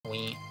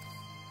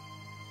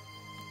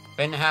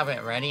Didn't have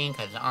it ready,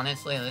 because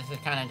honestly, this is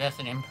kind of just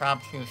an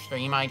impromptu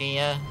stream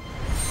idea.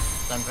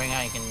 Something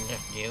I can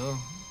just do.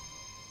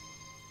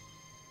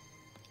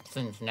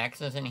 Since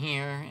Nex isn't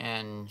here,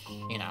 and,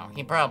 you know,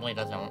 he probably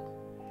doesn't...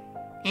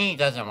 He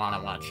doesn't want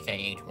to watch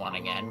KH1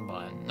 again,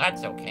 but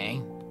that's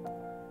okay.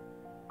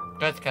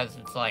 Just because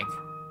it's like,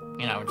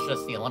 you know, it's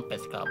just the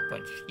Olympus Cup,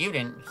 which you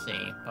didn't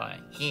see, but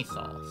he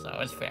saw, so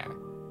it's fair.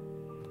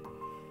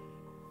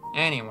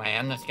 Anyway,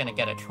 I'm just gonna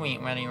get a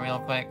tweet ready real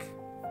quick.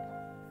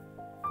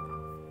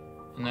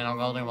 And then I'll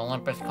go to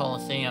Olympus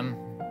Coliseum.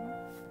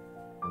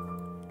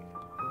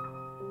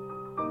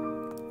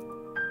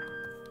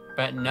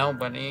 But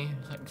nobody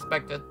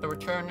expected the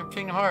return of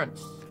Kingdom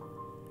Hearts.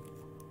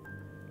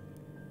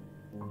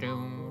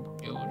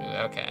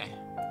 Okay.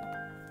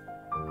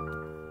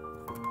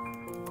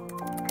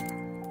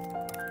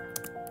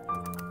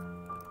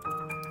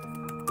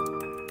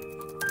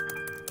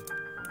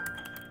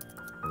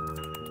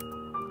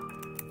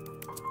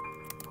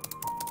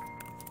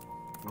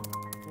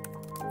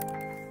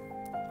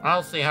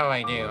 I'll see how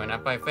I do, and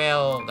if I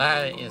fail,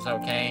 that is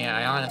okay.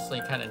 I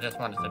honestly kind of just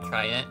wanted to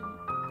try it.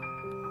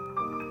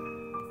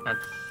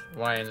 That's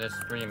why this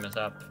stream is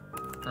up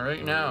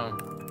right now.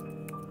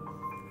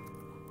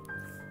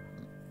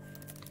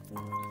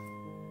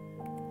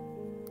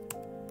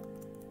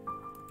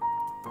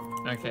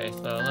 Okay,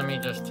 so let me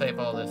just type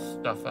all this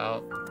stuff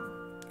out.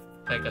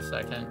 Take a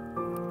second.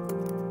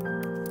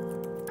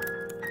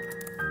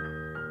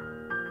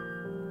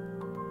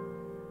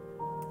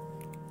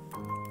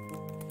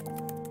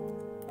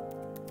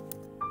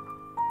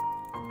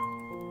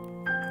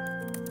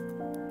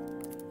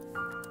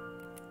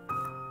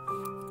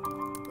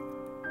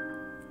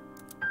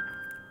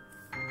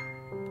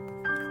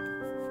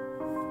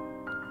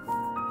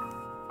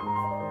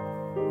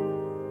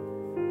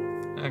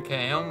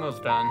 Okay,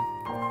 almost done.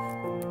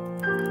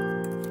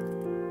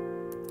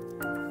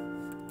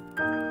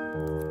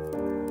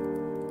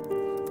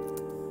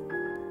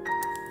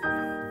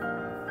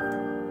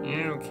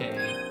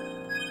 Okay.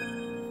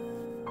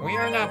 We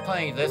are not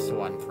playing this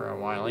one for a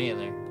while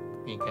either,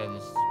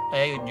 because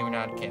I do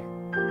not care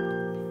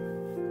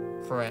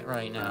for it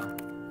right now.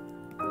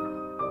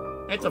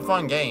 It's a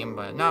fun game,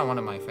 but not one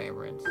of my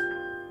favorites.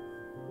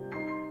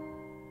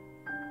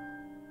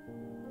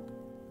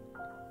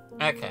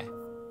 Okay.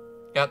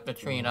 Got the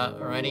tree up,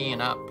 ready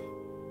and up.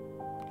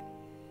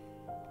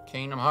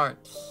 Kingdom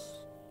Hearts.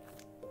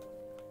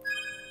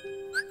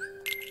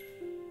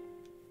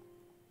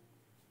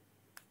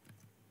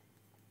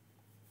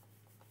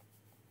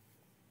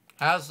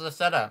 How's the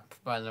setup,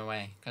 by the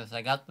way? Because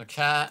I got the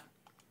chat,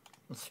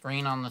 the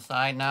screen on the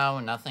side now,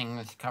 nothing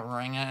is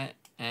covering it,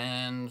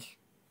 and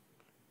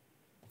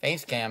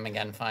face cam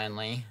again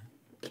finally.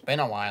 It's been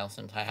a while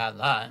since I had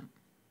that.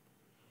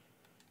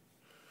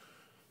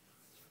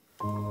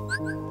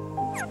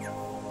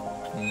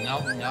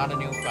 Nope, not a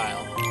new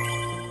file.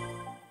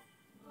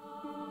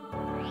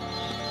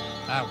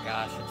 Oh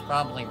gosh, it's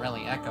probably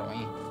really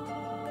echoey.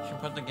 Should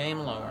put the game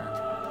lower.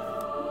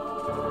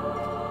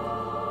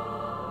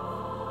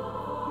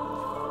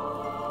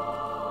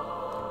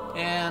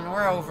 And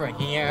we're over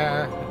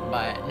here,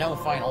 but no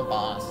final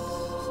boss.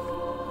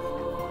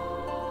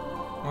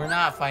 We're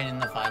not fighting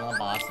the final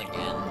boss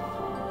again.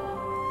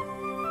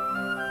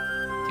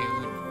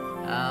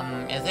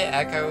 Dude, is it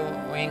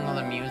echoing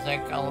the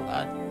music,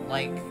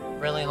 like,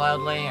 really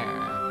loudly,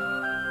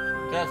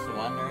 or just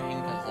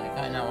wondering, because I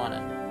kind of want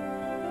to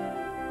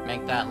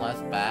make that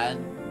less bad,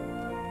 and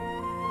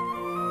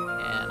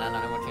I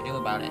don't know what to do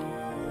about it.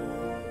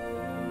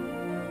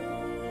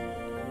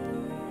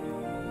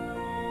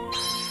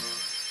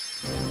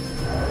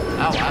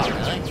 Oh wow,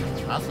 really?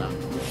 Awesome.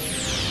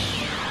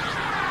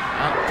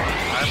 Oh,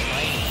 our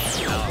plane.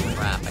 Oh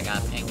crap, I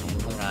got pinged in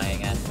Murai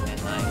again,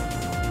 didn't I?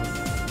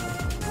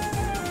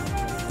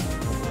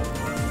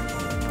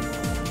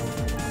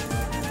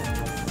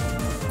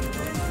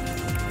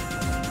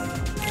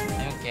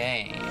 Okay,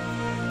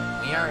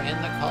 we are in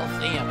the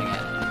Coliseum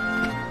again.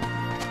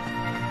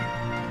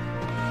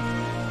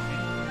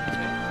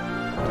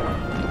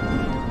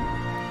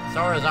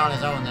 Sora's on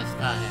his own this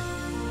time.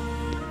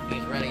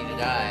 He's ready to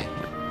die.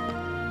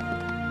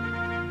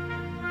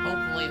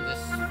 Hopefully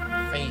this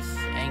face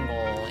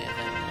angle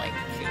isn't, like,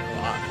 too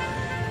awkward.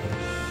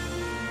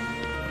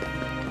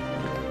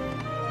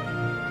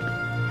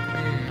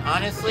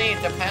 Honestly,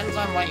 it depends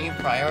on what you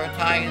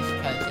prioritize,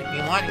 because if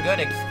you want good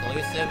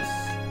exclusives,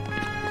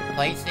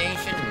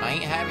 PlayStation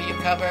might have you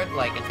covered.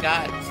 Like, it's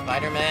got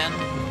Spider-Man,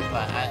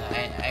 but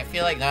I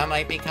feel like that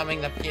might be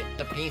coming to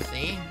the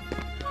PC.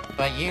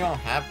 But you don't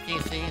have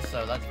PC,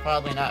 so that's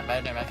probably not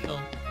beneficial.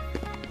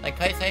 Like,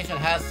 PlayStation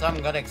has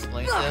some good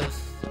exclusives,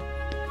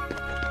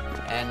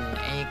 and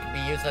it can be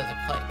used as a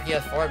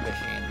PS4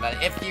 machine. But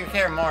if you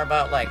care more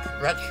about, like,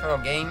 retro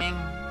gaming,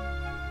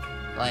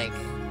 like,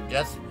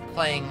 just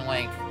playing,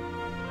 like,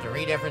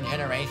 3 different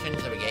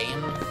generations of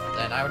games,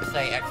 then I would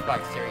say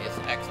Xbox Series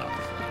X,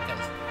 honestly.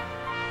 Because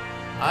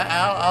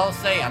I'll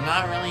say I'm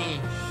not really,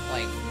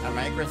 like, a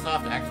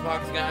Microsoft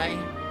Xbox guy.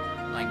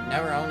 Like,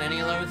 never owned any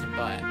of those,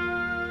 but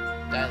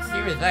that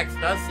Series X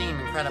does seem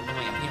incredibly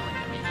appealing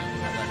to me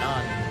as a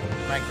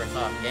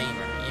non-Microsoft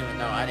gamer, even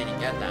though I didn't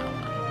get that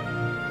one.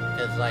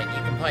 Because, like,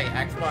 you can play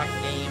Xbox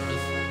games,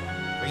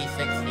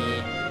 360,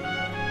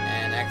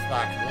 and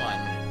Xbox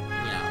One,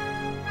 you know,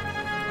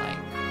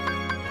 like,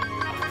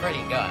 it's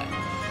pretty good.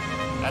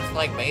 That's,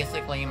 like,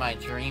 basically my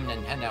dream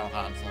Nintendo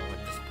console,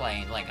 would just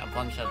play, like, a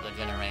bunch of the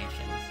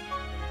generations.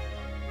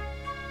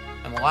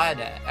 I'm glad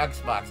that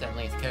Xbox at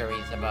least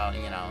cares about,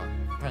 you know,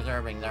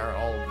 preserving their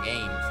old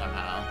games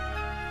somehow.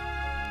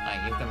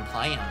 Like, you can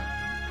play them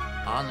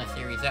on the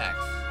Series X.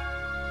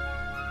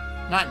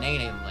 Not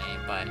natively,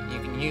 but you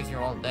can use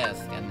your old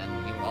disc and then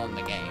you own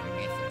the game,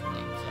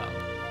 basically, so.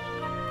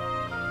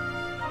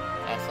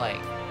 That's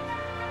like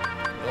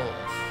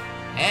rules.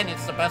 And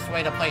it's the best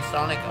way to play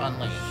Sonic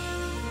Unleashed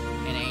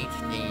in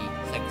HD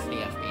 60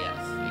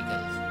 FPS,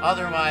 because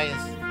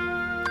otherwise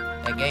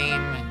the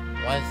game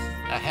was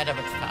ahead of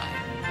its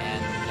time,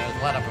 and there was a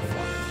lot of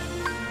performances.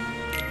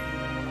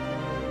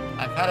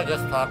 I'm kinda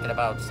just talking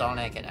about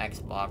Sonic and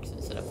Xbox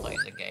instead of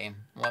playing the game.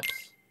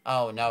 Whoops.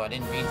 Oh no, I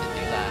didn't mean to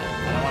do that.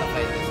 I don't want to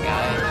fight this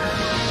guy.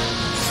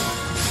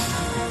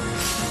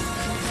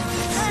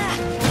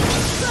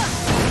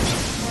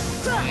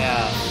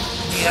 Yeah,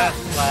 he has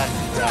slash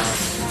down.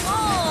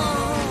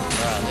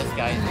 Bruh, this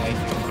guy is way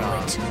too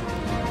strong.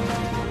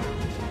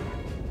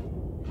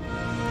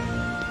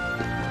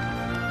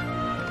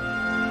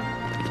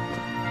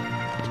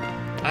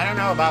 I don't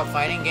know about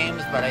fighting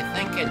games, but I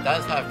think it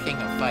does have King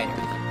of Fighters,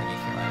 I'm pretty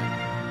sure.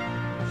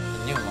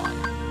 The new one.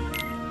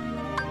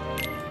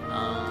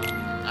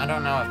 I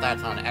don't know if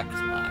that's on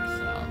Xbox,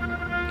 so...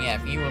 Yeah,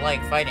 if you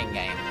like fighting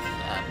games,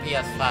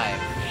 PS5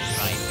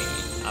 might be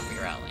up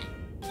your alley.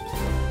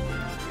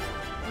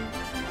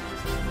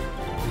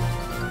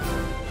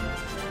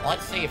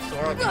 Let's see if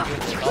Sora can do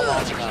this all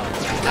on his own.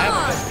 I have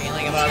a good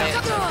feeling about it,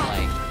 because,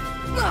 like...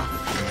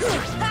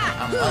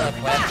 I'm well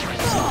equipped and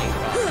really strong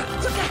now.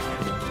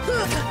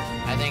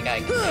 I think I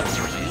can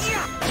take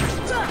it.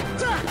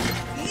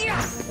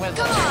 With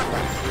a little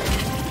pressure.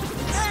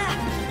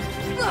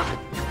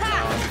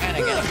 I'm kind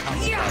of getting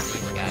pumped by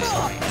these guys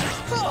right now.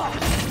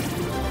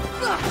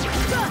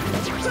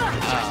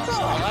 Oh,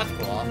 well that's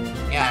cool.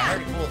 Yeah, I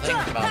heard cool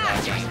things about that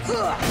game.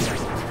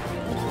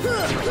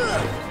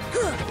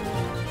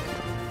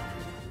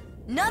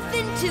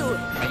 Nothing to it.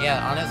 But yeah,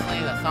 honestly,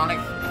 the Sonic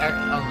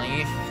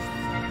Unleashed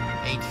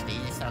HD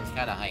sounds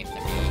kind of hype to me,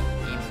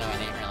 even though I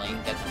didn't really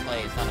get to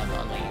play Sonic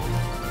Unleashed.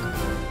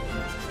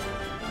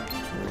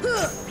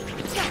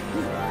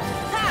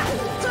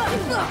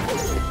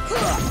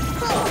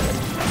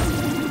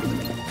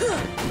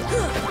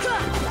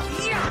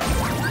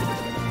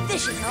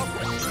 This should help.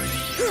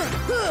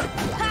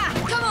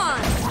 Come on!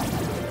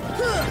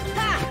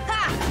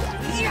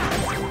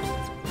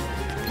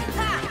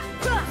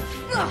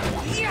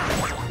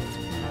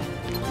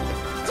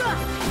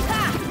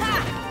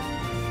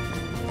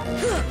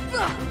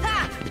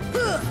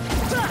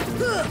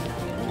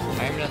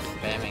 I'm just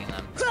spamming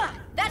them.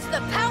 That's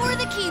the power of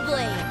the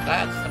Keyblade!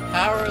 That's the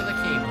power of the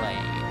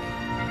Keyblade.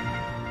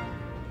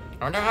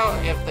 I wonder how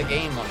if the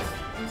game looks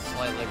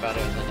slightly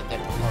better than it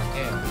did before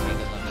too,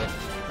 because of this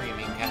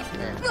streaming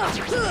capture.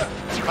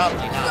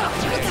 Probably not,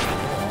 but it'd be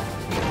cool.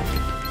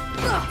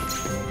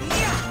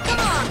 Come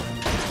on!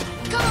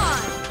 Come on!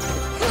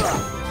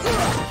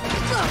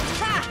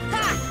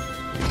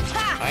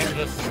 I'm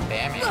just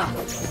spamming.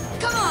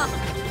 Come on!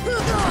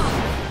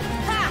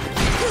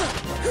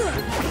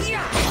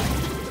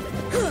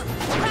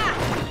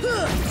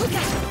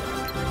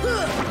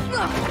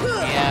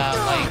 Yeah,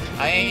 like,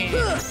 I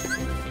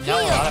know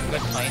a lot of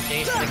good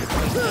PlayStation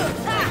exclusives,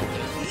 like,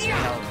 you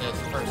know, this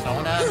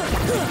Persona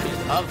is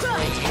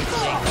mostly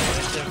usually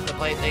exclusive to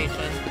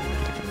PlayStation,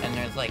 and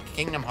there's, like,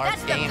 Kingdom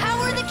Hearts games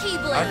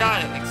are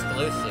not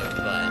exclusive,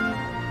 but,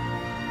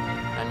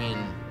 I mean,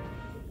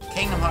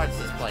 Kingdom Hearts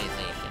is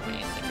PlayStation,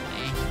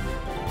 basically,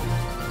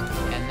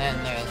 and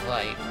then there's,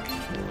 like,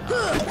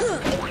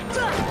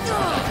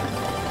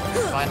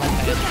 Final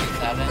Fantasy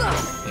 7,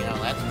 you know,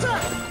 that's cool.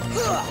 I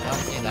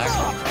don't see that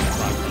going to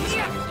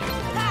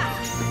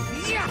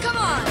Come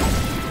on!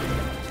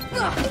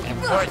 And of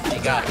course, you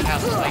got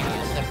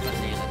Castlevania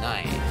Symphony of the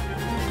Night.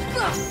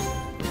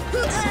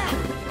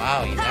 Wow,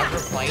 you never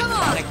played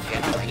Sonic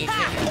Generation?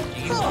 Do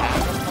you have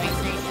a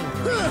PlayStation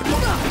 3?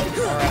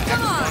 Or a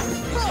Xbox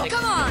 360?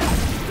 Come on!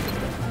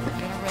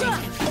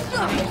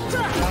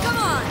 Come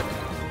on!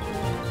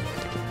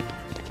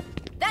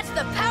 That's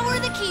the power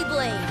of the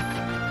Keyblade!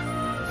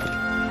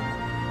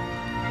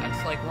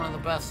 That's like one of the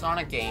best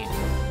Sonic games.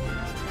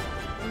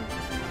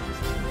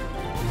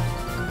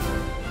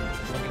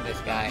 Look at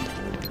this guy.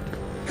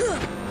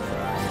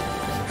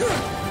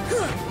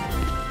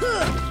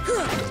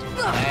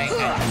 I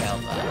can't tell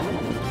that.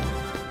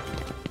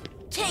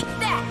 Take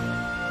that!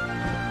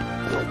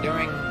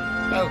 Doing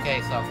okay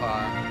so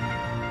far.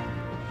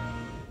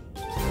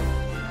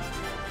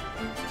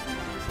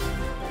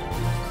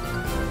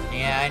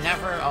 Yeah, I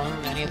never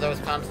owned any of those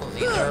consoles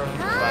either, but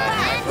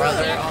my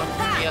brother owned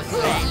PS3,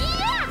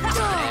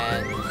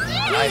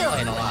 and I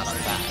played a lot of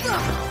that.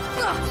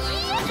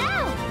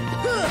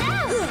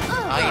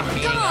 I am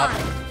beating up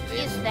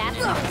this. Is that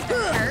supposed to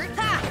hurt?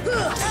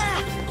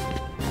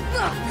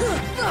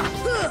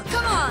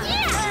 Come on!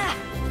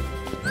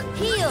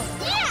 Heal!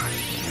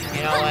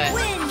 You know what?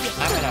 Wind.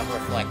 I'm gonna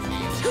reflect you.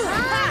 Come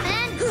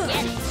and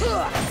get it!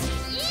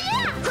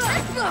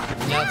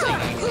 Nothing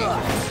you can do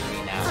for me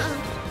now.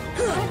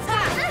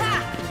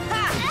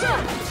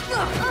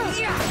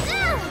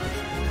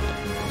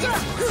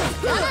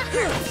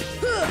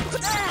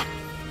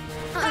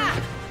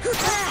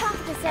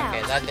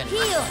 Okay, that didn't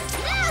Heal!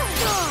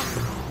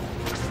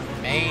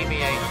 Maybe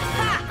I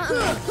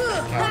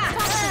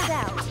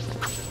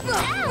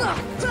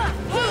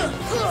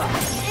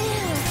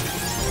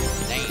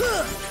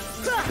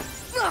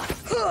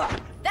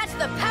That's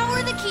the power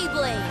of the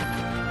Keyblade!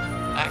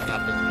 That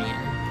cup is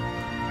beaten.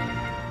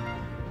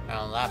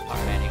 Well, that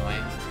part anyway.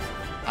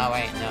 Oh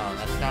wait, no,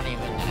 that's not even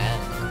the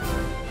end.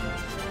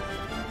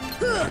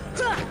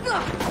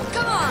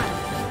 Come on!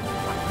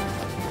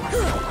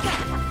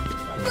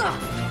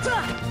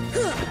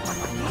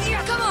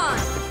 Come on!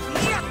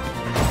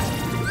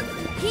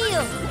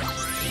 Heal!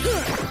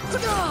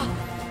 Come on!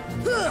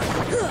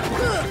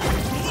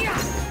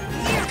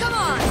 Come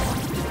on!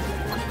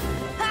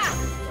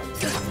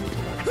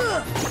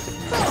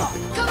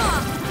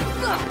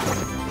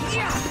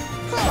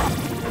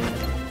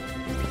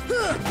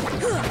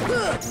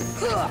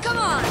 Come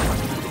on!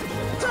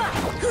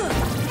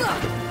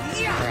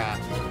 Crap,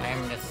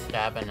 I'm just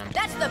stabbing him.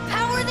 That's the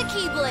power of the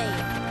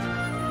Keyblade!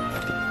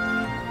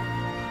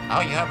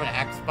 Oh, you have an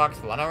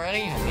Xbox One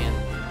already? I mean,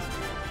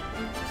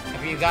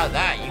 if you got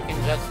that, you can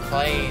just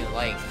play,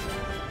 like,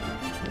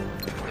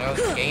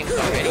 those games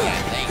already,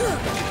 I think.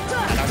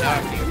 I don't know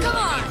if you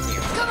really need to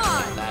use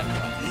that, but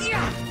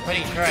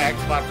pretty sure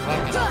Xbox One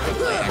can also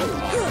play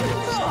Xbox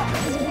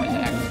with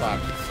the Xbox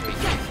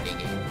 360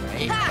 games,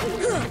 right? At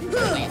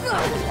least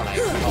that's what I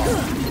thought.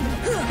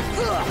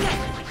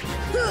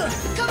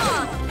 Come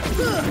on!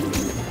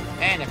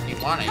 And if you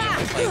want it, you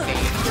can play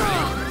games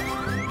on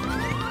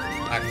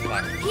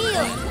Xbox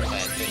Heal. but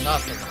there's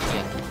nothing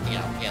PS, you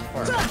know,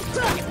 PS4.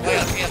 You can play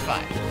on PS5.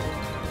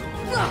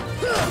 Why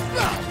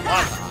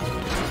not?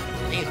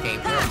 These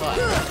games are fun.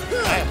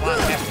 I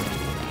want everyone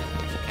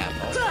to have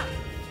both.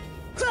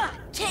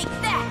 Take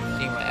that!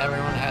 See what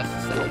everyone has to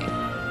say.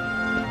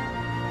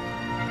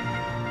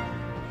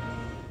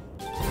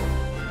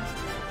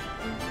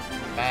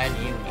 Bad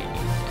union,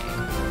 you say.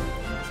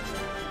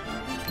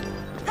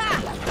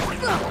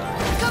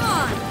 Come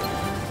on!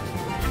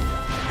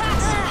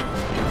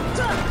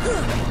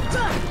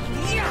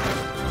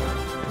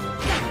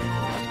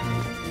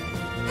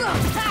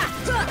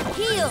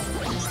 Heal!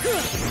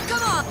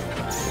 Come on!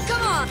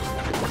 Come on!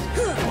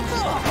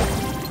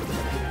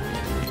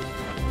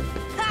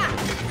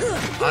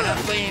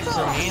 Honestly,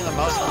 for me, the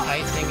most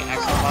enticing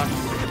Xbox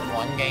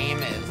One game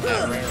is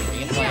that Rare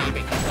Replay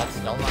because that's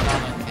still not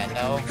on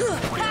Nintendo.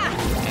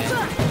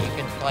 And you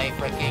can play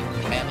freaking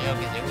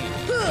Banjo-Kazooie,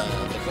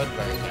 the good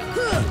version.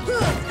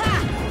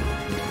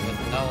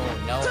 With no...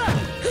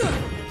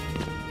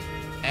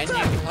 And you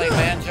can play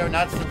Banjo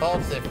Nuts and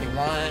Bolts if you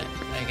want,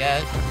 I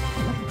guess.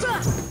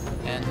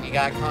 And you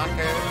got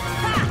Conquer,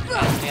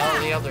 and all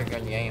the other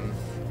good games.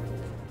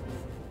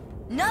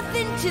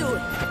 Nothing to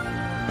it!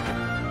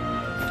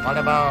 What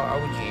about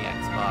OG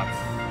Xbox?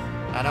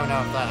 I don't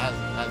know if that has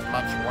as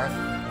much worth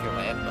to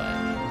it, but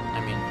I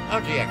mean,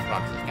 OG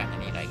Xbox is kind of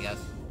neat, I guess.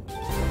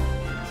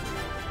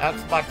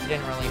 Xbox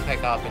didn't really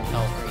pick up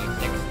until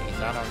 360,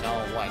 so I don't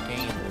know what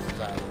games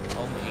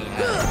OG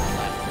has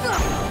left.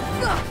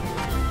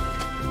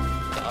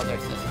 The other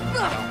systems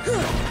don't.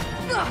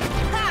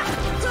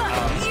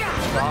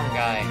 Strong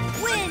guy.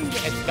 Wind!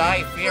 It's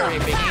Guy Fury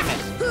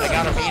Behemoth. I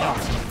gotta beat him.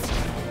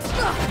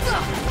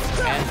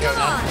 Banjo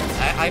Nuts.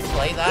 I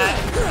played that.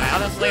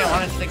 I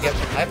wanted to give.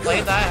 I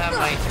played that at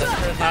my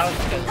sister's house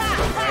because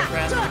her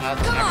boyfriend has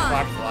an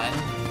Xbox One.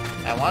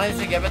 I wanted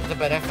to give it the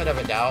benefit of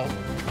a doubt.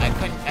 I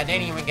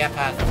didn't even get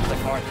past the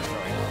core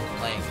tutorial.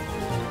 Like,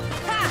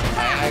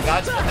 I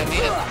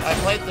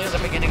played through the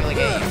beginning of the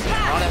game.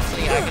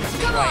 Honestly, I can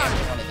see why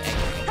everyone is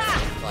angry.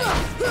 Like,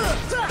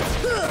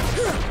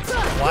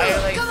 why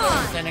are they so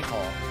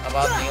cynical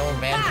about the old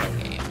Banjo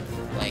games?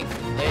 Like,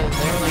 they're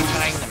literally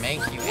trying to make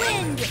you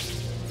angry.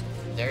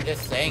 They're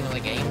just saying the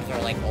games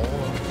are like old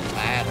and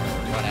bad or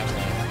whatever.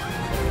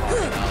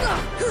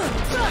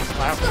 Like,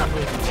 platform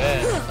was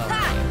good or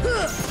something.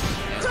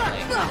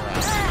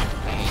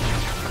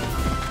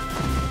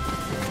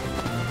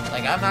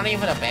 Like, I'm not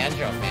even a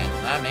Banjo fan.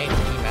 That makes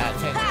me mad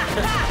too.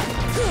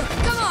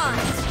 Come on!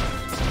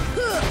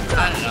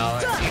 I don't know.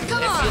 If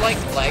you like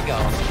Lego,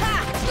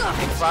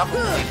 it's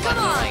probably fun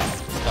to like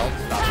build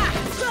stuff.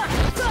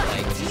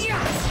 Like,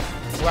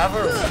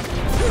 whoever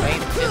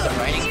did the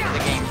writing for the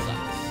game sucks.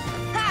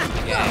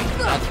 Okay,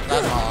 that's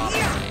all I'm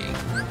saying.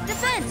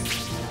 Defense!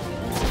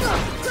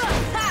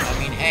 I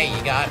mean, hey,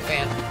 you got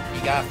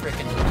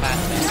freaking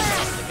fast fans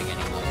at the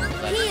beginning of it.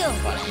 That's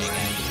funny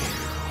again.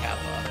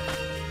 Kappa.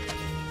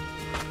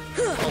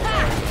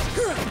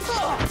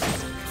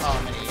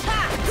 Comedy.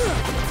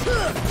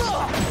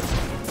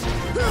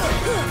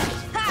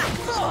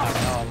 Alright.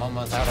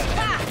 almost out of it.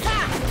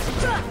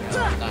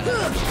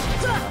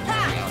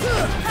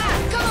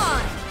 Come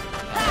on!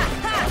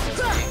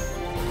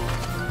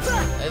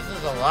 This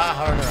is a lot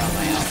harder on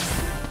my own.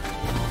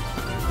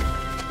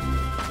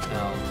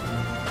 No,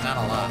 not a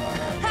lot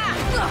harder.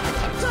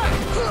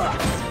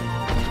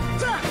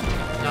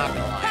 Not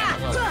gonna lie,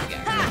 I'm a little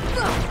scared.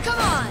 Come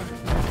on!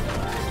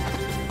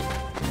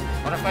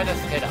 What if I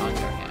just hit under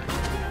him?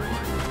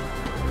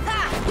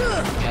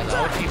 Yeah, the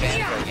OG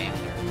Banjo games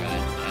are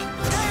good. And...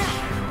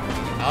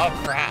 oh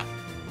crap!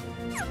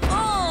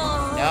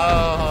 No,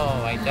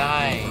 I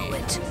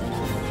died.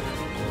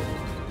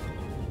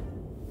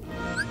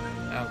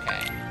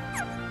 Okay.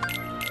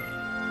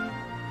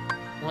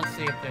 Let's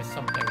see if there's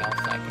something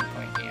else I can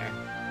put here.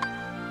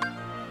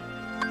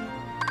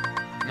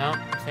 No,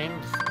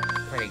 seems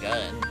pretty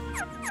good.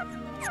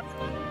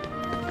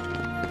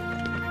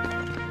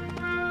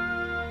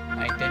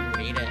 I didn't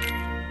beat it.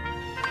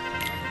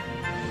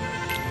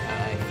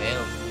 I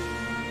failed.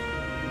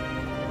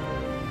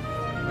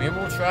 We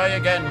will try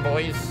again,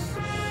 boys.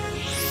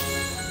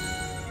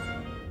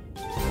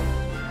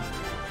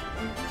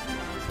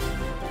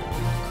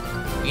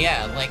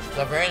 Yeah, like,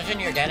 the version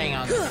you're getting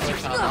on the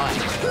Switch Online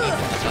is even the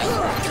best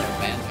version of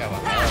Banjo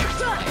available.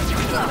 Like,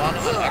 the one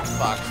on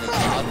Xbox is the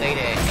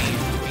updated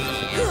HD,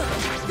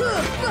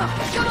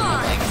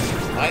 like,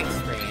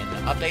 widescreen,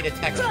 updated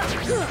text,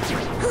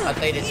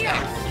 updated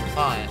text,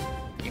 font.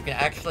 You can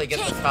actually get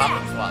the top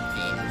and swap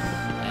keys,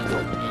 and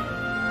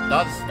it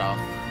does stuff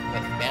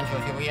with Banjo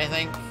Tooie, I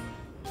think.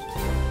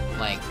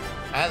 Like,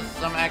 has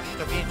some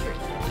extra features,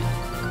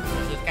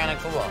 which is kind of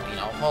cool, you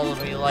know,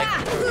 probably like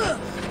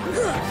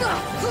with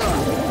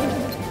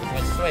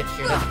Switch,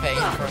 you're just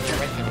paying for the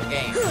original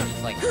game, which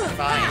is like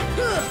fine,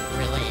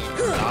 really.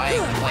 I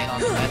can play it on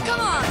the menu,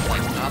 but it's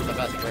like not the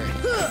best version.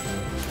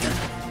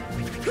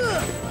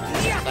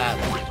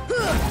 Sadly.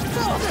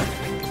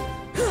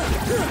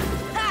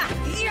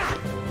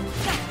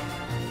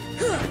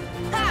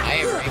 I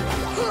agree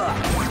with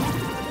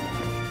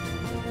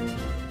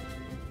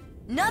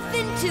you.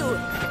 Nothing to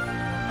it.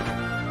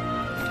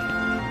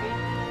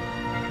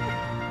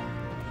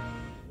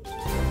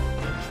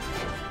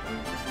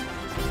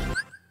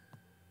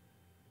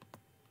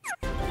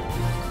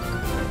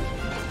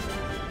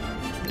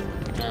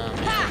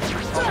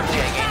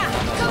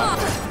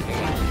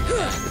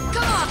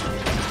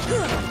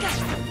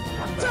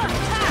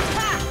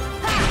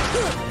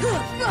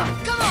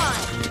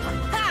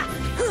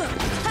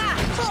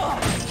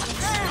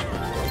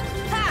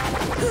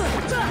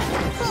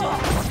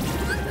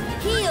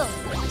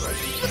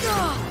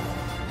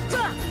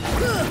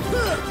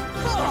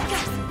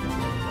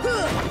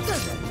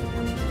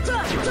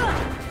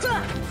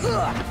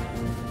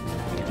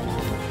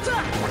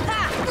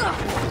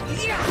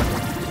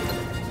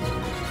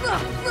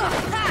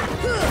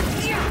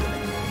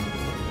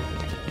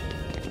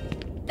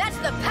 That's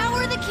the power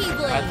of the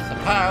Keyblade. That's the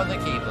power of the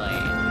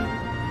Keyblade.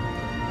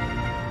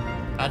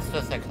 That's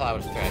just a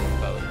Cloud Strike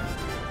boat.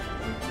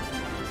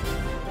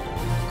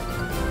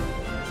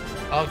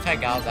 I'll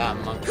check out that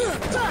monkey.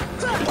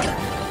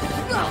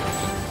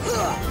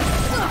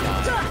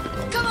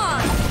 Come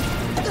on!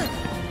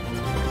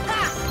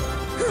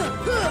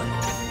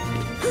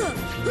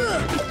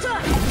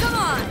 Come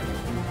on!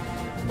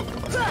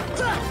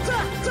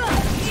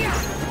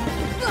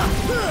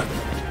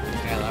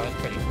 Yeah, that was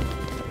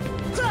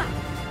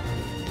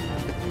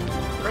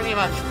pretty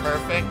much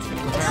perfect in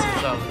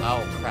terms of...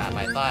 oh crap,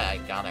 I thought I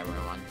got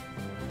everyone.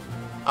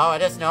 Oh, I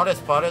just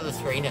noticed part of the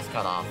screen is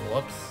cut off.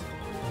 Whoops.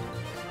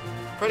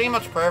 Pretty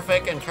much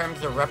perfect in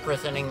terms of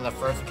representing the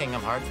first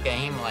Kingdom Hearts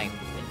game. Like,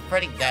 it's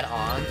pretty dead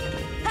on.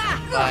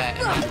 But,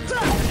 I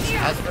mean,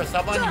 as for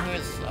someone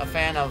who's a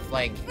fan of,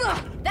 like...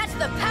 that's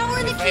the power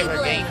of the favorite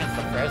Keyblade. game is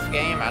the first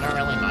game, I don't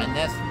really mind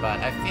this, but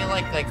I feel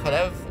like they could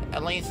have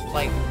at least,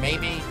 like,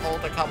 maybe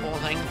pulled a couple of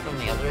things from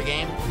the other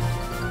games.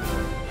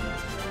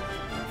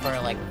 For,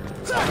 like,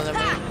 some of the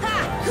moves,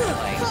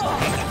 like,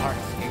 Kingdom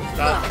Hearts 2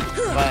 stuff.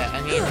 But,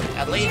 I mean,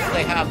 at least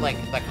they have, like,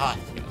 the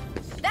costumes.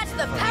 That's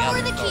the power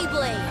of the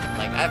Keyblade.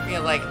 Like, I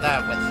feel like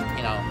that was,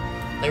 you know,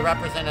 they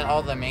represented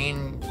all the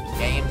main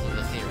games of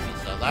the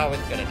series, so that was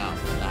good enough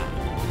for that.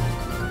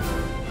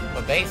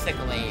 But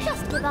basically,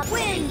 for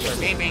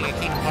me being a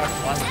Kingdom Hearts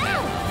 1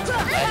 fan,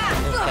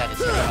 that is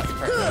pretty much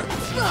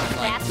perfect.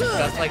 Like,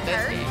 just like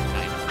this game,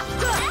 kind of.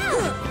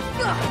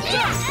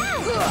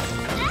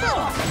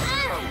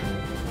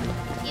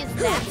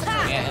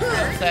 Yeah, and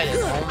Sunset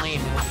is only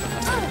moved from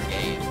the first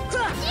game.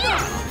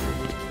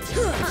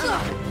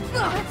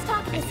 Let's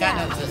talk It's kind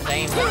of the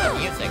same with the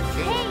music,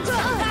 too.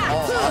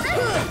 All also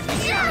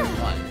Kingdom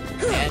Hearts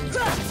 1 and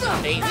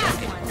Daisy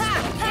Kingdom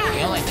Hearts 1.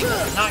 The only thing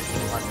that's not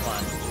Kingdom Hearts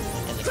 1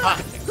 is the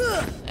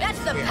costume. That's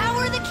the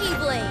power of the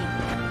Keyblade.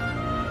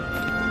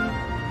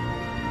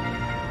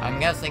 I'm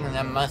guessing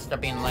that must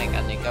have been like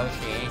a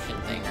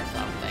negotiation thing or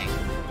something.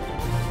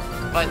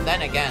 But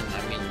then again,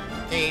 I mean,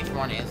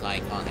 GH1 is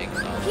iconic,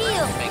 so it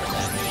makes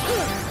sense.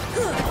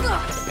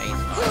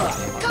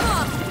 Come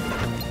on!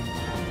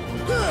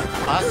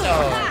 Also,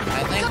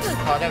 I think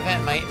part of it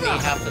might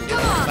have to do with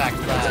the fact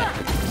that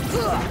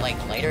like,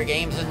 later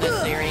games in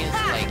this series,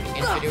 like,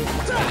 introduce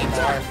many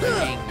more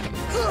freaking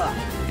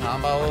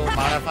combo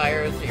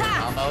modifiers to your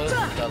combos.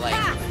 So, like,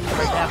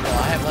 for example,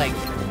 I have, like,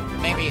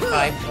 maybe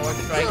 5 sword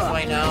strikes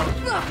right now.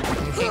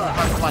 In Kingdom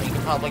Hearts 1, you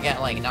can probably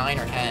get, like, 9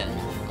 or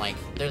 10. Like,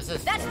 there's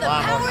just That's a the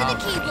lot more power of the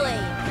combos.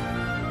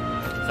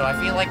 Keyblade. So I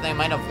feel like they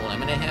might have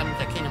limited him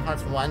to Kingdom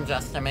Hearts 1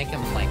 just to make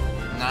him, like,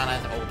 not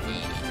as OP.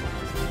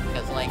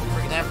 Because, like,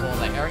 for example,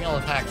 the aerial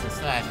attacks in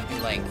Smash,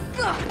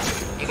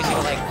 you can,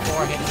 like,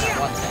 4 hits at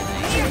once, I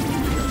think.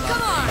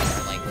 Come on!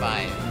 Or, like,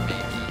 5,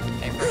 maybe.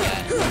 I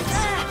forget.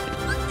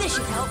 This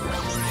should help. I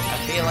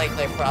feel like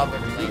they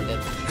probably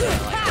did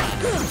something like that.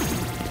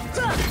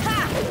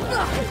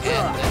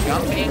 And the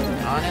jumping,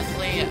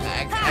 honestly,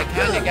 I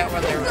kind of get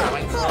where they were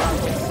going for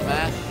with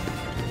Smash.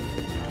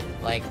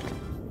 Like,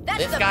 That's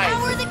this the guy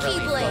power of is the really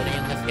Keyblade. floaty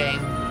in this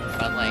game,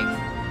 but, like,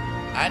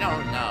 I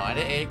don't know.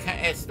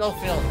 It still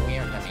feels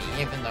weird to me,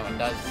 even though it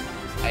does.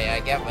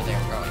 I get what they're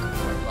going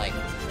for. Like,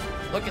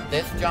 look at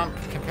this jump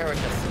compared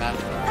to Smash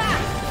Bros.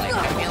 Like,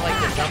 I feel like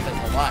the jump is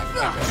a lot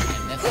quicker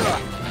in this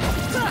game than in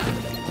Smash.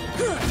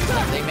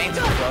 Like, they made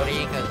him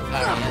floaty because of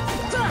how he is.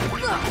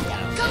 You know, this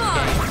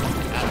game,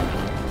 I don't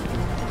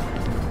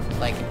know.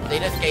 Like, they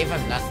just gave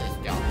him Ness's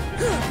jump.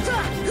 And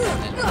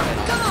then put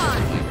it on.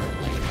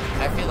 Like,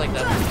 I feel like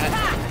that's kind of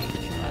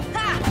strange,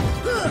 but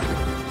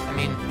I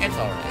mean, it's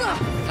alright.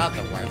 Not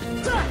the worst.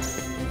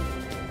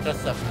 Just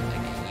something that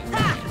can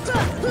use.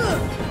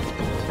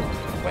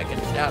 Quick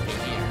and snappy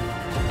here.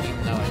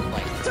 Even though it,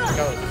 like,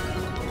 goes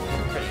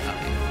pretty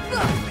high.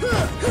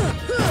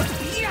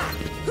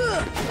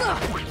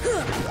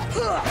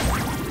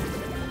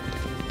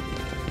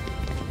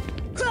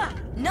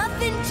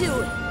 Nothing to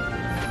it.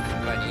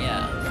 But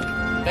yeah.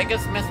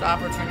 Biggest missed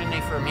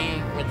opportunity for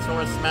me with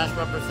Sora's Smash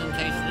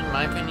representation, in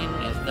my opinion,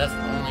 is just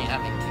only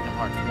having Kingdom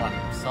Hearts 1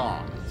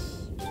 songs.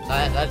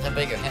 That's a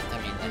bigger hit to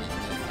me than it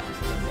is.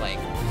 It's like,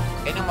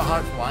 Kingdom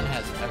Hearts 1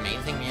 has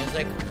amazing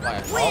music,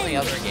 while all the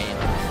other games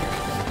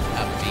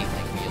have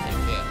amazing music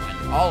too,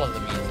 and all of the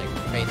music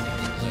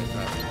basically deserves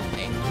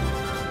representation.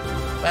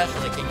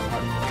 Especially Kingdom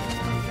Hearts 3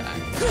 soundtrack.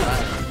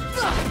 That is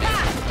amazing.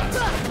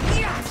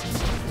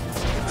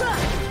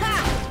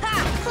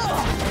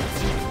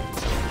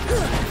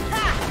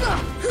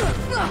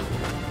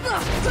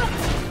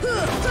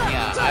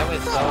 Yeah, I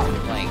was so,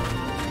 like,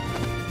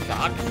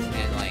 shocked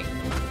and, like,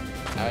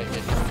 I was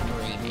just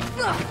screaming.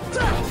 I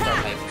was so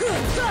hyped.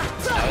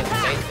 I was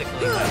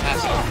basically so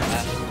happy for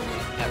that.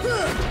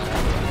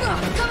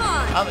 Come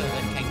on! Other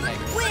than King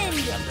Tiger.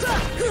 Wind!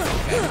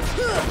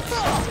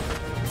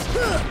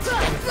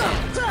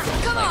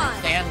 Come Like, on!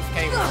 Sans, K.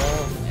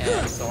 Rool,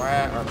 and Sora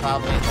are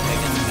probably the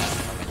biggest Smash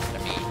moments to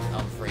me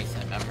of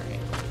recent memory.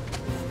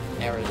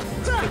 They were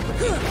super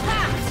big.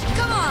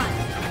 Come on!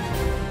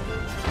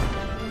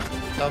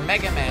 So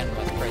Mega Man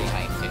was pretty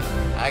hype too.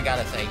 I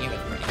gotta say, he was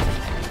pretty hype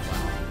as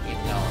well.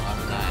 Even though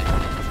I'm not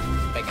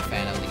as big a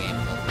fan of the game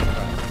as Ultra.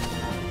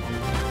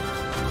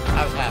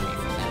 I was happy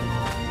for them.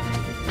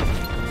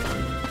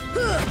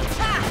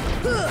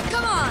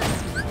 Come on!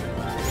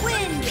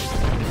 Wind!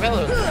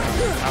 Really,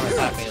 I was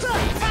happy to see.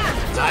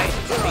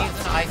 The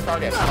reason I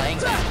started playing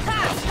that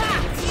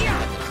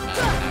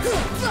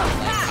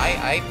like,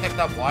 I picked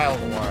up Wild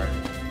War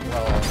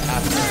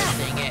after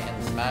seeing it in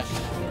Smash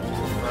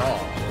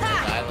Brawl.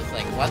 And I was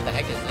like, what the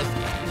heck is this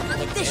game? It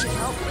looks This should different.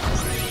 help.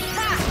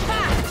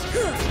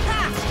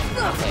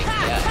 Like,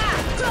 yeah,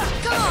 that's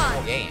Come a on!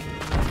 cool game.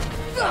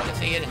 So to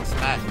see it in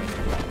Smash was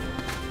cool.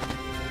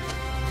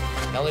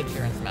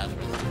 Villager in Smash was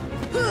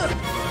cool.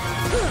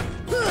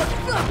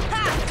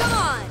 Come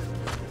on!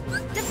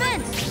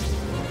 Defense!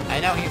 I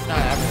know he's not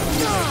everyone's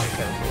favorite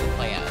character to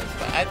play as,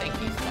 but I think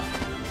he's fun.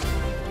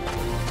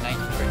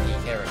 Nice, tricky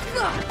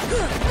character.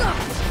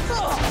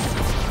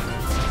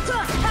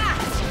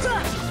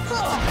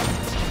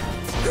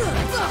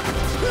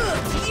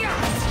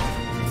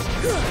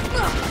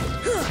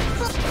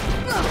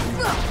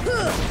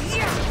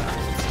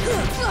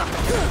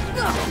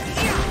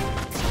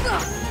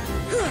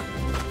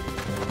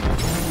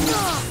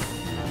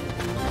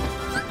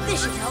 This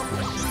should help.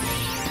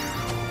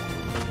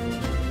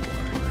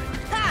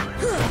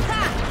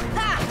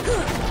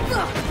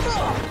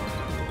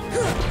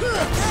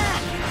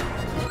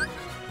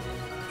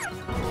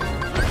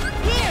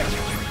 Here!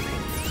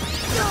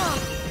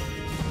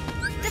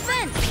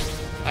 Defense!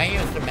 I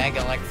used a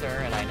Mega Elixir,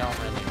 and I don't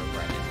really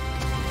regret it.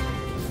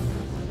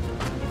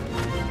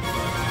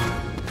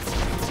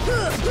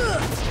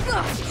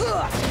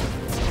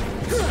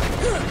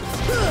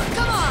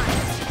 Come on!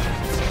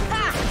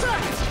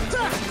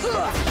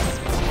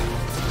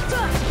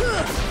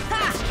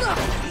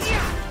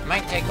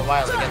 Might take a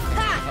while to get through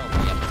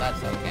Utopia, but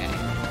that's okay.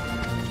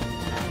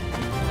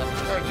 I'm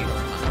sure you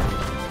don't mind.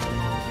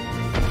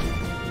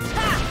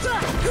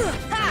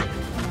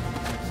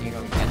 So you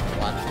don't get to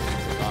watch these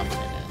as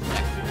often as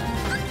next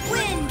time.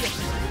 Wind!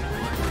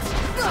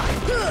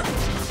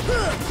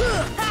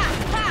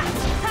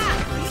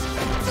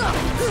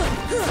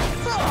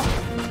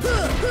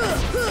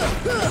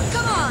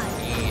 Come on!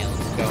 Yeah,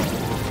 let's go.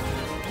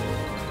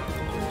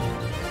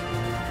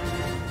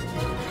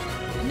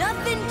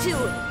 Nothing to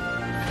it.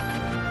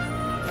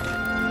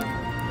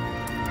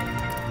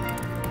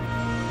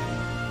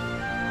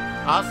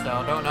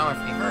 Also, don't know if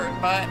you heard,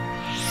 but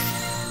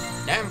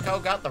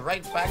Namco got the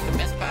rights back to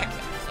Miss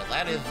Pac-Man, so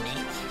that is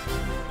neat.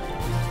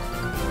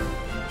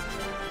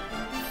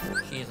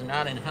 She's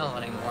not in hell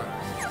anymore.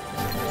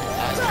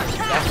 That's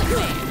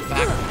definitely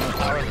back to the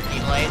power of the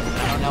Keyblade.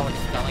 I don't know what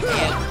it's telling me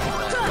yet,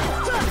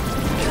 but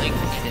I think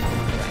it is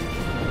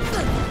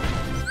correct.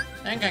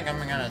 I think I'm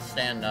gonna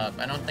stand up.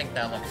 I don't think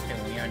that looks too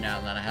weird now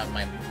that I have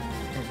my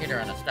computer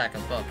on a stack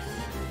of books.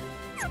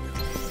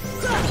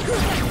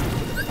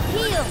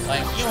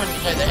 Like, you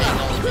wouldn't say the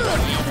angle is really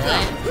weird,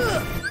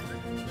 right?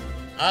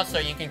 Also,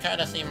 you can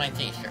kind of see my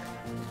t-shirt.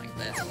 Like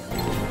this.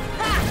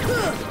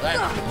 Wait.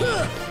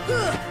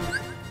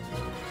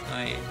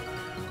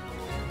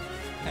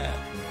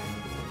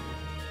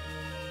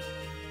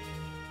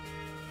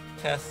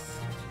 Test.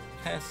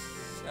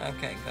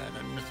 Okay, good.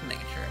 I'm just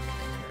making sure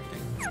everything's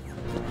working.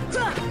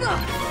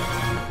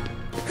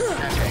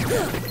 Okay,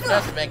 good.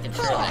 Just making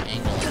sure the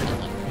angle isn't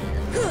weird.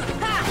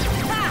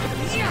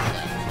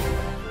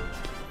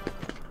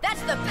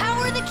 That's the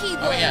power of the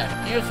Keyblade. Oh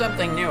yeah, here's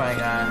something new I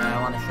got and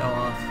I want to show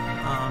off.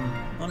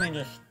 Let me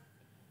just...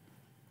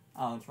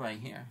 Oh, it's right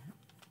here.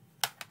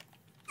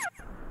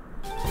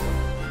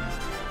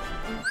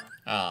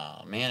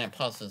 Oh man, it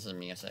pauses the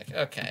music.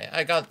 Okay,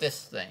 I got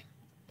this thing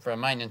from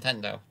my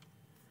Nintendo.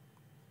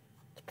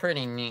 It's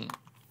pretty neat.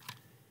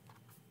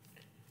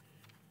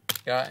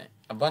 Got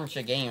a bunch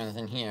of games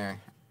in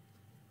here.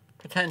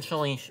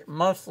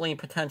 Mostly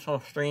potential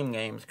stream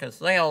games, because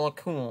they all look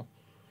cool.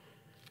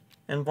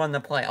 And fun to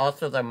play.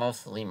 Also, they're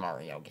mostly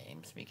Mario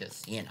games,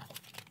 because, you know,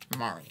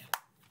 Mario.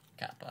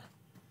 Kappa.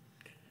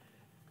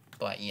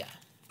 But, yeah.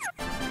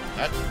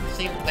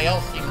 They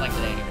all seem like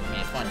they would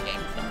be fun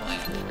games to play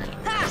on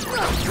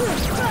screen.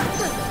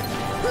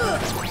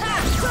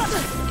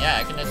 Yeah,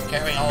 I can just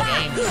carry all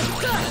games and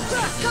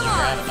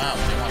grab them out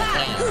when I want to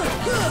play them.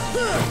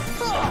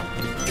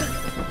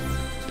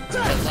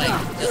 Because, like,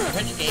 the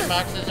Switch game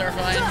boxes are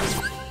fine,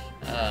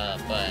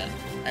 but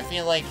I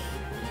feel like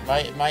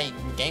my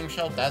game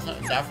shelf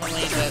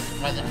definitely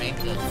wasn't made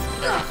to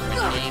carry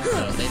Switch games,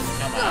 so they just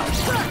come out.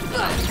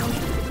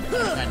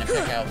 I'm trying to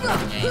pick out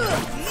one game.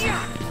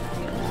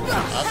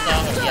 Also,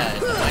 yeah,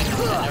 it's a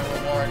Nintendo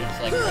reward, it's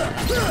like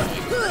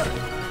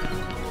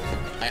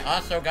I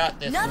also got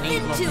this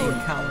neat looking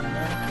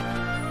calendar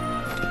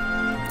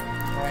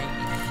right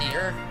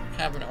here.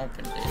 Haven't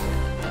opened it yet.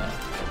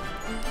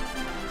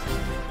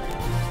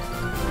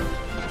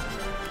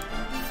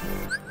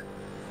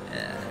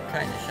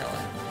 Trying to show it.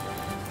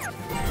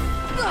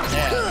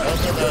 Yeah,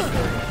 both of those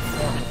were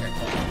 400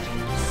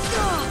 coins.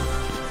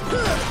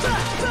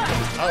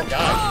 Oh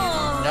god.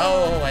 No,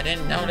 I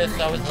didn't notice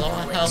I was low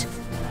on health.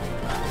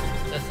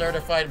 The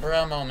certified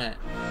bro moment.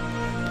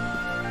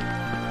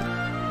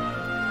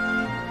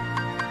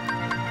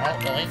 Well,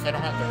 at least I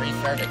don't have to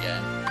restart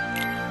again.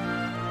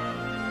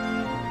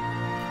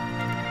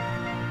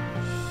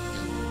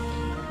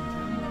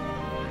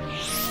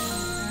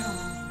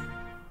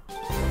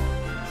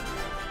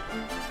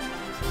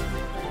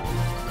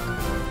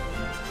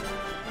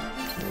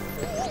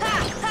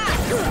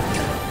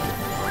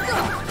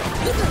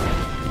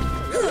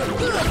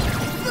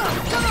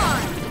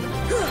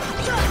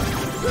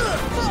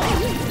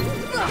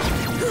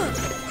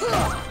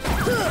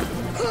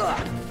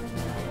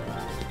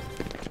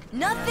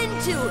 Nothing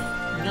to it.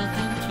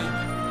 Nothing to it.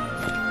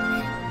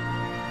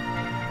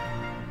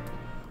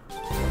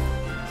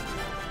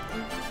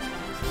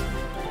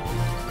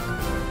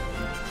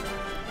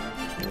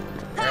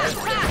 Where's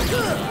the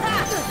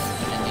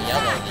and the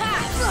yellow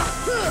leaves?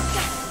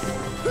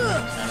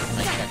 That's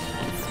my question.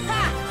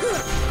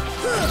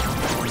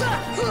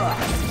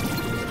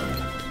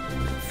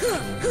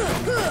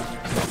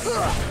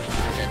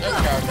 Okay, those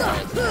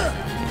gargoyles.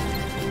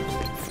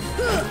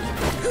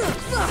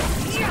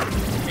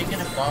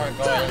 Speaking of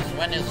gargoyles,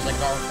 when is the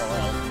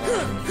gargoyle?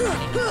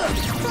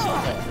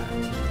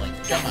 Like,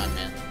 come on,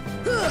 man.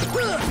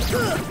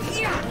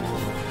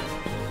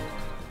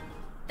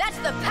 That's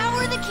the power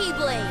of the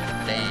Keyblade.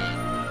 Dang.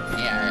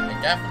 Yeah, I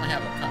definitely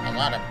have a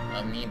lot of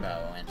amiibo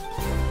and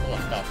cool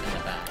stuff in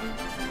the back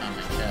on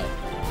my shelf.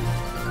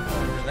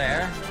 Over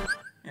there,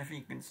 if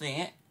you can see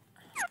it.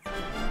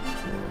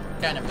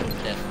 Kind of a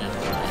distance.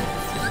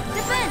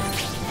 Defense!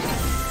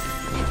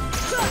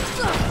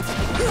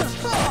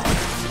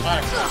 A lot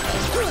of cool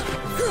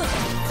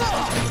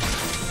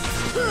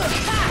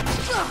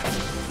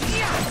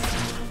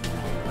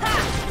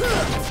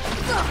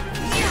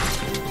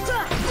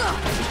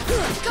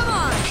Come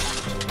on!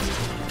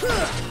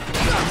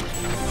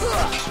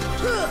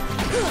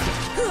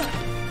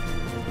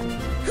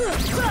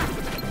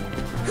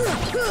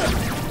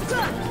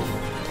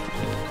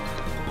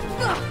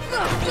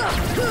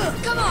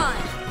 Come on!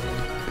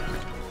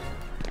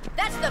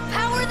 That's the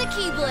power of the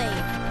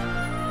Keyblade!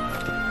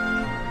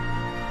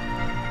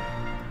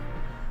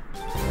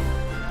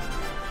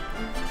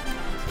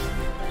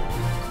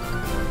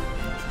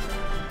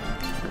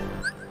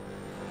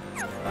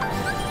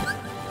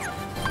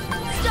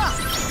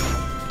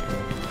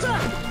 Stop!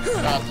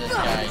 Not this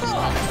guy.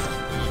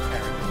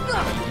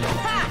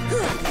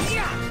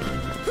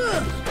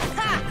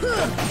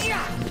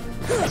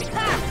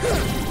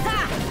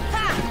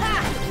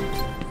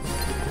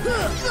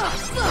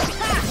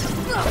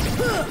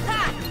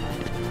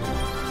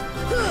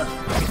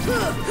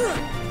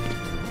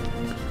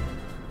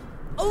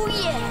 Oh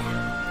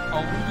yeah!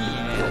 Oh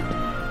yeah!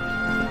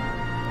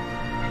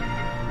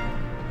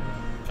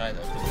 Try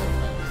those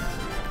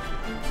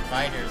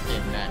spiders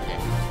in magic.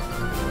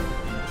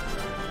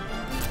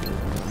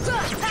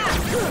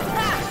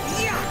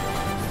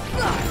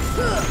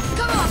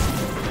 Come on!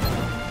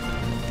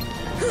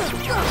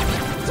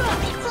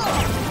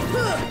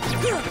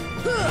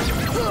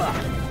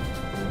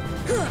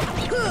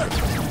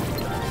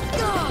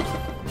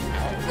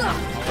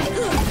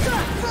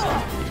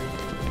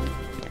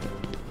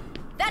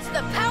 That's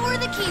the power of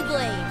the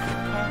Keyblade!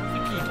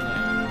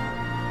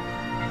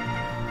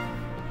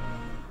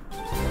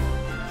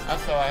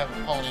 Also, I have a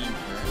Pauline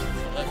shirt,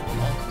 so that's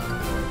cool.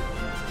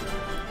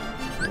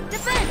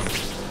 Defense!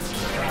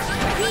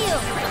 Heal!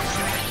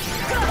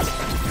 Come on!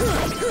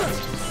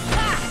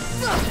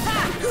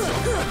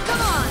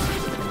 Come on!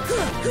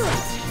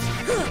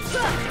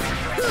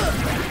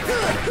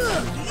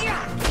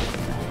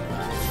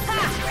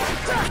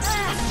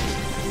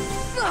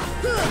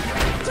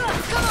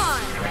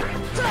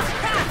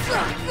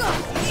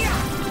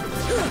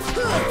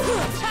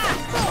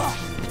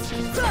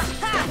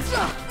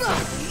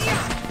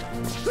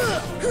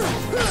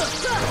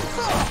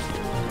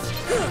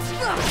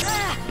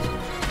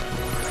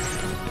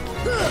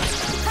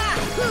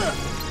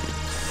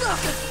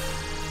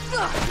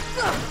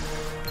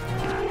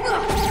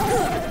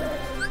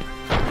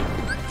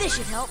 This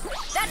should help.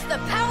 That's the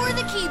power of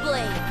the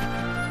Keyblade.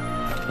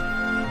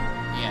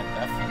 Yeah,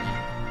 definitely.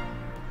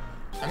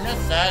 I'm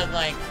just sad,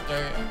 like,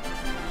 they're...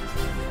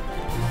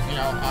 You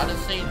know,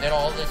 Odyssey did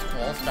all this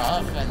cool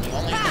stuff, and the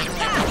only thing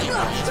they really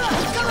wanted to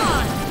do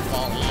was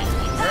Pauline.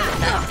 Like, where's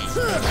Cappy?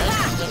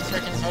 Where's the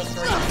freaking Costa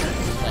Rica?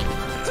 Like,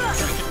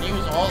 you could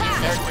use all these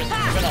characters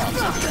as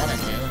spin-offs if you wanted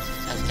to,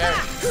 as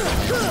characters.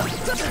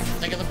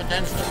 Think of the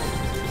potential.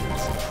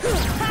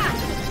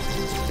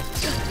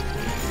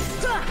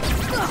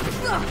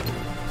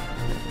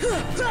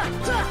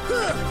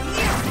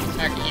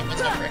 Heck, even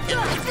the frickin'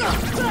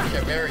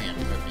 Barbarian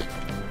would be.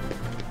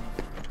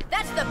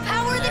 That's the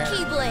power of the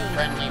Keyblade.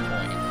 Friendly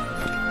boys.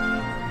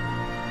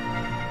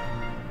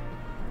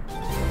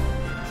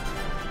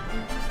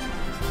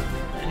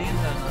 I need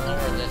to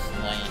lower this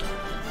light.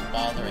 It's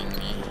bothering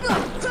me.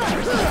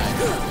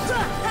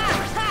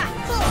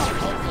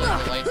 Hopefully the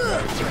light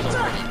source is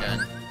already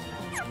done.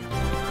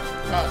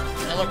 Oh,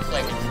 it looks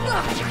like it's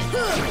done.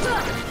 So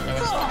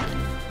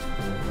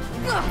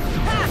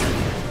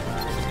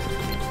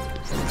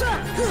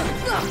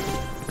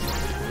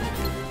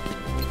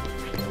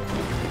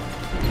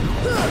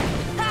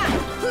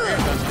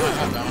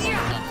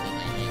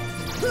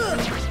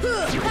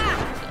it's fine.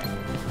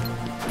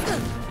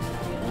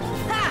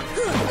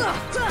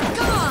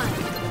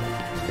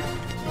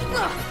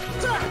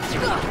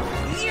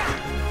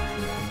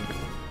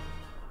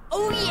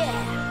 Oh yeah!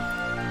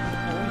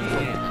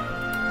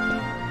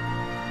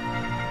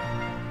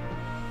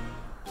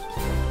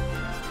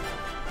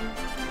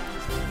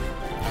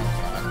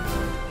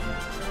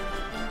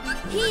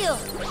 Heal!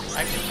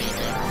 I can see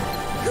that.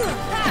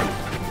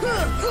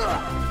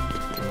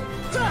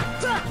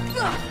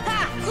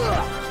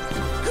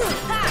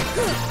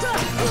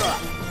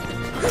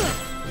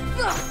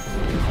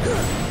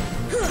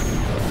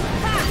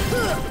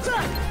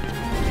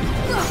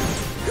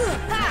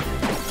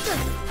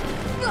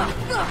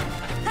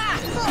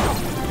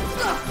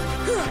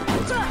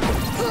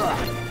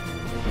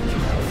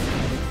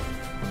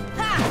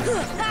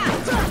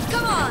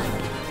 Come on!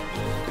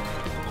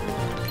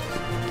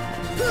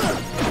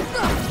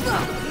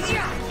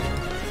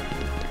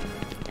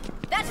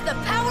 That's the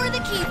power of the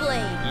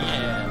Keyblade!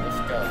 Yeah,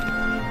 let's go.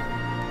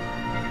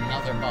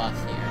 Another boss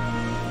here.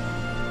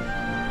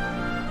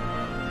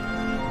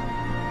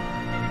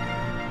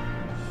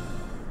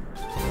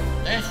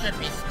 This should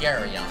be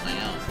scary on my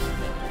own.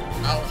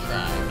 I'll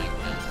try my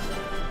best.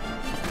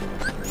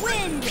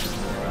 Wind!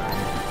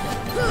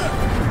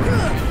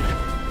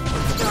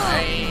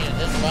 Hey,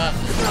 this boss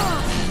is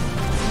coming in.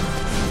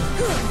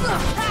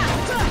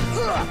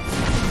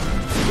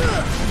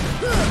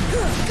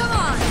 Come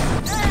on!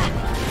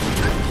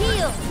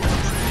 Heal!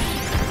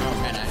 Oh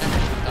man, I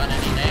haven't done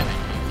any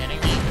damage. Are you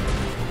kidding me?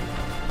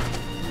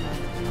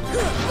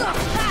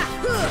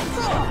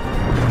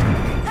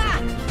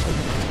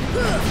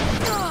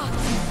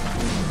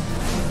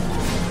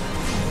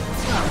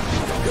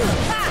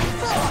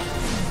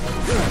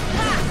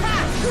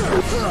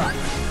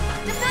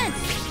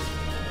 Defense!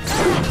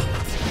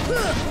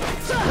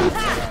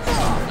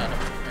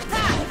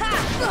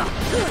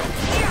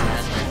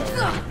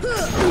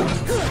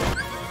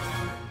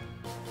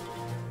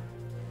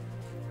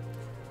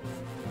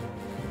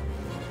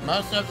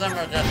 Most of them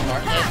are just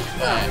heartless,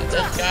 but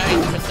this guy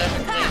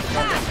specifically is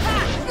heartless.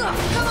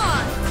 Come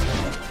on!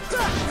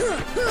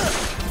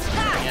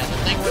 Yeah, the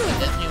thing with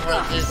the Disney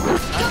World is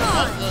most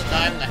of the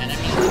time the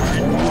enemies aren't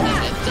in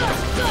Disney.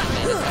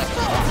 They just have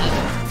horses.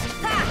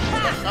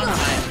 But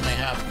sometimes they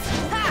have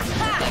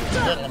like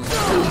little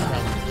movies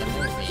from the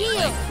movie,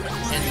 like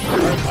in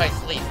Birth by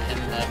Sleep in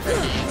the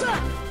freaking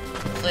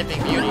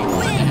Sleeping Beauty,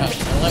 where they have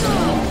 11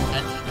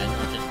 henchmen,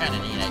 which is kind of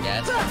neat, I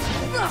guess.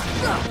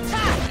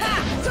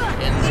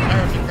 And in the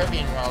Pirates of the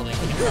Caribbean world, in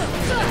King Kong,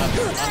 they have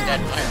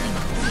undead pirates,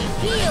 which is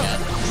neat, I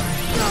guess.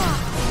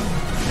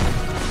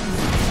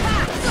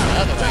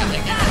 Otherwise, I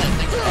can't really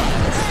think of any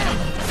other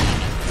examples, to be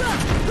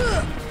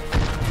honest.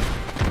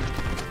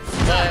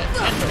 But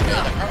it's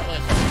okay, the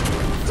Heartless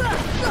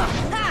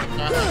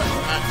not like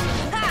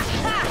massive,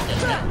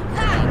 it's just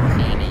not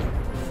candy.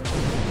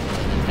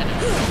 It's kind of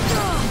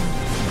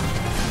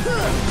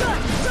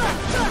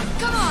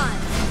Come on!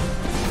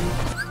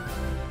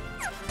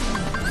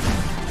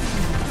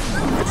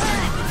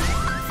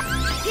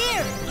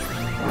 Here!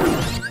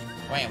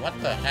 Wait, what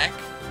the heck?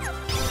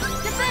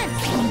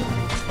 Defense!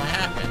 What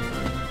happened?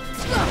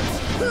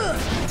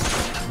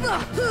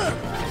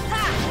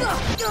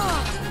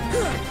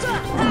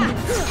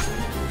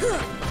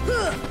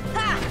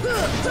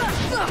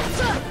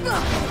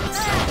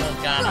 Oh,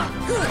 got him.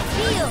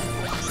 Heal!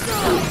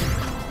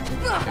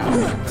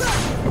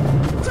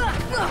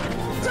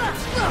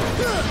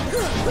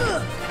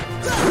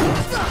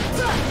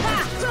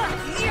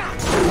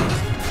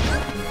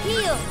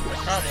 Heal!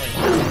 Probably.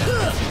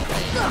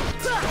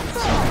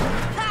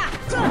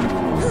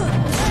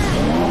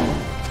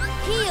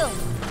 Heal!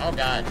 Oh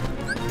god.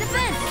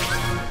 Defense!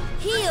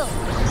 Heal!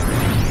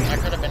 That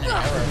could have been an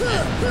error.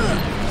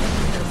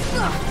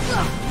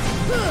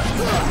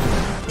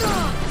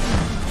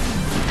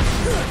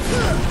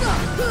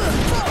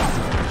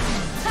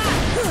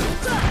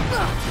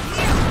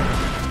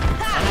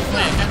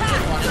 Honestly, I kind of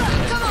just wanted to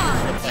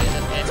play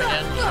this game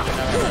again, even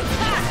though it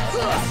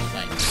was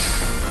like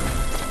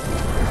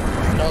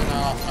still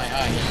not off my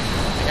eye.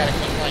 I gotta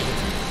keep playing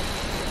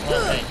a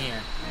little bit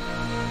here.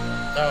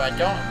 So I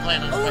don't plan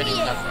on fighting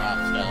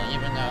Sephiroth still,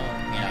 even though,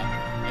 you know,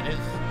 it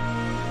is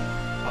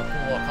a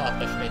cool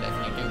accomplishment if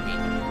you do beat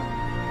him.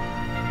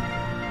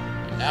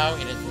 And now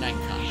it is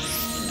nighttime in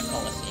the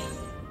Colosseum,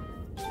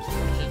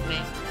 which is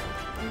neat.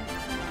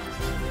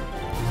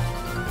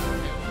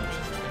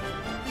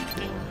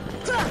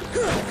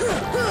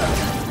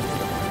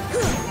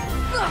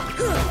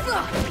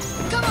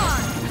 Come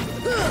on!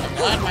 I'm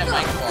glad my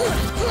mic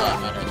quality is a lot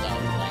better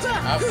though. Like,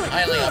 I've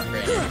highly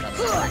upgraded from the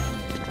freaking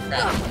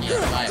crappy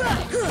PS5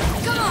 mic.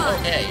 It's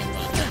okay,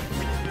 but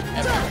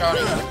after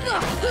starting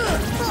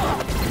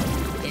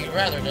with you'd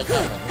rather just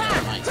have a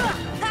real mic than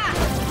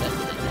this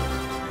thing.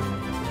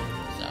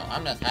 So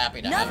I'm just happy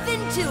to Nothing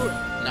to it!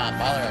 not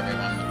bother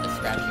everyone with the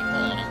scratchy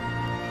quality.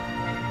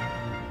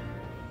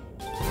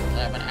 I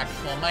have an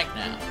actual mic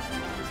now.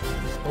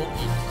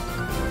 Spooky.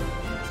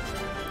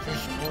 Too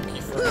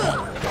spooky for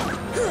one.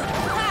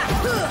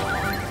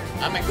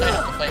 I'm excited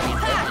to play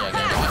Utopia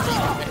again. I think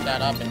I'll pick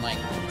that up in like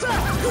a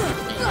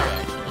year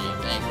actually, I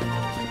think.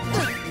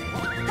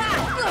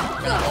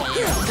 Been a whole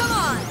year. Come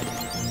on!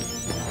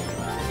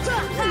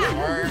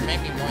 Or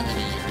maybe more than a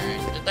year.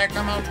 Did that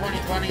come out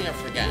 2020? I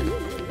forget.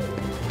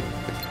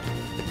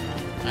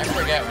 I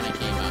forget when it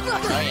came out.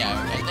 Oh yeah,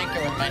 I think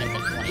it might have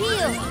been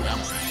 2021.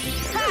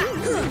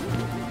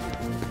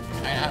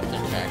 I'd have to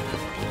check.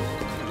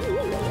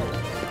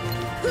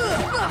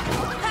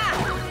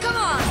 Come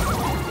on!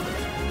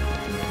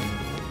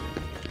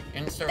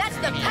 That's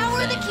the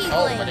power of the Keyblade!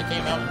 Oh, but it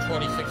came out in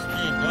 2016.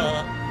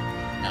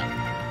 No,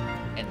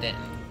 it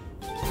didn't.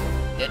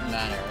 Didn't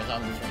matter. It was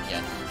on the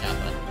 3DS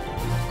tablet.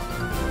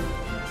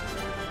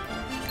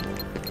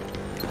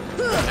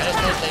 I just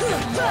hope they do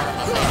more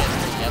updated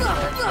 3DS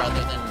ports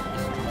rather than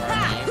more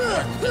Wii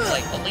ports. Because,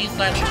 like, the least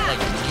I think, like,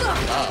 Wii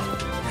up.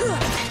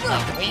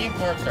 Like, Wii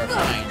ports are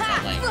fine,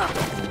 but, like,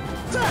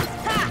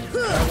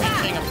 we're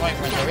reaching a point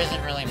where there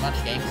isn't really much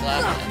games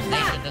left, and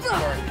they should just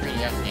port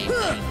 3DS games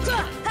in.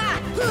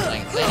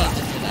 Like, they need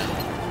to do that.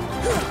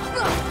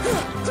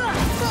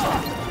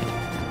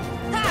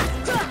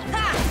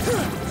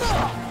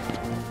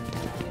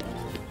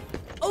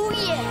 Oh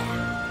yeah!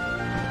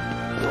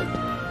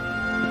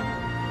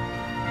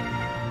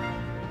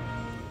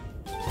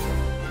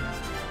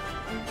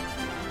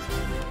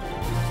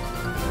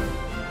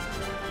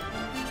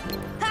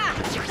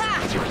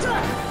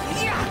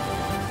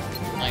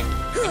 Like,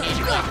 we need,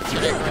 like,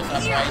 Ludicrous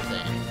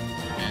Uprising,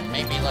 and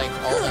maybe, like,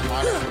 all the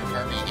modern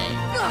Kirby games.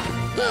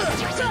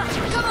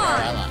 Come on!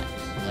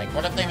 Allies. Like,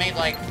 what if they made,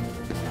 like,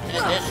 in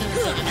addition to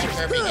the new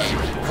Kirby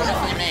games, what if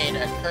they made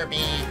a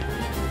Kirby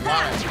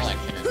Modern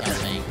Collection or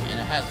something, and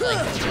it has, like,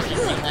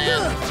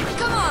 Disneyland,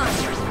 Come on!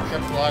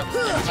 Triplex,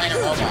 and Planet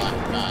Robot,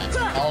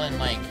 all in,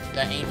 like,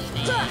 the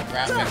HD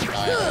graphic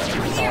style of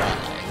Sora.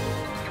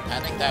 I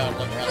think that would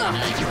look really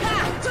nice.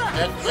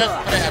 Just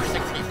put it at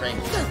 60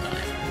 frames this time.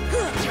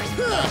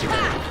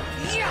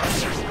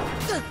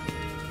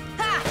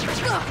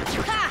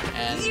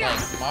 And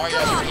like Mario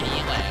 3D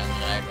Land,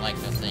 I'd like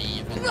to see,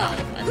 even though I'm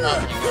probably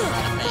going to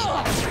want to pay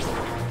like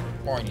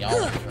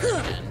 $40 for it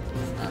again.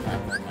 Or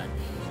however much.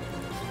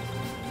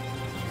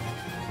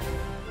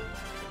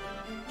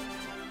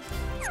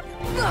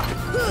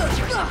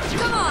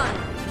 Come on!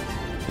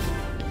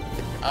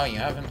 Oh, you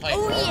haven't played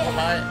Oh, Rogue yeah.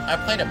 Robot? I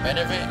played a bit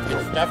of it.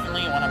 It's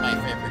definitely one of my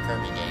favorite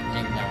Kirby games,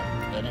 even though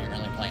I didn't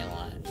really play a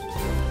lot.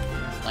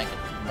 Like,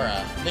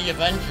 bruh, the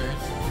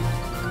Avengers.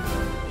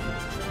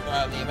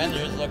 Bruh, the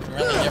Avengers look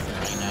really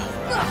different right now.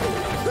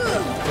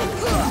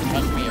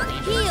 Must be a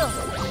reboot. Heal!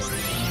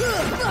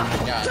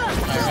 We got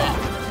Pirate,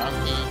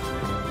 Monkey,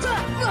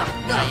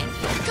 Knight,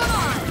 Come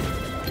on!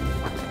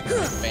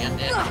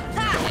 Bandit,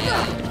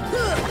 and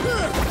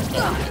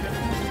Soldier.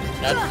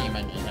 That's the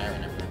Avengers I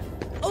remember.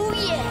 Oh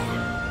yeah!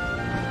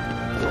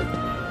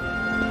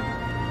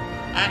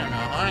 I don't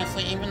know,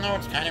 honestly, even though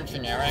it's kind of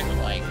generic,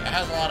 like, it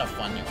has a lot of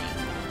fun to it.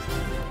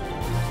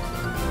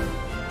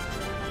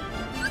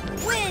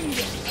 Wind!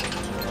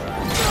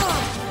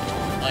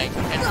 Like,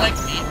 it's like,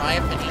 in my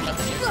opinion, the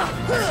music part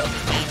of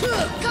the game.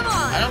 Come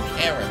on! I don't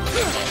care if it's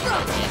a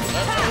game,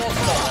 but they're all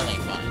still really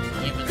fun,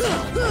 even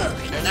though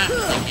they're not,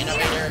 like,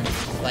 innovator,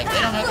 like,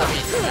 they don't have to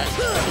be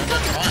special, they're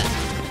just fun.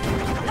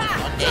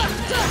 Fun games,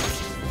 man.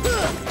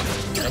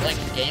 They're like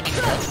gaming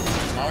books,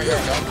 Mario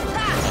Go.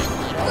 Like,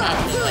 you don't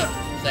have to, like,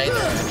 say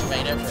they're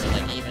innovative or,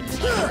 like, even, like,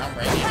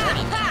 groundbreaking or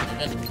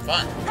anything, they're just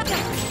fun.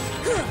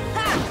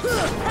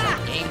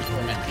 Games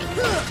were meant to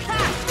be.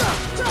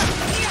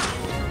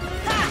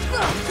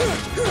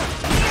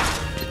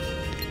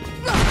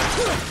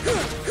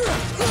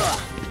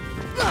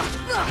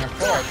 And of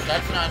course,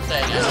 that's not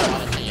saying I don't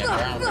want to see a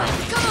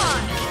groundbreaking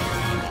game.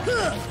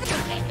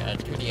 Like a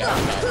 2D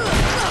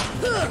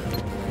outside.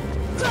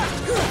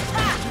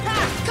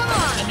 Come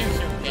on! A new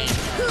Super game.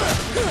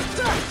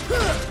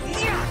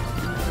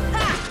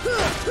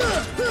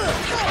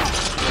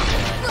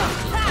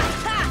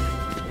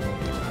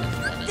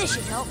 This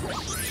should help.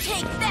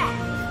 Take that!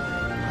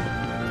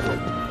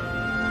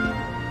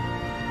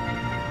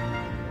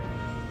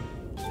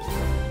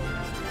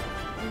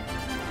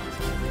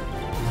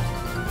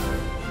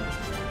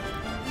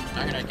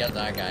 I'm gonna get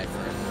that guy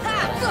first.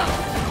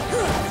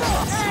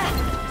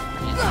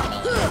 He's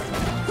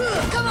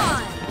Come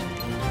on!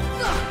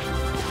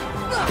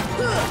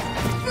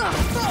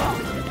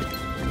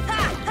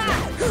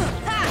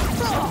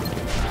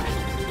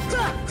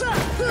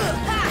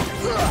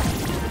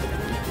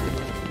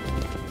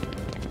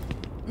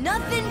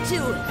 Nothing to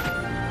it.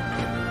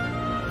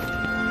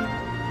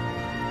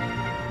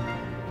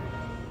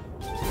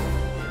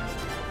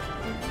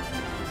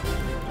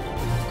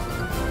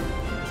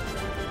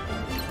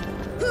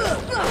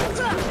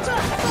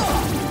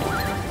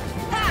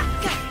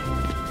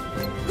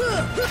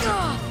 Come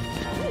on!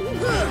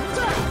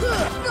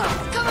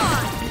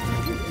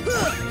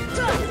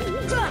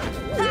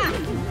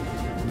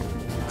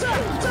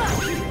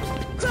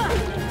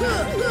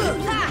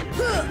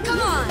 Come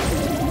on!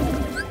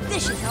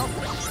 This should help.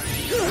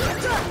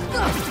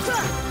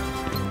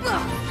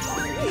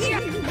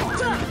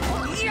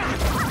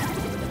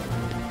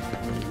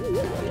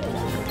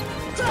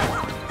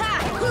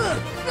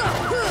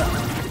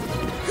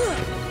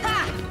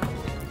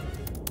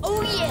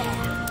 Oh yeah!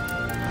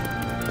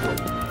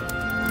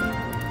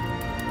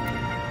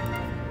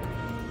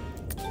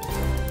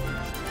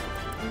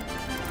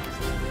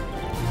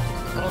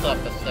 Hold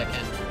up a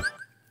second.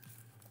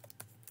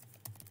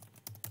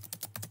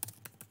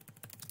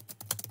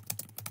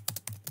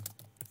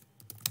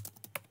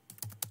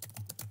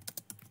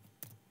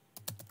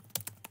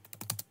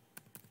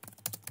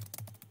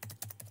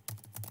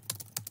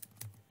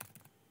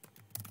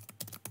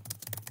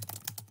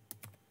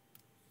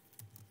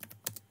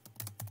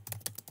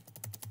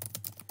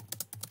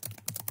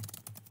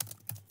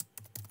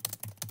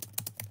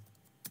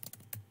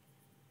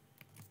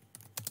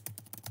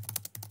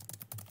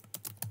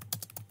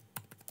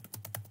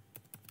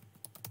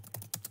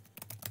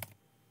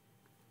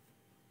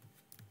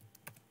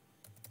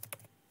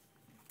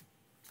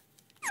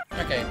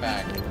 Okay,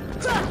 back.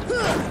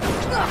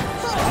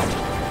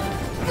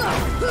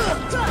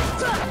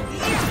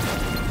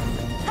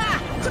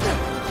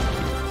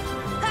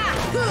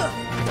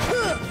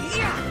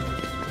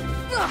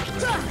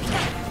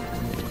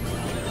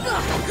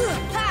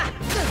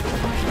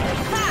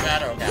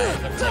 Shadow guy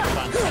looks like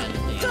fun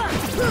fantasy.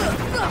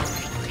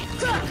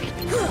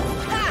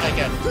 I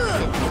guess,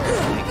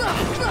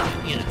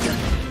 you know.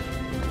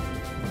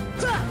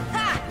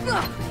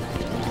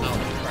 Oh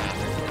crap,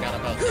 forgot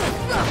about that.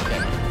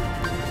 Okay.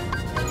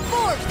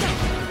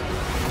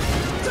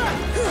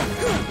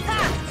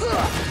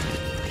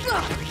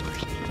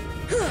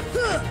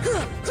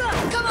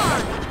 Come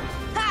on!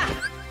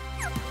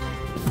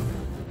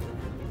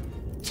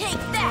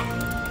 Take that!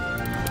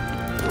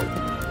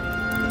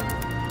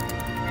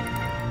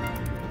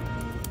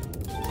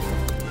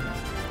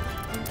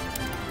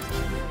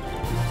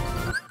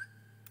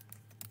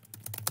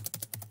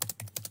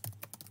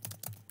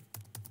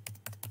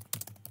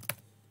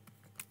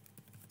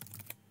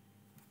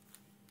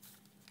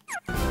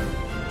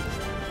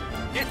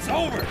 It's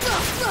over!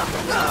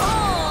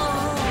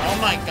 Oh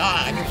my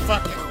god, you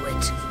fucking Do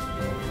it.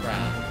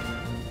 crap.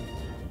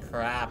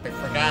 Crap, I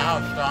forgot how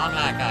strong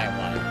that guy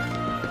was.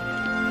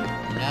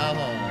 No.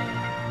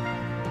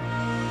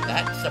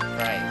 That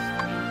surprised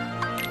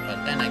me.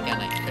 then again,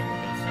 I couldn't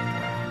go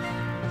somewhere.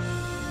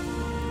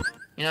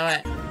 You know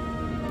what?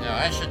 No,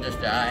 I should just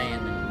die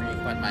and then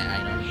re-equip my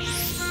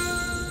items.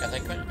 Because I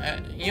couldn't,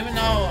 even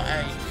though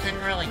I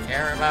couldn't really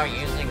care about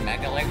using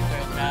Mega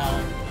Elixirs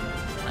now,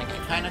 like, I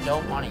kind of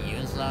don't want to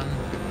use them.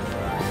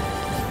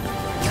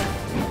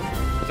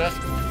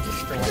 Just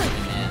destroy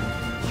them, man.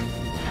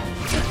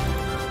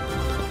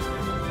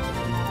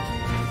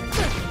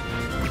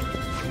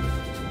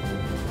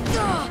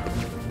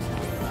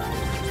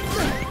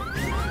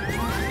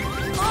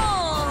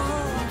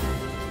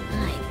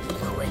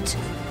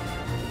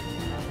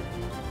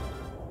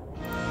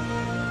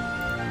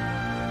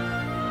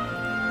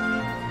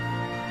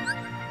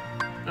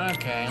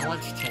 Okay,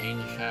 let's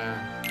change her.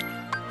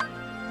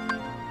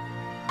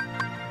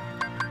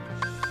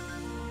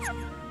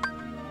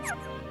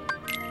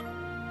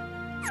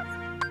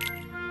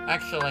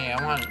 Actually,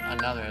 I want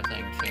another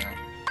thing too.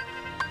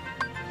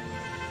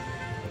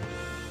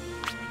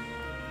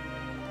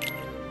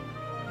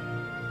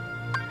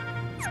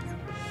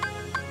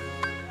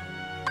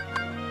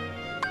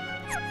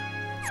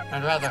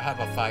 I'd rather have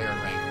a fire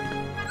ring.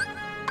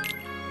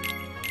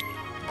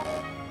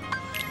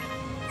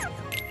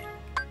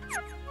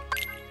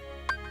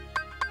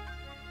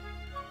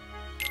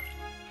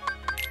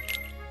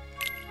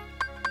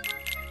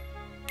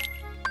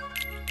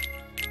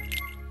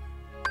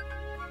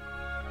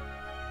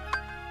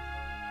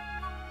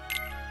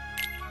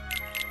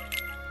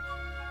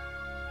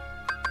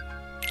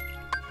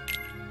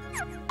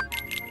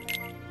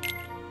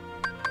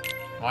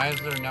 Why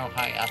is there no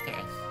high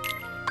ethics?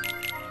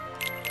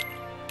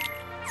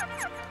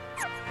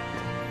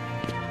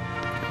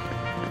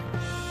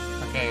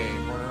 Okay,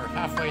 we're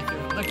halfway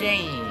through the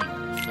game,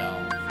 so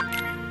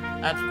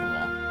that's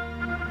cool.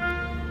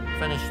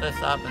 Finish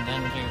this up and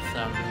then do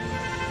some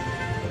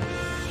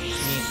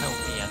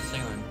Neutopia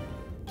soon.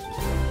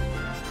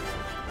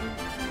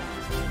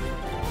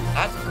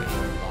 That's pretty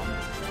cool.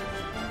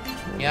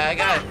 Yeah, I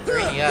got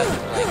 3DS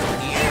like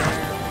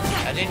here.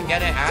 I didn't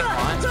get it at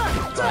once,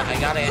 but I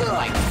got it in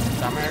like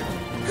summer,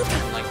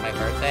 like my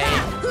birthday.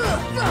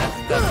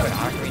 That's when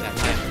Ocarina of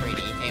Time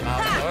 3D came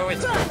out, so it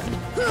was fun.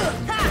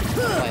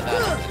 Play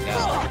that on the go,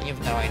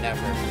 even though I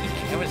never beat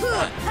it. It was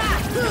fun.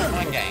 It was a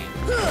fun game.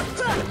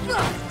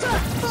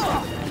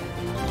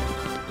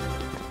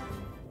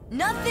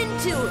 Nothing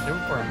to it.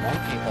 Super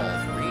Monkey Ball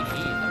 3D,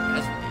 the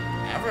best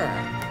game ever.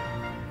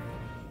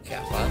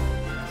 Yeah, what?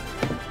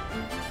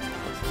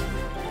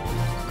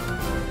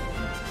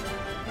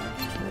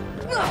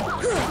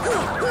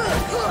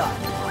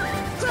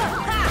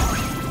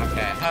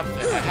 Okay, I have to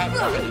finish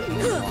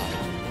this one.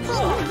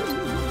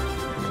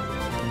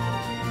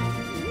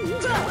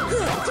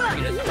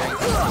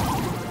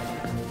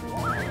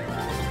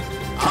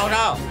 Oh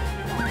no!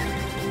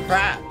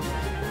 Crap!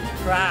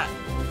 Crap!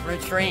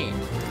 Retreat!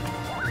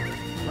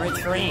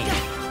 Retreat!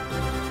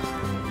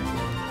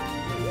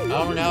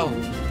 Oh no!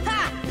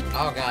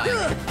 Oh god!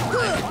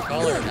 My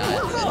controller died.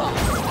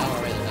 Now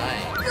we're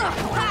dying.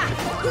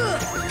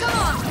 Come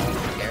on!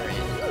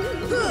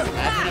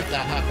 Imagine if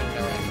that happened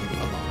during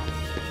come on.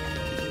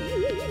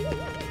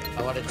 I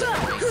wanted to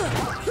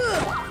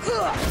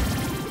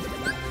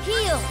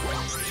heal!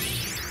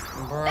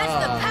 Bruh, that's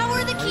the power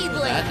of the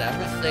Keyblade! That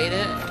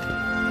devastated?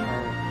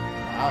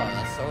 Wow,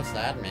 that's so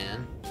sad, man.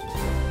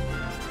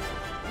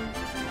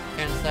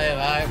 Can't say if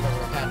I ever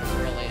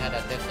really had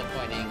a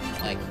disappointing,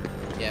 like,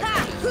 gift.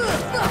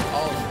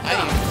 Oh, I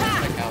usually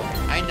pick out.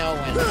 I know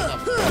when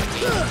something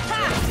usually.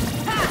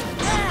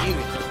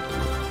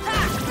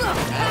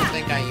 I don't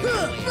think I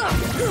usually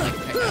like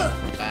pick up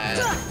bad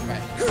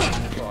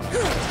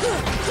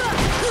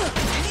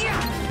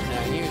No,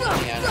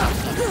 usually I don't.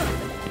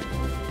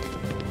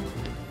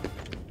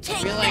 I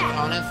feel like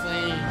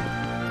honestly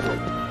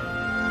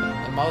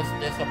the most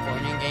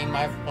disappointing game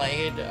I've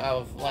played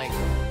of like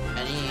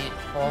any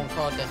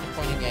quote-unquote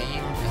disappointing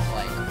game is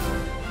like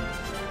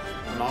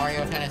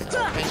Mario Tennis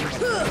Open, which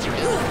is a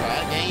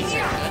bad game,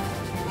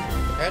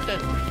 compared to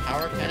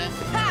Tower Tennis,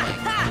 like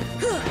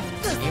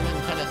even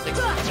Tennis 64,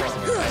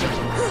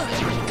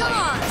 come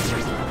on!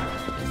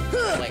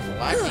 It's like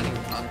lacking in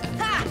content.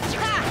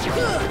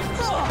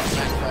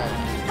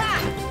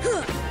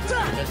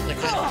 Just the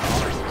kind of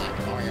boring like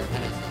Mario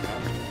Tennis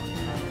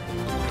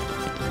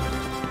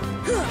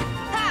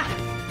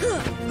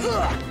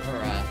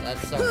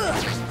that's so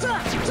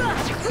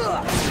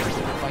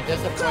my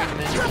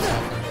disappointment is my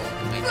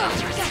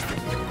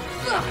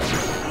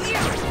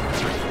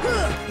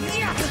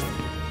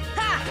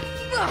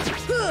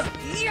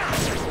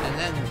and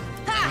then,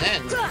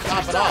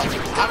 top it off,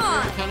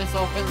 after Tennis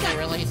Open, they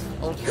release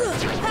Ultra.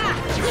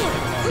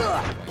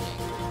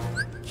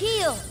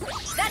 Heal!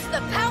 That's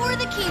the power of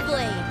the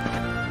Keyblade!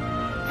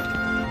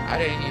 I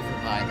didn't even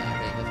buy that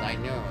because I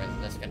knew it was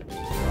just gonna be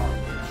strong.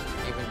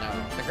 Even though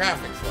the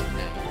graphics look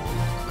nice.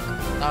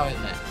 That was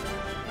it.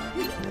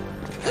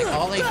 Like,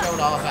 all they showed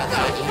off at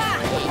that E3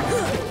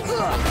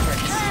 was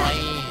freaking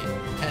play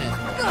tennis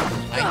courts.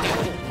 I knew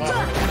what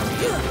was gonna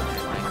be in there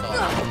when I saw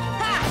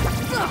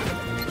it.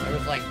 There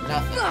was like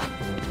nothing.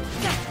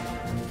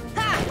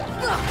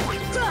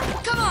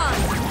 Come on!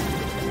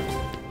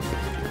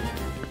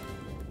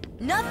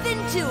 Nothing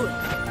to it.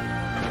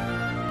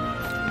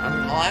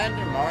 I'm glad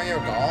Mario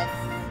Golf,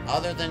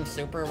 other than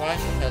Super Rush,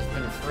 has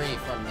been free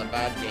from the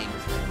bad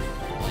games.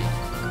 Like,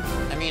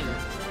 I mean,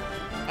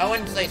 I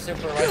wouldn't say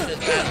Super Rush is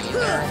bad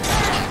either.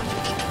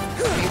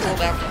 People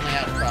definitely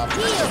have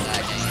problems with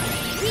that game.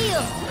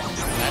 Heal.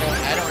 I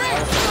don't know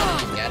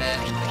if you get it.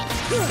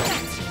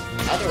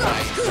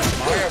 Otherwise,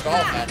 Mario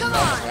Golf had some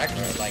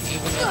record, like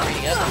even the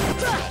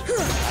 3DS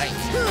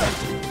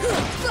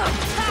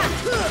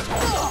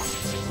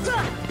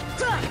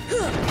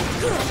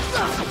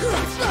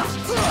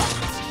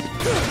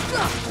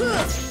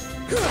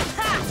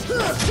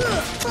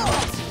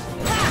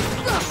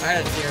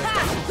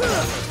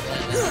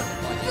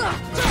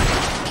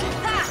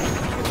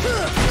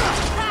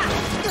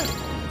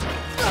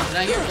And I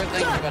hear good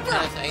things about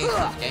Tennis Ace's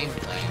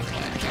gameplay,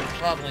 but it's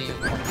probably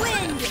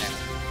Wind.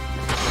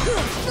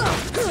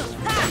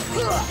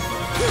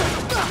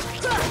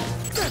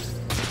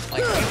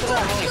 Like, people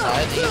don't really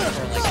buy these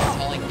for, like,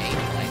 compelling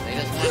gameplay. They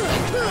just want,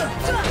 like,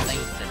 fun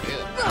things to do.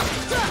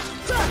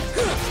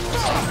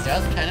 Like,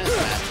 just tennis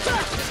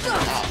matches is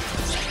enough.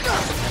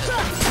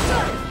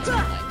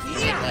 Like, you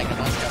need, like, a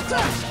bunch of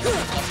fun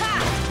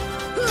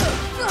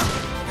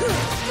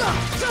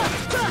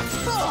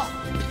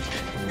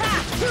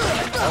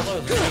like, all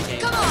those mini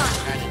games are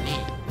kinda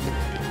neat.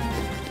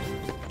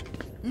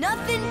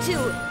 Nothing to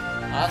it.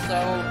 Also,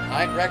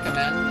 I'd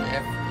recommend,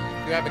 if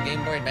you have a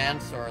Game Boy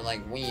Advance or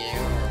like Wii U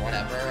or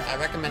whatever, I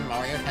recommend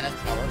Mario Tennis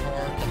Power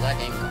Tour, because that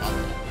game's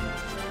awesome.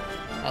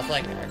 That's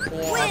like a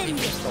cool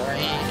RPG story,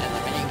 and the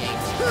mini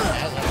games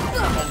has a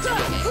fun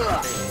mini game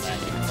too that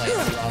you can play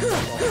throughout the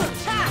whole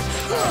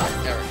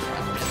character.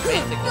 It's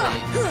basically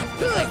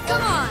just like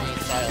RPG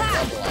style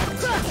level up.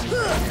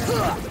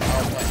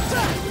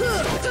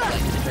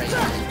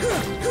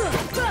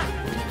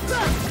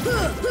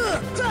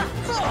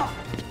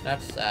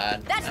 That's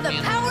sad. That's I the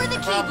mean, power of the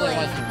it probably Keyblade.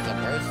 wasn't the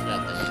worst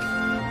of these.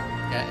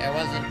 Yeah,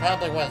 it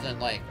probably wasn't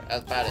like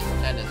as bad as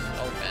Tennis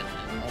Open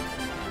and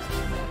Ultra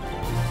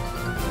Smash.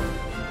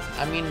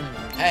 I mean,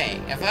 hey,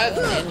 if I was a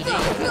ninja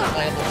who was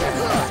playable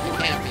character, you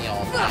can't be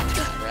all that,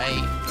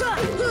 right?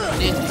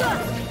 Ninja.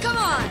 Come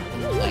on!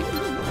 Like,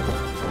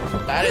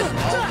 that is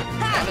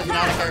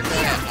not a character I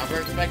ever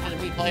expected to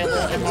be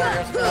playable in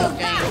Mario Golf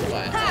games, but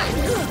like,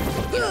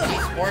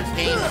 these sports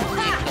games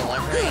keep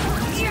delivering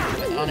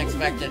with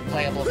unexpected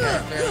playable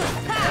characters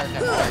compared to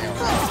Mario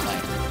Kart.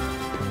 Like,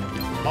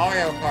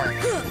 Mario Kart,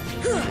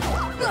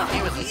 he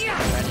was just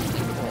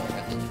anything cool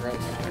with his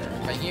roadster,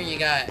 but here you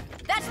got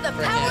That's the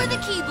power of the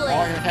Keyblade!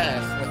 Mario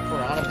Tennis with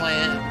Piranha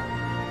Plant,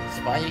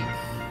 Spike,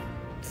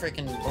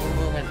 freaking Boom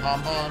Boom and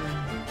Pom Pom,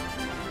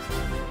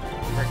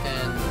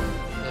 freaking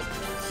the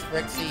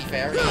Sprixie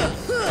Fairies.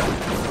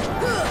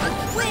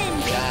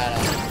 Wind! Got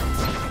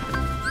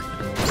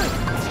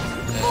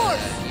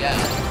yeah,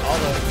 all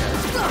those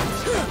characters.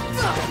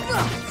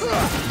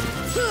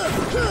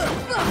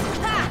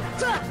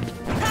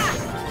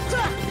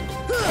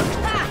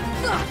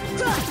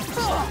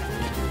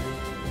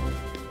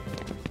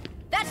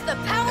 That's the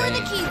power of the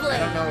I Keyblade!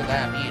 don't know what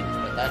that means,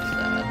 but that's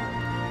that.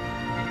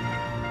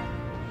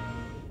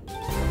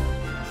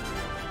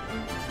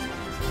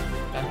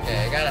 Okay,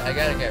 I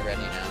gotta get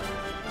ready now.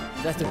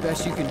 Is that the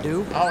best you can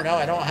do? Oh no,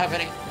 I don't have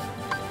any.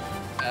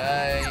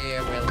 I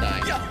will die.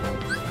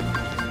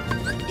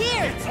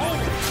 Here! It's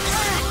over.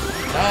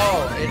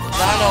 No, it's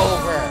not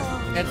over.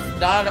 It's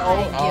not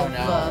over. Oh give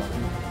no. up.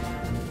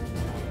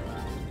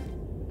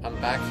 I'm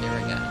back here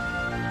again.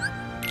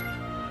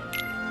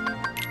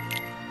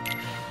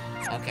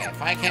 Okay,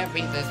 if I can't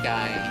beat this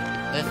guy,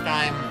 this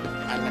time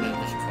I'm gonna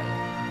just quit.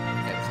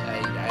 Because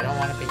I don't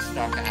want to be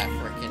stuck at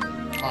frickin'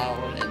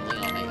 Cloud and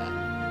Leonega.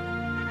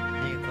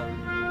 Here you come.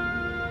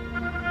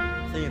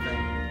 See you then.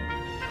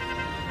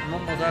 I'm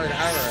almost out of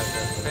hour of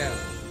this too.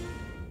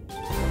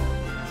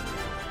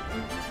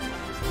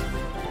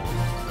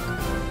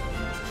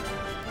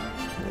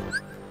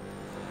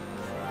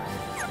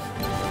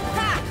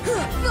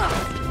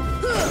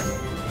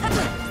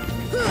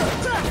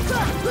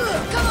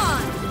 Come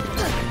on!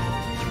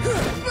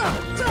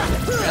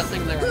 I'm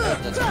guessing they were good at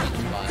the sweet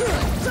spot.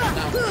 Like,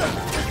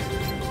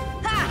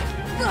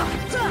 no.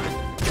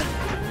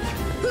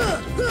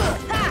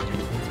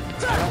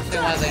 I don't see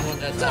why they don't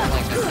just have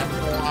like a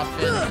simple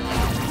option and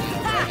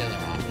like,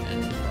 regular option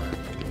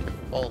for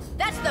both.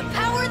 That's the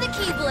power of the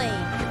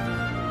Keyblade!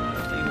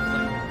 Seems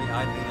like we're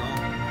behind me on.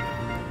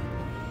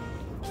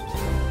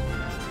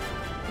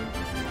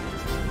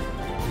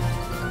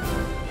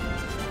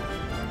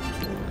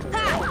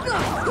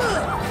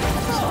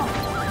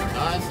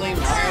 Honestly,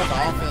 Mario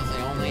Golf is the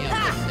only of the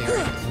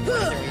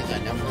series I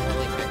never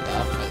really picked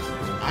up, because,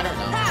 I don't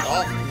know,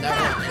 golf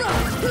never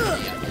interested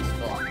me at this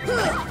point.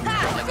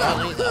 Like, all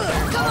these other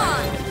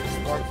Mario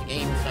sports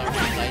games are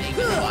exciting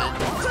and fun,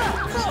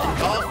 and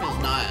golf is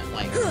not,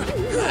 like,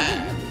 bad,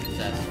 it's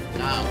just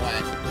not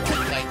what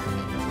excites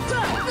me.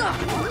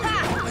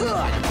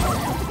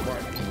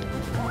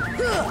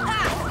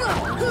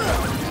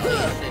 At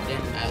least it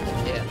didn't as a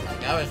kid.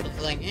 Like, I I was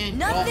just like, well,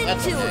 Nothing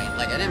that's to okay. it.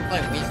 Like, I didn't play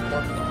Wii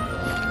Sports an awful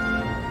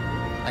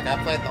lot. Like,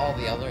 I played all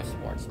the other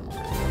sports more.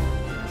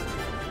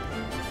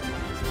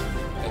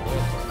 Like,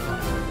 those were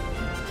fun.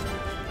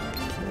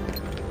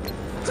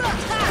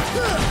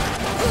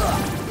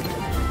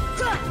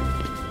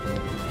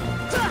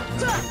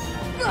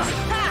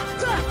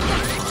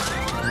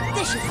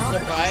 This should help.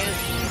 Surprised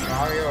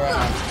Mario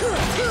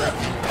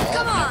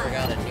Come on. never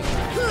got a new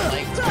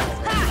like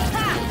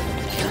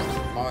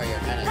Mario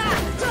kind of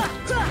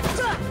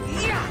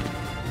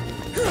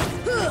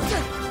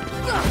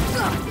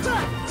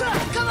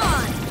Come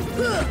on!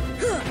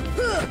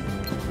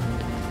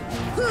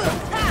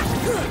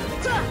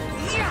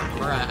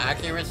 Bruh,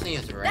 accuracy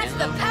is random. That's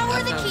the power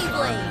of the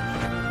Keyblade!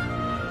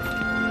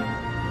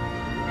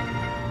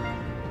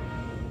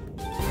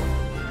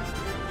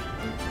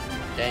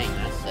 Dang,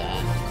 that's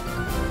sad.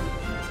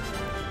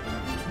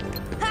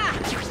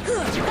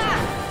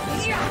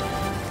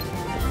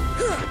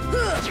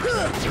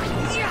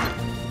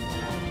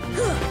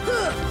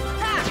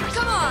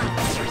 Come on!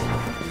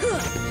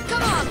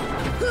 Come on!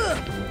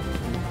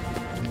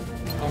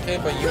 Okay,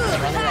 but you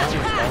can run around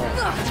with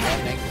Sora. That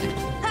makes it.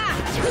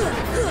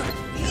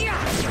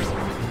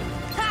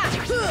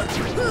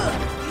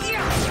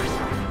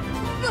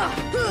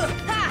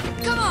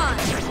 Come on!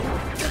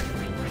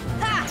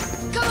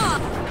 Come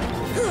on!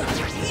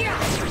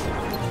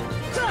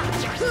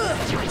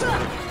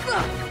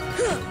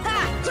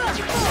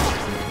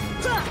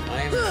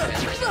 I am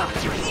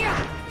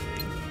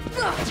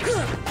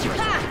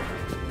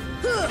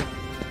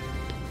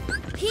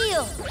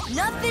Heal!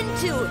 Nothing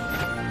to it!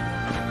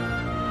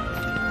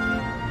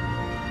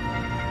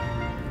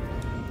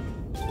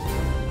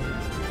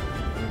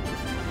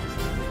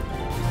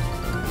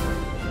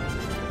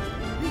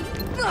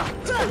 Come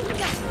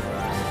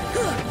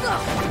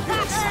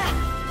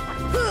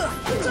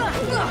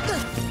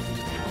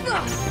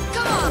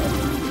on!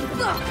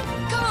 Come on!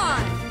 Come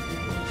on!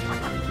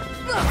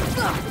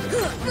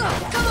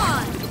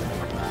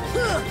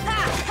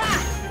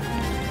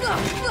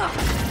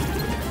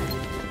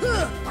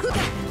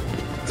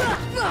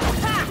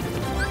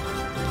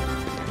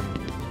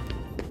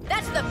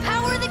 That's the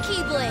power of the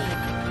Keyblade!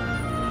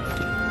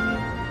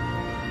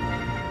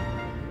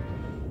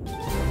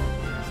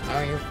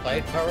 Oh, you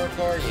played Power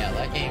Core? Yeah,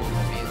 that game's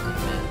amazing,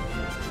 man.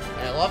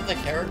 And I love the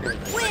characters.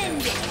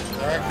 Wind!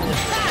 They're actually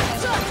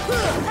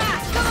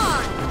Come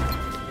on!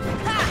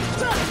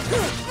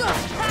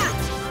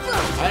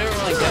 I don't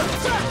really get the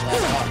people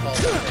that talk all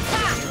the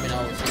human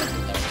always in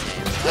those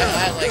games.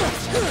 I like them.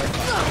 They're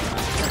fun.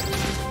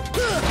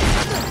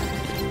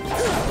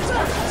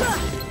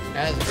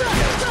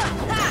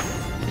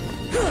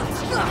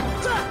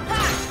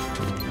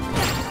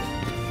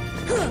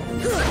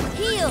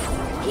 Heal!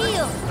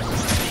 Heal!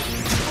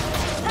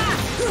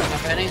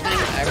 If anything,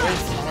 I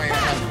wish Mario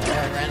had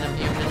more random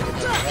humans than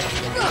the rest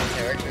of the main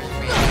characters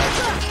we have.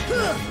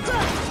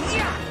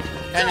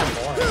 Kind of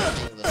boring,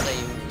 the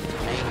same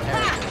main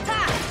characters.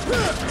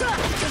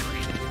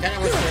 Kind of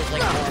wish there was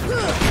like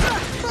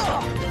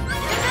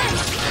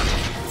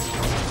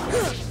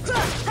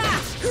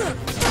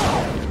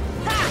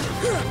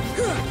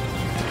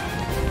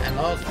And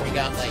those we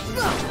got like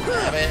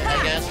Rabbit, I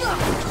guess,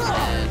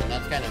 and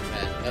that's kind of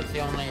it. That's the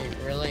only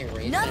really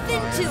recent Nothing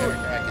Mario to it.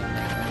 character I can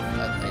think of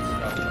that they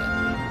stuck with.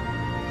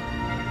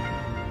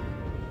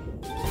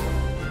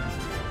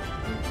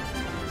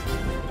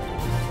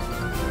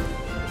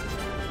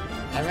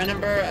 I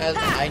remember as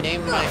I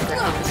named my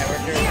freaking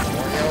character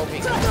Wario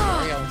because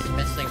Wario was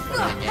missing from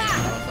the game. I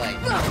was like,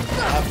 I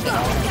have to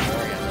know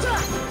Wario's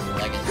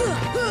legacy.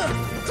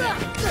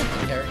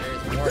 The character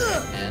is Wario,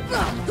 man.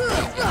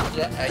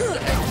 I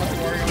put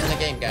Wario in the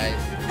game, guys.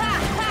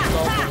 He's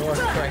all the War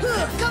Christ.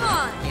 Come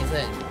on! He's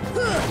in.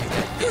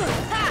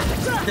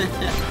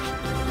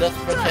 Just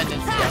pretend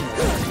it's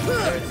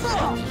There's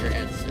your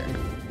answer.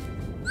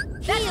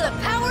 That's the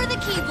power of the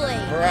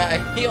Keyblade! Bruh, I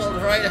healed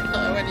right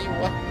when he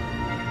won.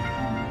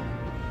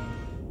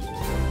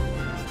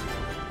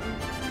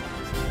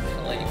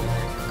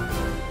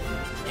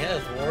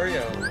 Yes,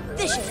 Wario.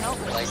 This should help.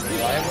 Like,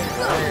 why would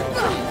Wario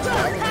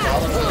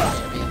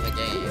be in the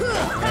game?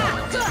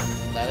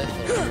 That is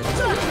the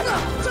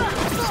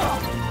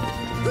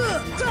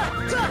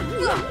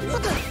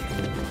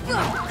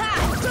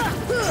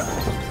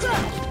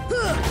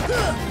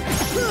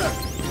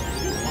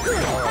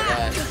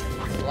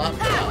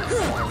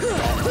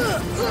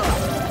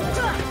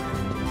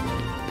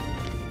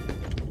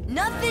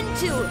Nothing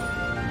to it.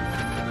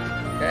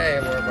 Okay,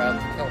 we're about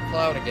to kill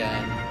Cloud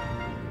again.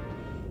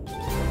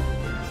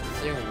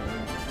 Soon.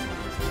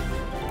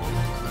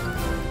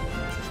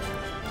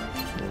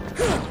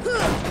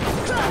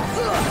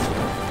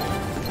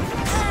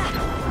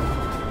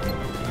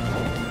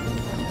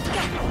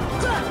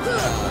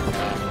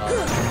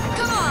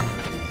 Come on!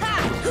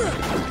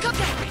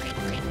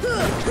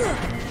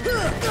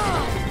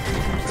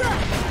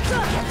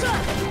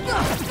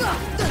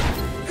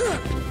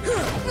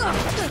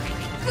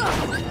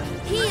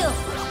 Heal!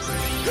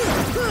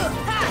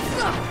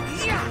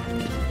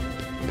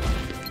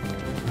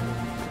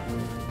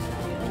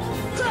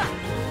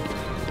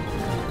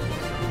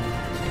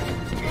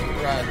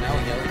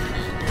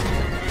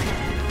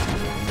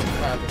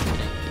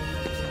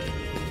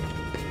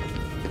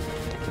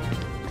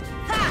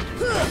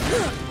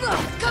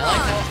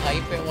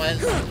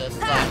 just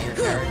that your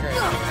character is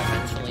going to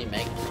eventually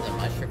make it to the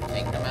Mushroom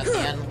Kingdom at the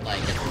end.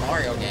 Like, it's a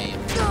Mario game.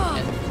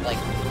 And, like,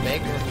 the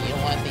big reveal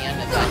at the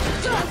end is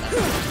actually the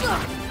Mushroom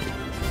Kingdom.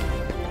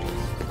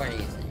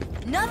 Crazy.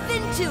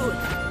 Nothing to it.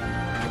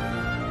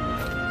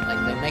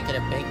 Like, they make it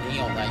a big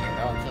deal that you're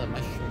going to the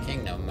Mushroom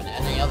Kingdom when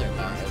any other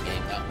Mario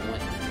game that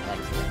wouldn't,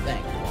 like, the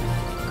thing.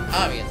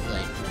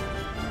 Obviously.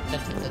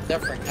 Since it's a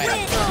different kind of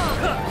thing.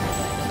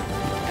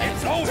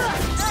 It's over!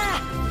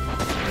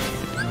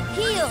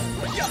 Heal!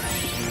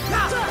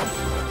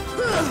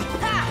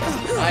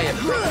 I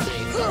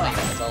appreciate the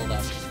nice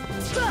build-up.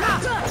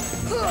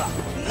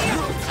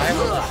 I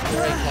will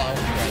destroy Cloud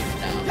right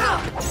now.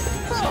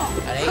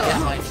 I didn't get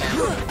my chance,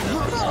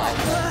 but I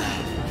will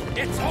now.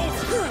 It's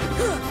over!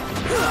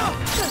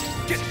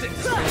 Get this!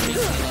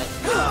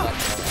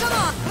 Come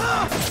on!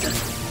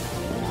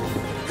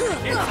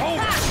 It's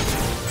over!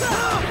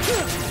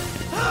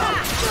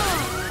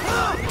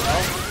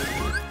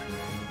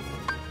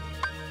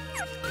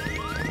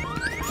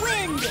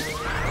 Wind!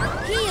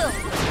 Heal!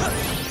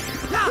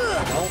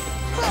 Nope.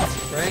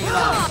 Bring it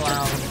on,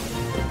 Clown.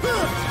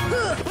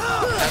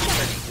 That's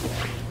pretty.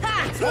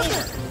 It's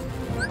over!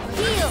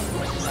 Heal!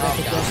 Oh,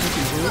 God.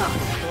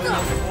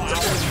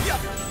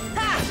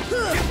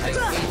 I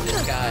hate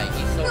this guy.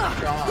 He's so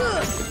strong.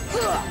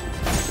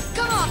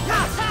 Come on!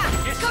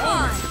 Come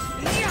on!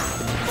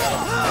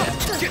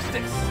 Get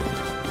this!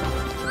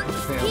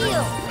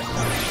 Heal!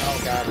 Oh,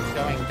 God. It's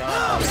going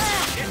down.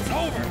 It's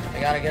over! I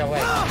gotta get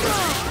away.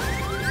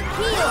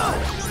 Heal!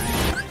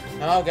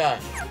 Oh,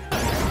 gosh.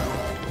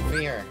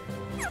 Fear.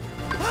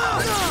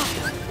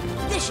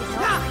 This should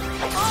help.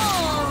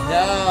 Oh!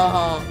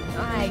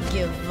 No! I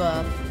give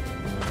up.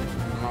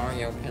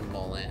 Mario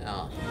pinball it.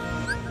 Oh.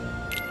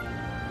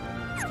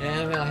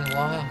 Damn it, I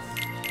lost.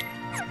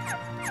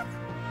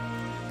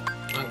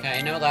 Okay,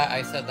 I know that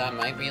I said that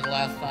might be the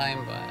last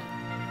time, but...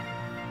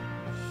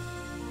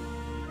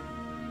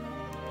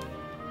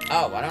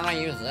 Oh, why don't I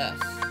use this?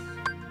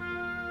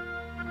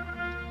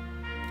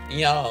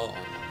 Yo,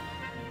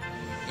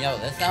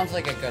 this sounds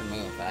like a good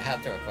move. I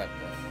have to equip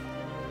this.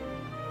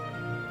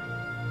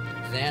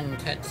 Zan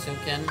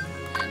Tetsuken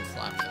and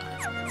Slapshot.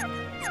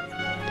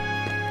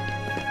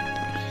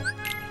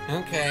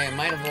 Okay, I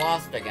might have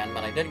lost again,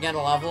 but I did get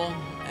a level,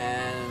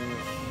 and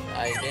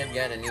I did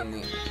get a new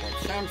move,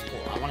 which sounds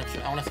cool. I want to see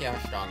how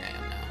strong I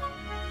am now.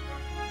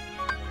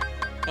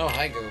 Oh,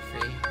 hi,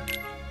 Goofy.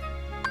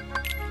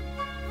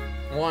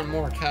 One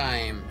more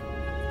time.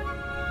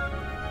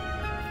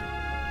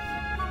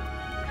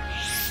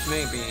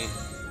 Maybe.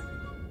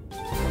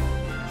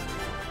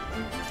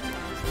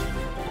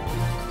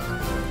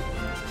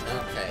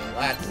 Okay,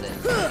 that's it.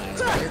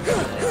 You're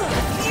good at it.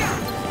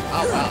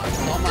 Oh wow,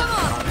 so much.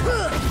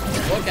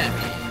 Look at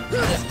me.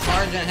 Just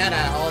charging ahead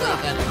at all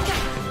these enemies.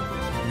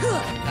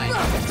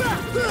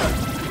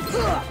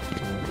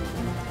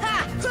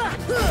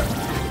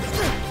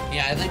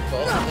 Yeah, I think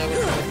both of them would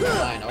be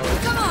fine.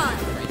 Come on!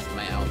 Increase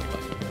my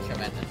output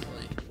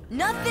tremendously.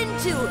 Nothing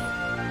to it.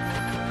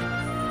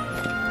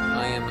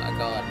 I am a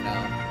god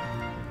now.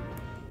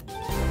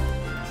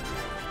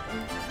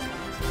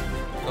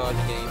 God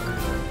gamer.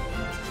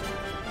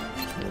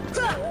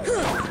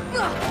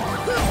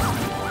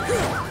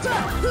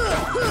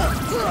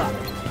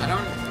 I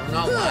don't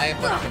know why,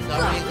 but for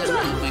some reason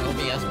in my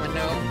OBS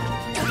window,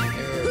 your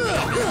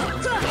name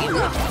is on the main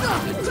window on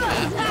the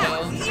screen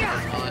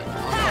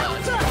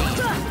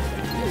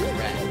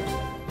red.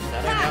 So I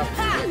don't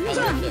know if your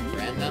colors look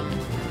random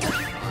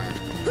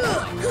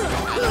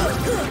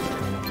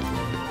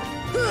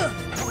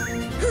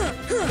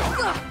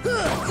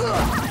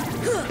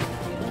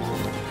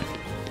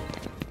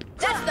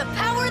That's the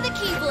power of the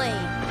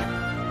Keyblade.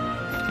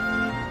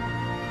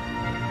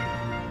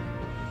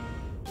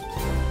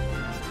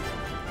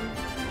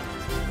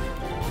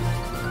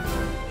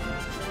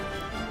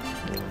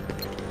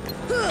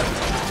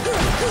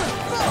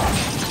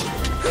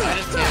 I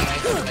just can't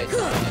wait to play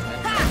something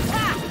different.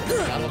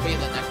 That'll be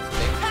the next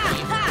big game. Might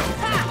be fine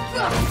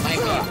before I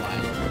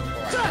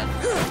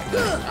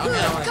head. I want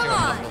to do a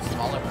couple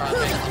smaller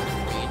projects in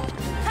between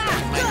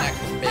my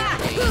next big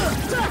game.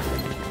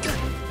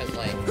 Because,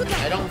 like,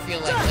 I don't feel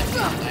like this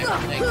game will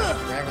take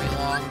very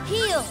long.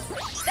 Heal.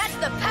 That's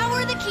the power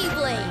of the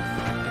Keyblade.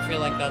 I feel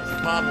like that's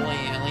probably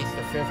at least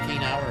a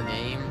 15-hour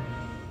game.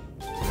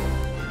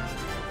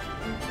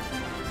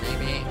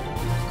 Maybe.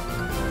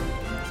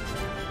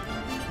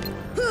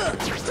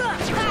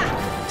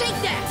 Take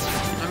that!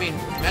 I mean,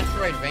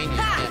 Metroidvania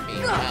can't be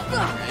that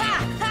long,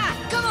 right?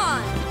 Come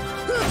on!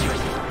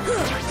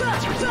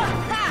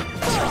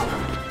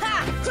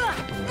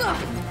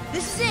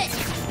 This is it!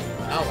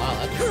 Oh wow,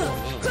 that's a cool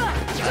move. I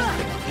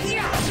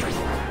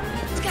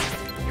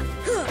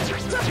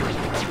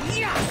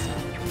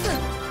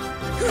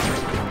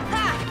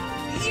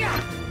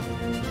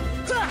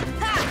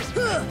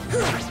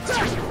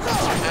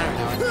don't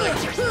know,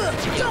 it's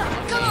like...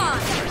 Come on!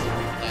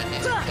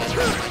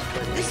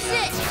 This This is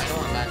it! I don't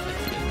want that to be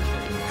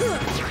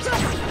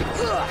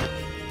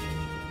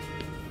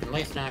at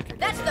least not compared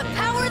That's to the me.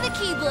 power of the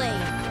Keyblade!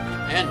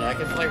 And I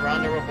can play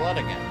Rondo with Blood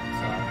again,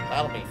 so...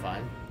 That'll be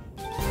fun.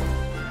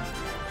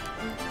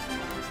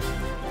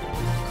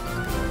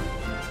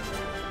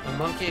 The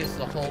monkey is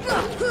the whole soul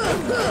of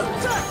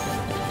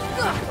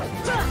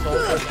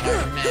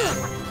Iron Man.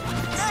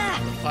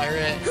 The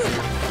pirate.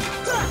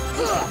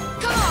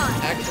 Come on!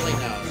 Actually,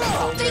 no. The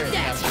soldier is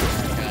Captain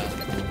America.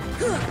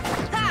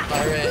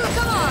 Pirate.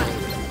 Come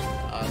on!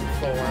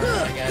 Thor,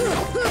 I guess.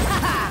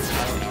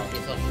 I don't know.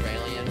 He's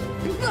Australian.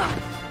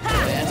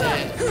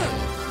 Bandit.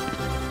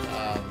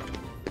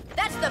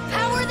 That's the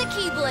power of the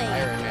Keyblade!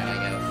 Iron Man, I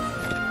guess.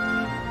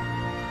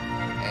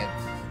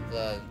 It's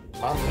the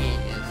monkey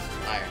is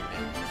Iron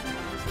Man.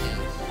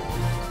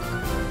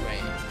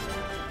 Wait.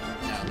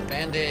 No, the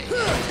bandit is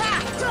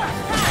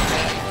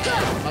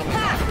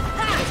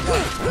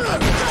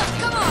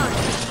Come on!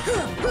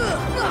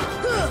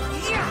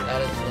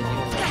 that is the new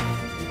one.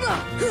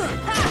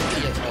 He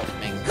is what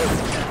makes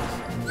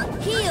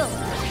sense. Heal!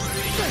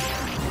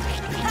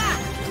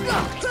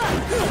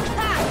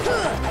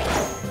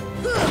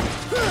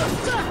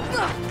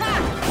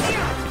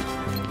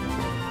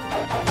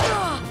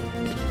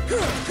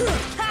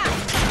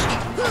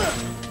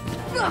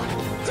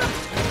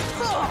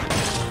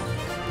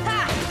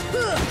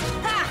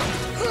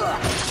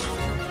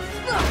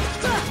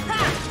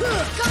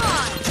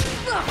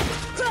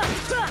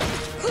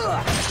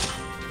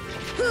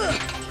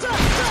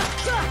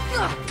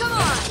 Come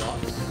on!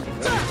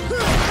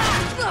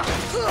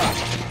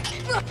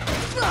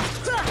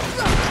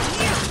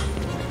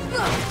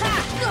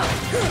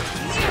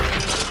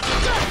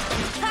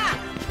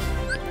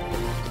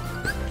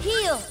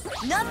 Heal!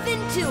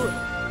 Nothing to it!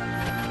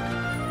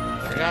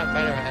 I got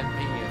better NP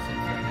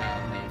usage right now,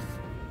 at least.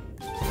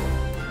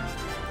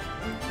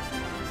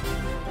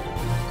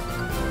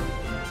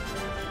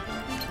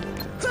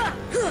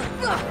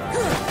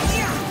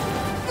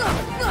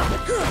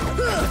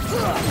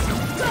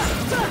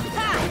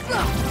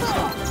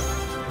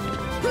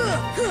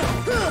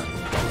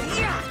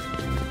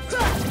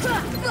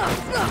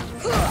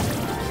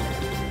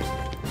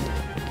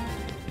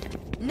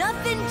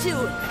 Nothing to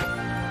it!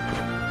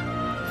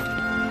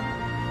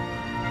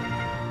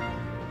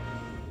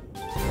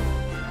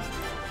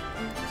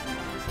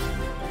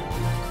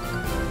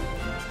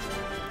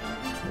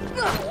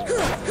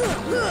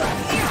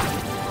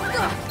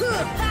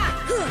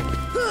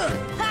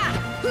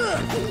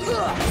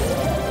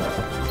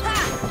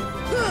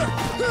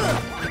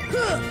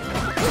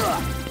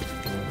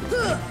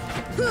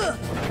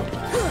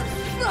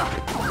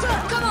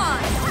 Come on!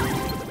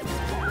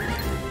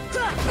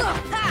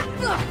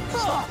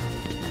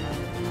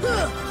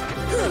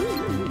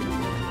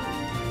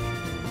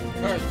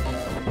 Curse,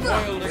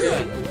 boiled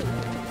again.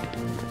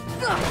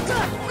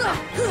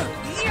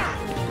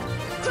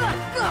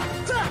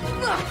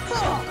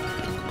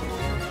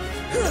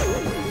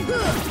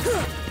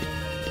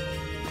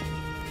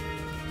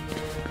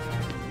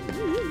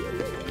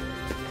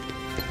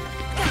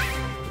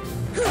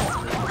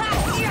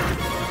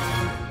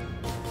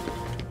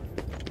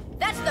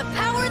 That's the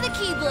power of the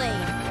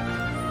Keyblade!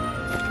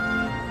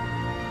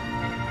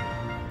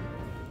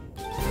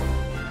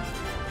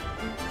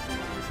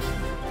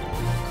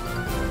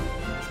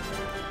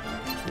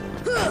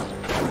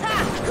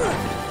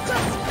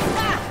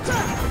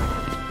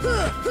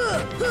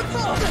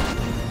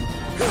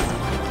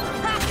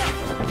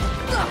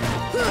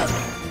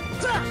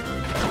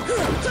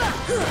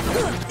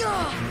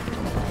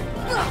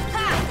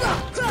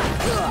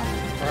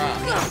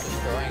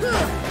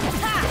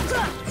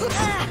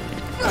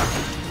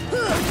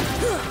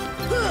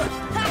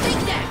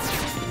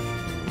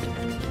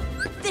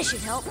 This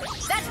should help.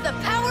 That's the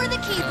power of the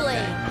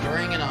Keyblade! Okay,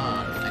 bring it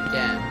on.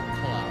 Again,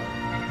 Cloud.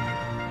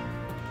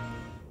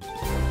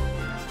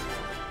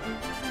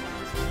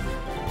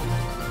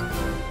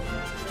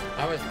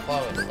 How is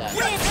Chloe that?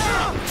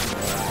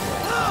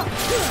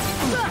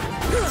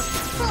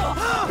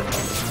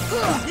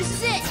 This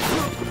is it!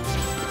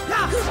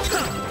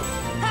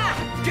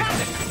 Got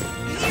it!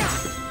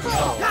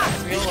 Oh, I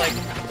feel like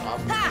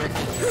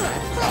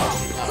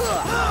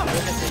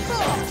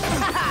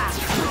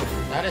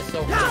that is so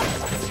cool.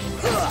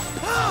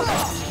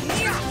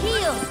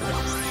 Heal!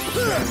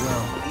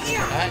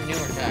 That new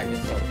attack is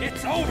so cool.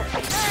 It's over!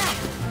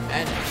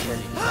 And it's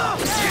pretty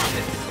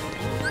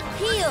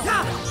Heal!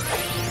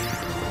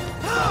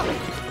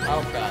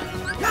 Oh god.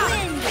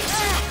 Wind!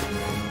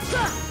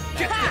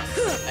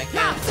 I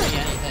can't see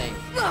anything.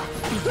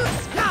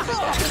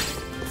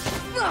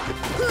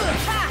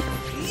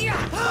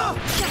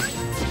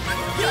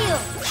 Heal!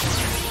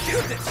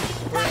 Get this!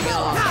 Bring it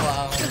on,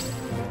 Cloud.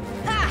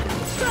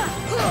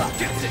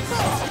 Get this!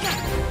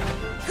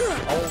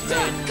 Old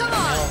man. Come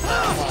on.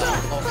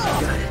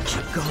 Gotta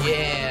keep going.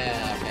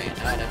 Yeah, okay,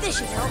 now that's This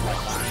should help.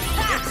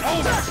 It's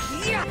over!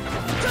 You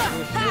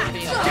should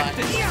be alive.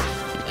 Thank you.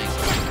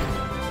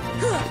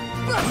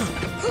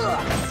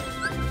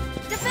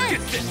 Defense!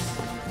 Get this!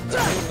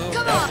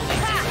 Come on!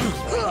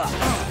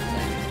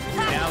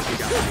 Now you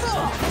got it!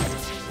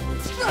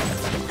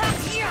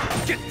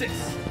 Get this!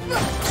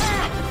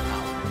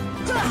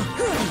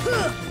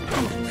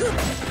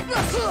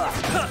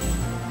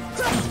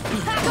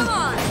 Come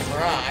on!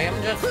 Bruh, I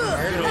am just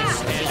murdering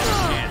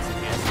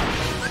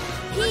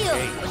Heal!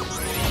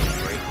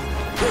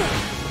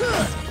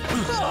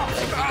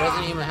 Like, he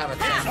doesn't even have a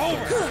chance.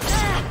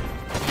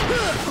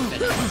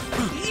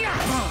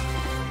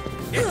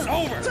 It's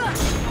over!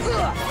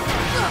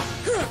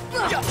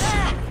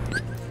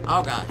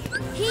 Oh gosh.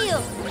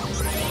 Heal!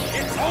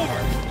 It's over!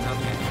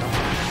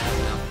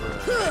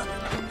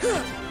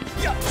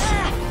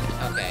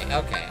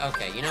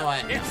 Okay, you know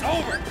what? It's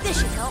over! This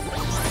should help.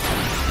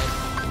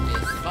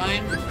 It's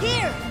fine.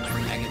 Here!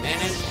 I can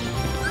manage.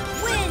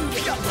 Wind!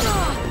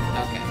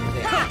 Okay,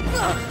 there.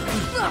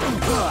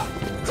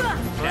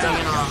 Bring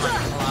it on.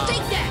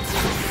 Take that!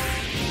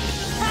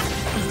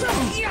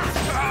 Okay, here.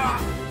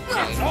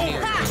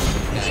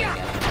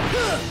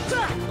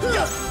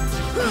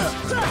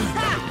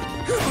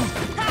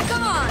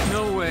 Come on!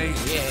 No way.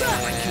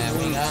 Yeah,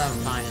 we got him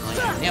finally.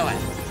 Knew it.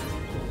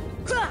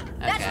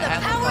 That's Okay, the I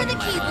have to power of plug the in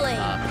my Keyblade.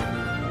 laptop.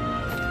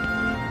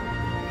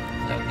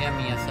 So give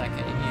me a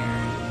second here.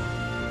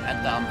 I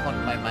have to unplug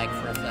my mic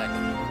for a sec.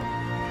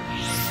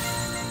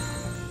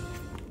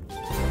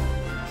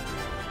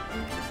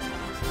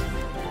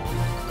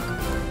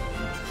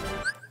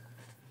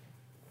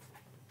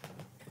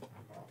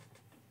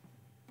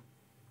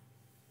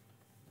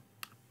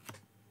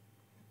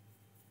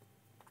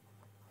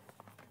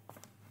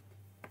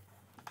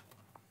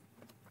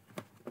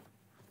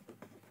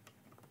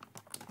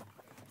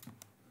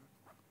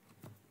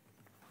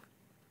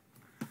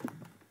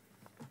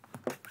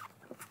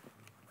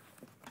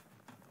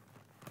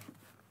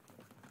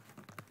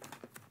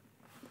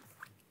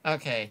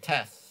 Okay,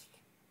 test.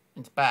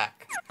 It's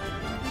back. Can't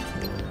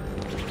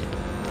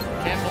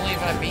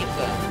believe I beat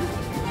them.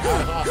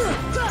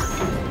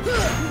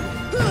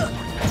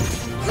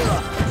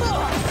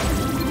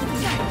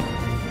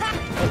 That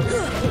was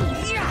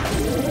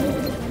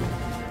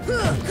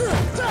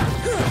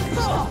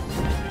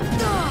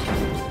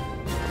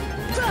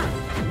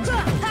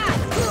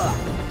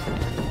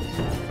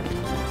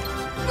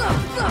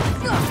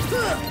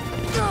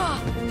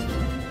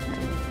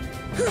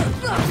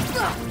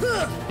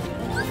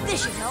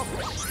This should help.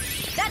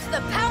 That's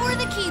the power of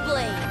the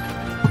Keyblade.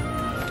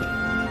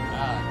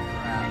 Oh,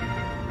 crap.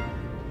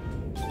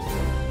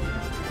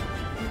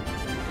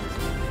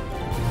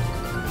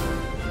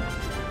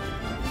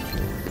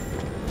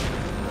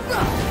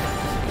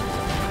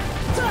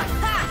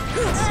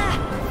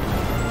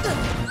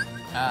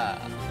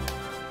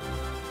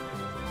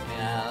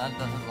 Yeah, that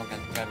doesn't look as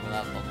good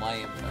without the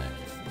light, but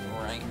it's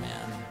bright,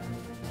 man.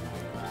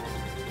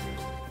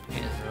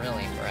 It is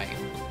really bright.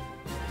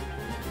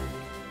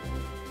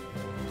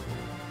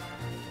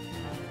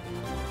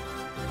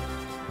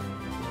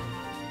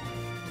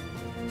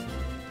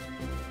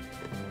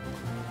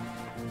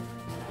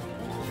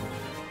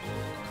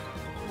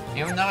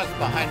 Even though it's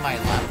behind my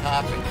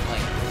laptop, it's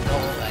like still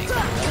like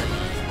really...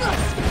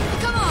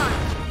 Come on!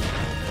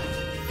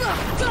 Come on!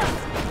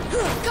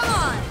 Come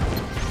on!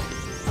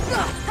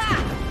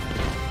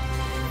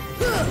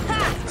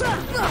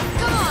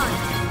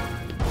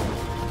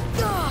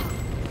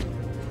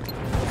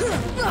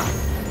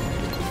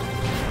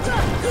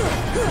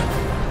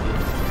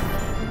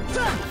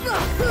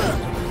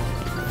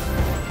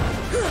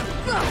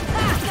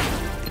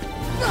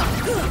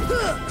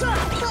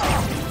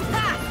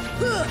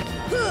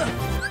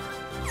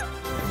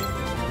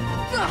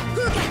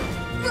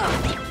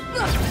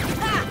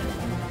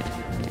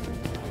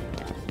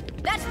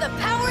 That's the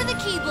power of the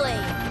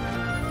Keyblade!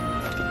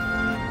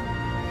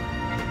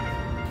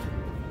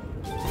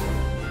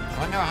 I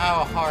wonder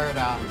how hard,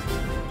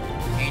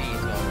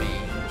 Hades will be.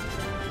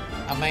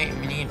 I might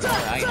need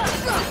more items.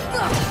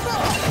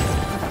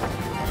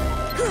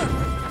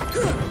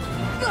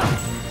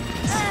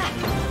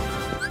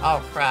 Oh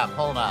crap,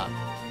 hold up.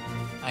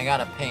 I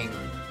got a ping.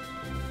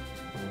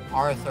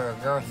 Arthur,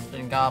 Ghosts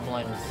and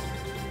Goblins.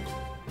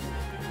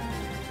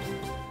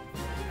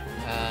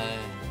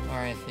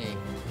 Where is he?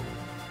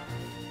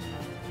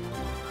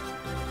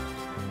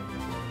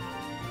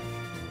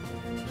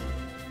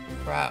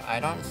 Crap, I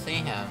don't see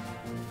him.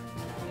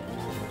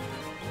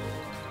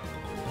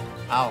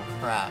 Oh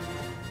crap.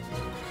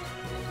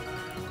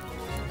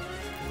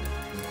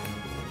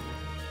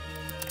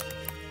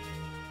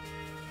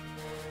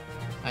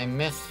 I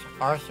missed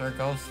Arthur,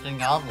 Ghosts and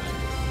Goblins.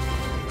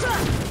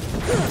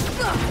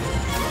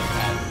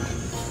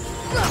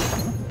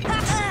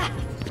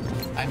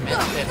 I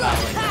missed it by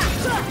like that.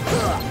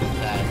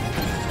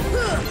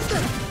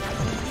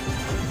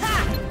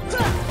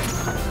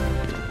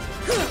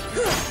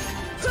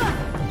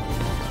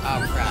 Oh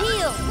crap.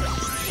 Heal!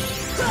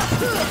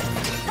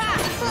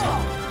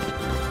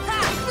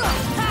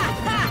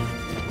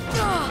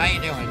 How you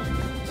doing?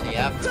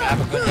 CF?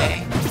 Have a good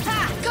day?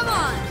 Come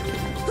on!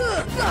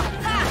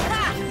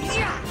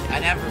 I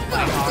never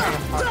played Mario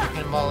Party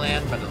Pinball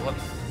Land, but it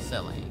looks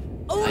silly.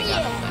 Oh, I gotta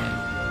yeah.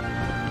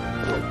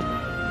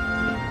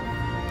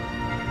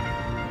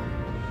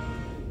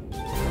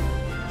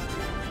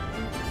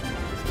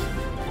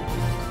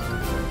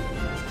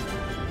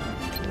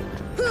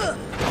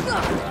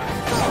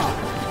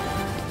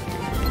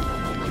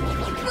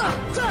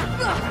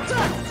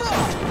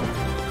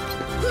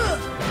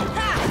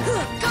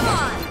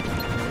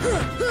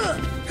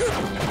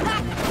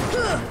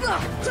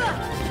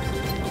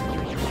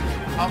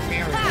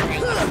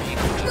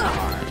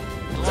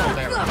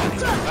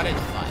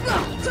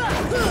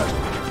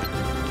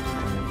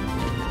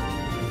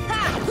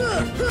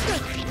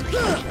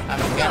 I'm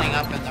getting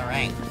up in the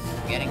ranks,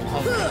 getting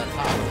close to the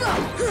top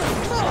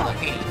of the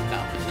Hades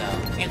stuff, so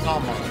it's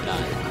almost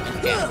done. It's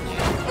getting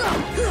there.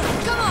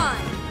 Come on!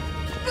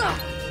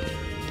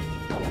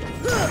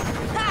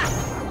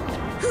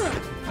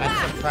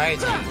 That's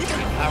surprising.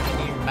 How can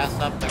you mess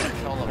up the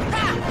control of it?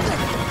 That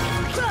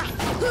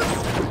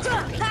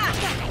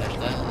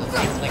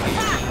seems like an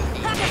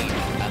easy game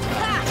to mess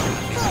up.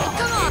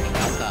 Come on!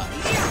 Mess up.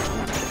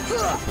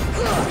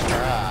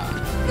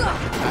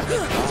 I'm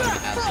just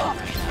going at them right now.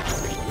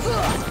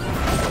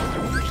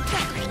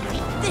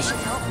 This should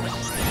help.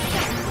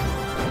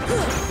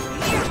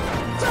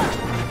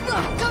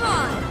 Come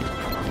on!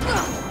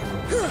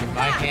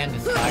 My hand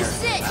is firing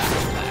Sit.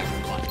 back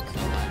one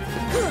so much.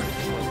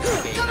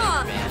 Come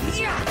on!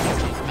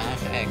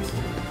 Smash X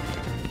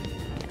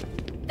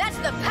That's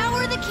the power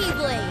of the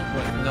Keyblade!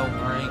 With no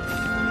ranks.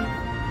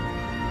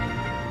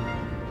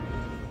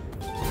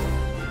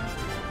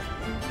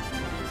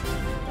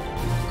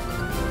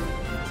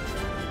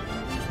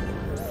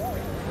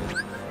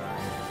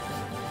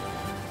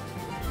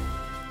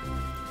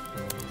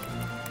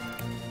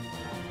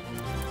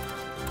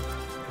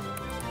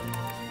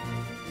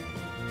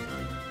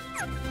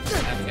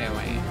 Okay,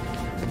 wait.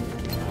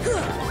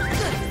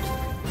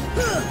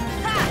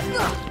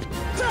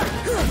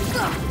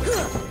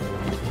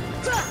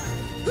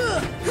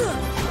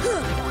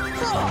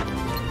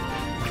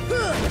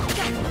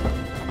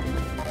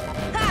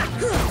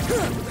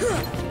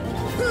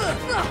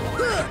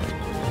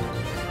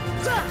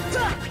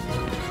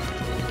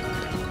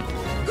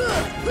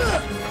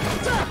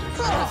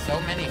 There's so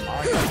many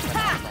Mario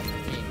films on the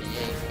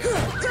GBA.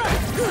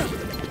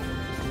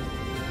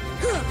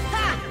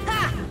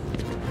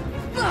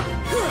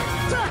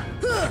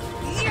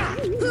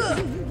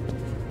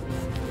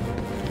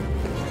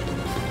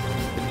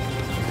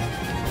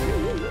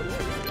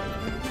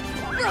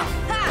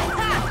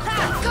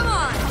 Come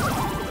on!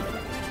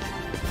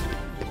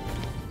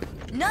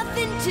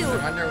 Nothing to I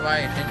it. wonder why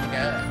it didn't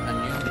get a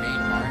new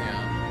main Mario.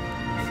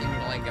 It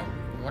seemed like it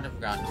would have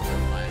gotten to it,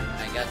 but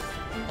I guess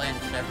plan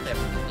shifted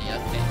when the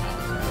DS came out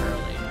so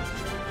early.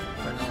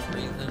 For no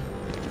reason.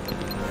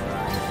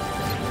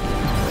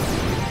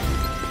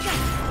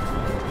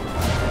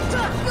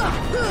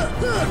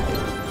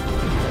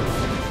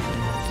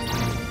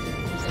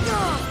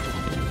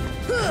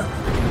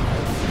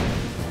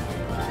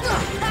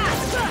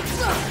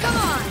 Come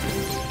on!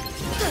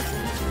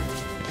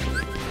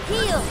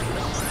 Heal!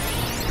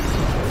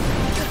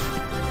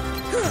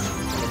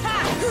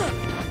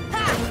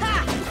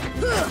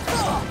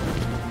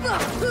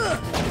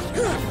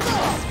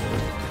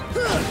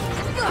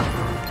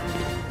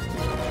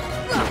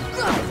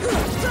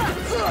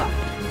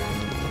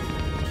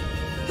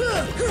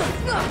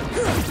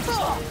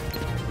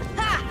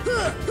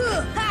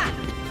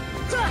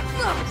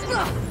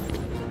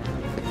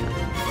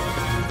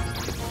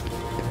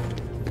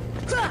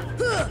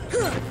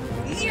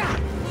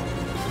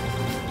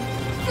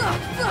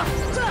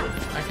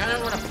 I kind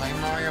of want to play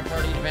Mario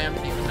Party Advance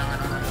even though I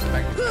don't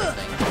expect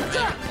things from it.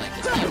 Like,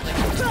 it seems like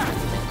it's an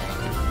interesting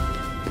game.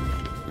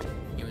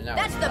 Even though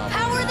That's it's the probably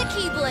power of the not.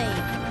 Keyblade!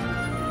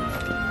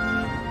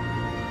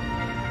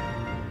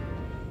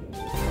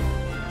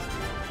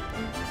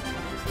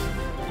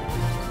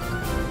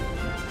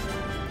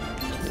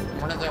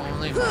 One of the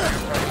only Mario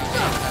Party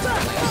games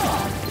I've played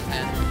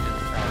and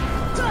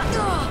it's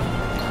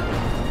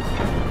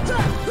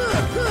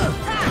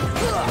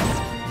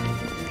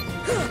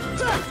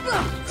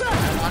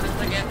I wanted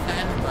to get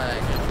 10, but I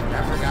just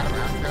never got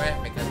around to it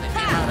because they came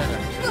out at a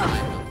few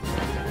times.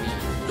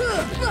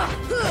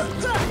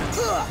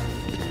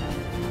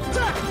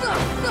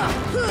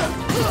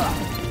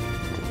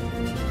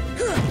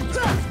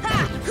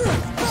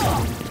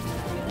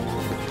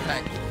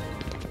 Heck,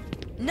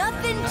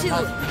 Nothing that to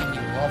must it. mean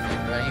you love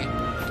it, right?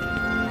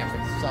 If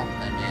it's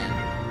something, man.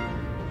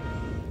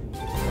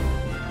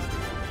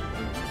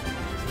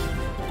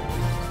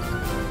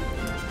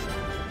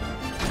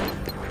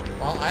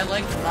 Well, I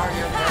like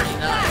Mario Party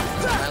 9,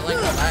 so I like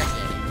the back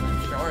game,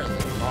 and surely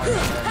Mario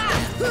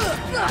Party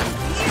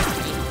 10.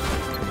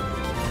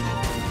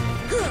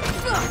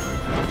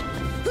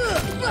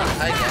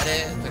 I get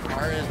it, the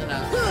car isn't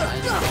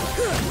outside.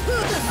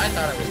 I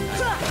thought it was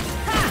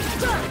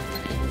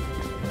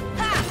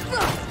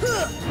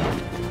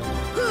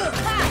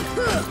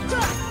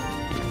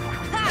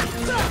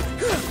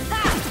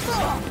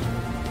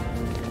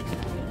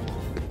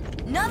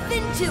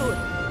Nothing to it.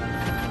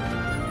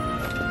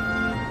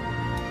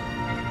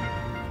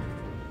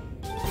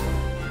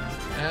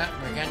 Yeah,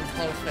 we're getting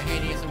close to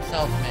Hades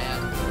himself, man.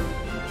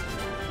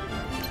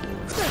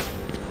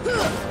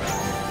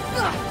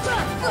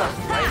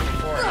 Right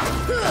before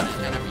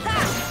an enemy.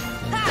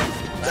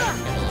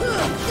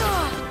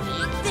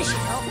 This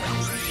should help.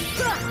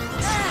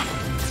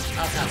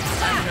 Oh, come on,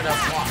 that should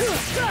have blocked.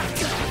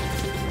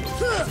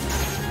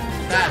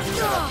 That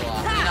should have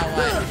blocked. You know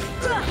what?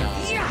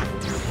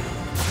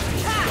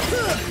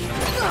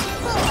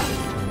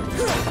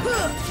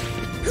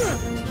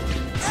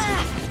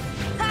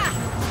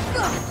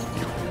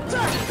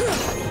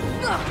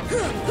 Come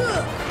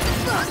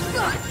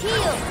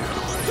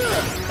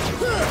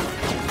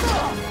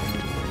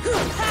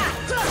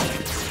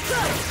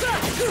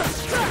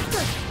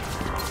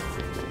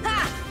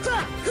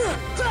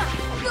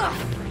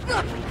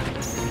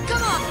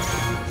on!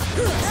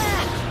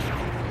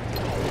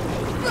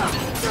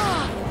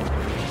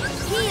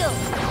 Heal!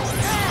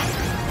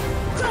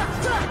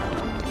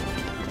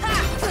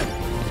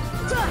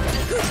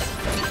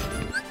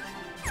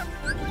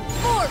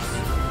 Force!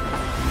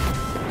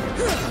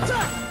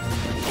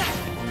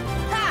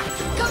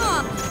 Come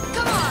on!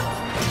 Come on!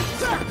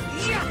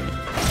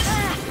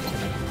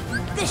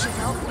 This should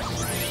help.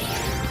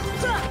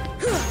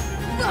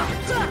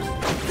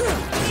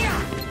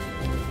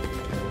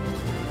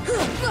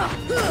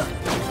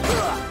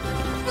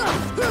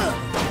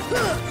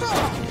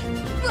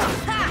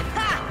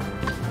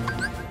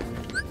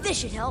 This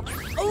should help.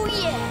 Oh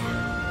yeah!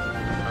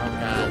 Oh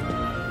god.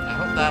 I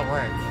hope that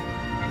works.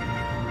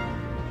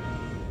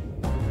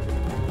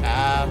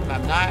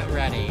 I'm not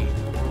ready.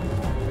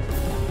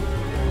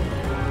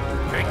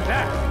 Take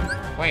that.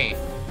 Wait.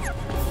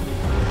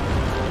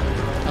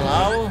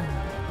 Hello?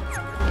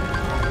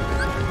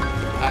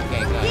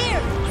 Okay, good.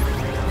 Here!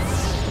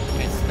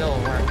 It still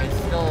works. It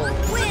still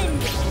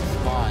Wind!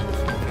 spawns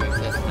into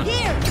existence.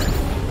 Here!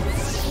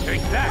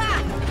 Take that.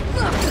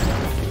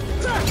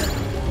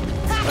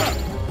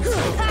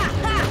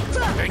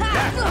 Take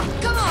that.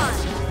 Come on!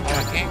 Oh,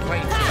 I can't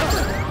quite see it.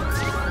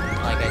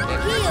 Like I did.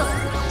 Heal!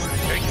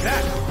 Take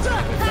that.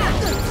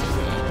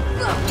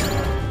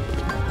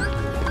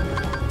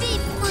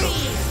 Deep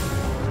freeze!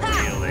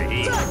 Feel the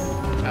heat.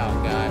 Oh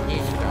god,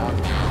 he's strong.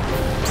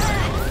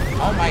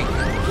 Oh my,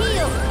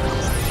 Heal!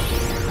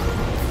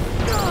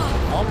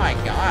 oh my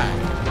god.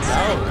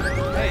 No,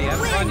 Hey, you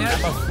having fun I'm yet?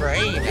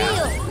 afraid now.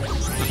 Heal!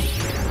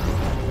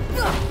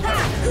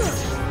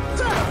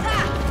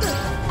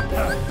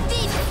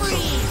 Deep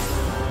freeze!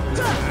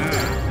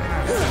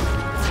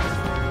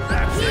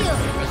 Heal!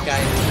 This guy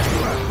is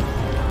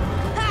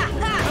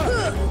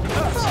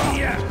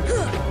Yeah.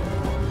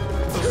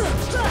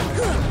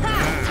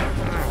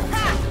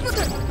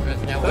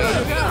 there's no way to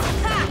go.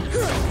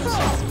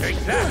 Take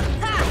that.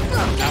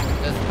 Not with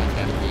this much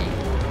MP.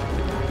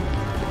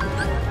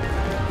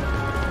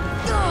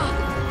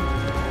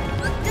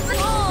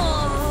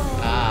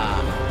 Ah,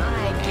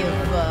 I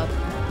give up.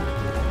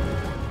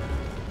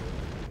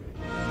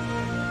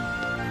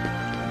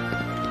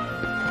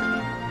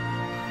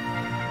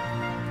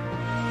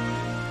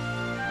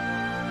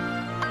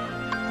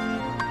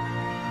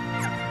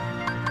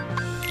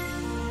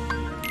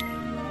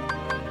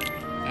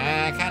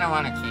 I kind of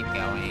want to keep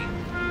going,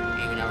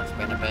 even though it's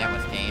been a bit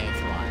with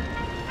stage one.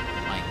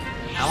 Like,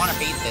 I want to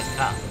beat this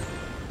cup.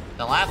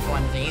 The last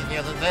one's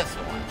easier than this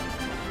one.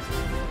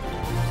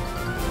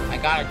 I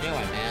gotta do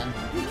it, man.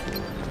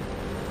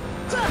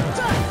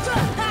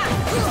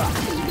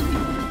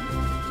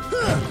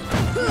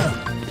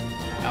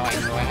 Oh wait,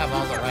 do I have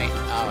all the right?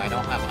 Oh, I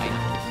don't have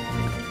items.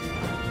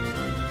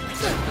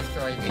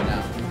 Destroy me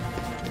now.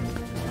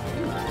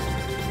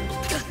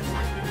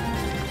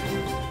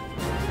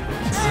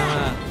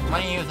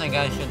 What do you think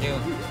I should do?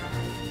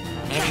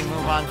 Maybe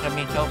move on to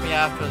Metopia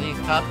after these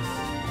cups?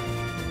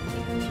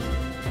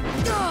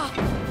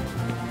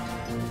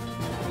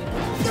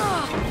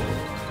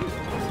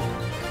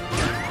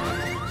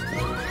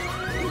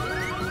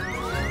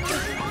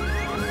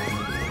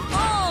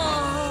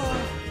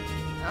 Oh!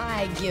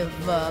 I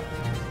give up.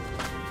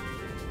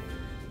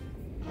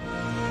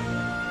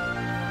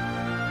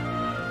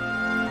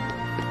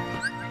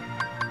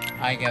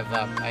 I give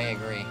up, I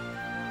agree.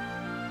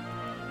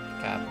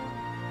 Cap.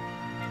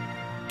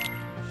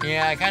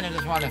 Yeah, I kind of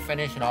just want to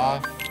finish it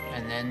off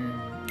and then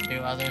do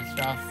other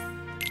stuff.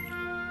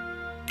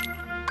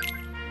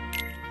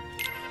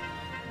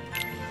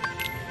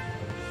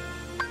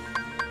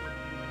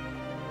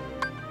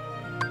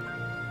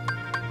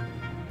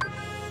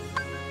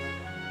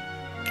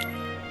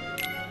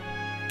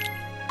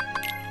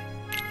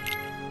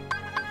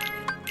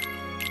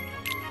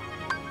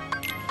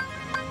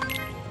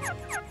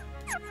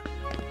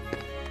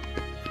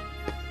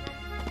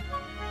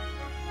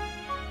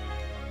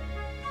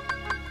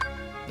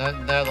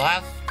 The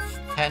last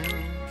 10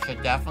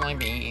 should definitely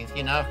be easy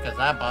enough, because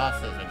that boss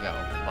is a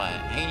joke, but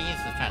Hades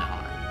is kind of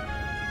hard.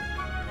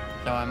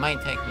 So it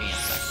might take me a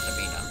sec to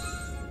beat him.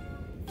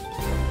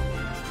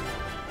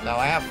 Though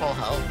I have full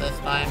health this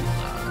time,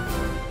 so...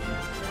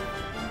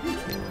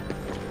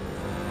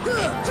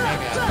 Maybe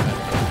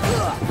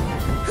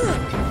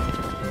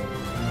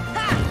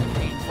I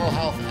need full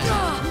health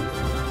now.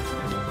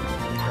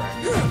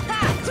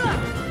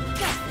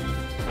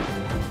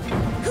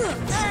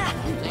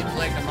 Seems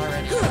like I'm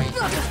already right.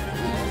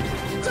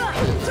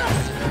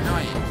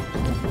 Annoying.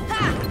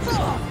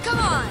 Come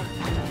on!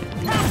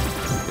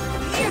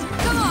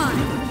 Come on!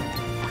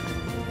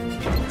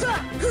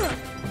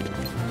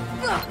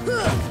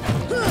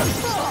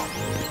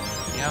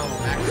 Yo,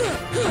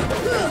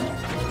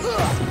 actually.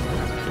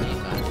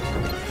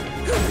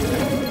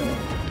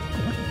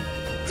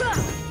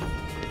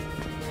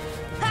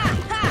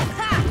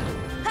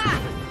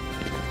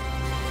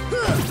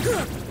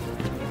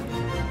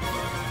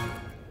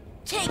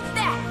 Take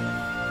that!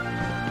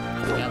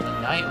 Yeah, the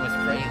night was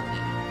crazy.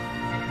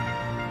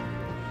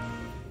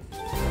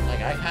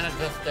 Like, I kind of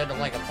just did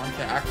like a bunch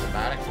of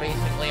acrobatics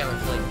basically. I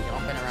was like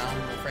jumping around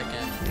the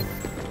freaking.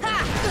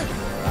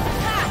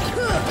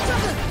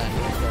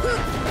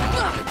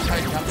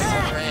 Tried jumping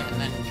over it and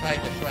then tried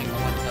to swing the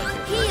one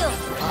side. Heal!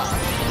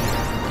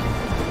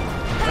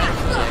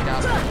 Eventually, I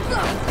got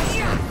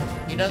him.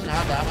 He doesn't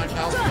have that much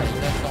health, but he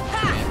does so much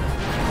damage.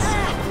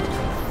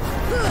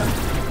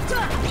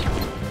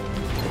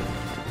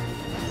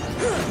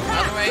 By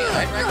the way,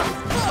 I'd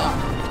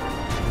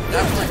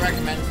definitely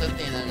recommend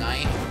Symphony in the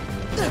Night,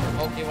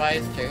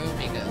 difficulty-wise too,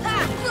 because it's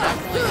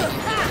definitely the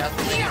easiest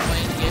Castlevania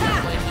game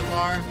I've played so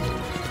far.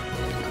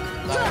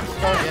 But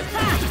it's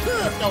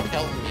still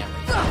killing me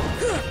every time.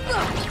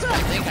 I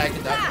think I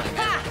could definitely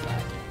manage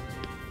that.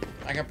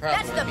 I could probably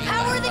That's the beat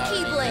power of the that without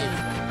any Keyblade!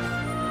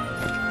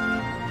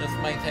 This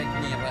might take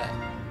me a bit.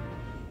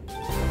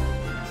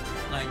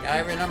 Like, I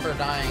remember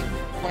dying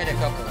quite a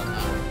couple of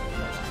times.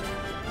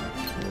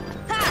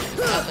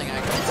 Nothing I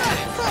can say.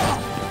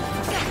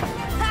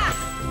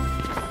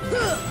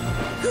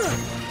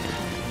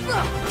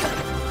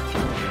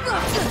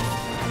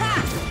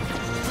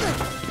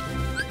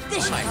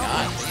 Oh my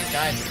god, these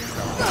guys are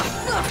strong.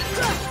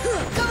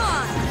 Come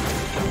on!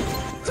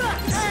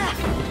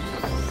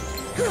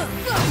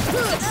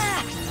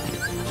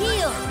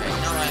 Heal! Okay, you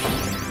know what?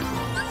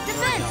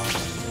 Defense!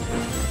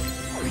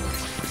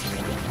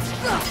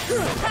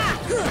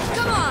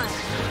 Come on!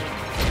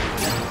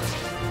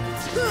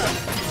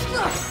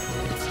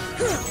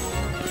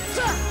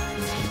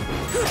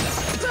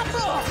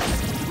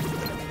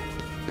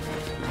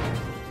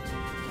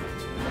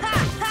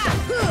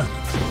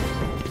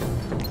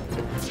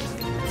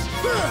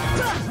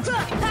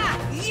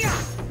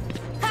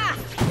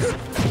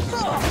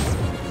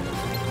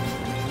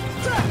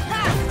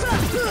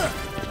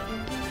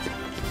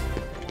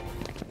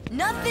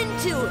 Nothing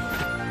to it.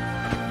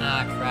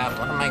 Ah, crap.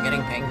 What am I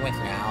getting pinged with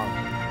now?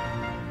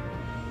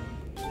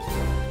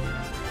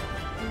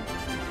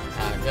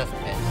 I'm just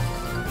pissed.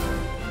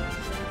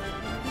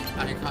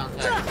 Eye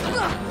contact. Come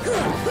on!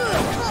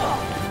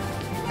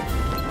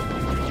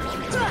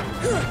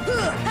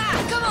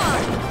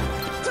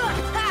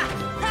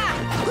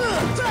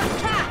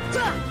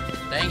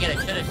 Dang it, I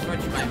should have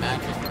switched my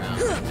matches around.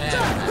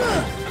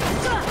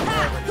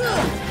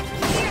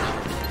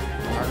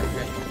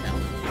 Artificial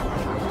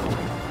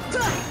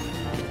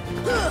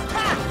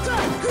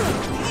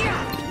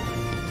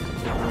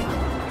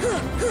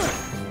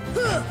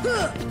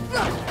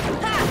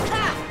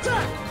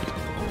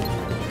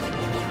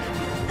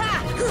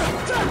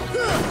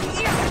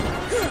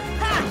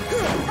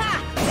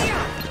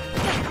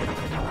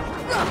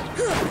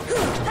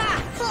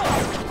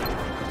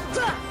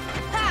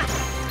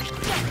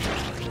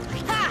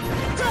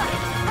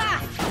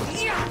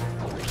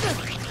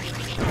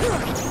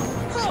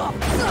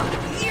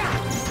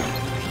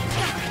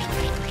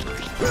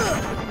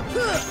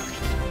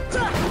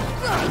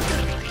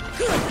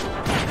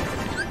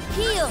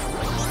Heal!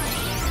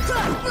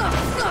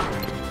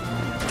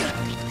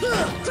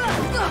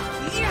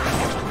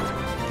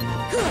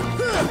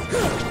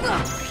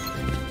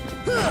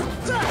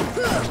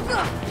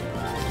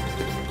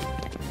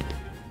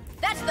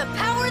 That's the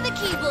power of the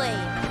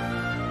Keyblade!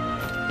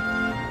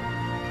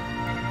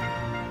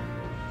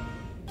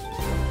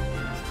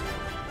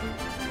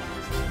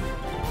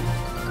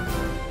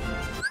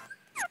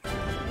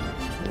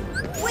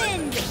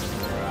 Wind!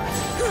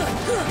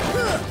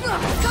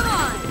 Come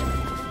on!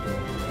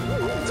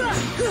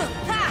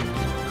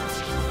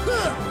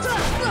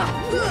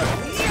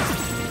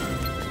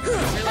 I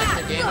feel like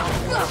the game was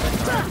a little bit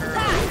darker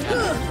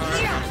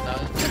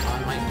on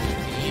my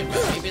TV,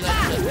 but maybe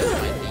that's just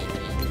my TV.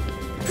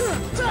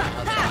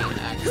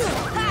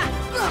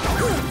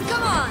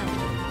 Come on!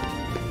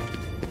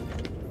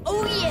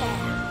 Oh yeah!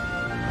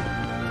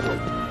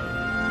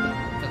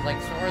 Because like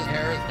Sora's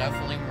hair is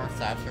definitely more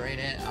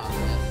saturated on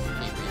this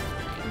TV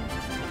screen.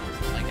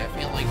 Like I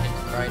feel like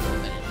it's brighter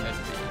than it should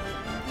be.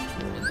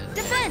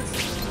 Defense!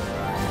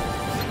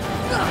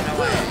 I don't know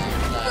why I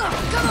use that.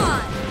 Come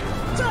on!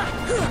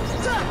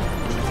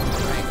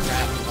 Right,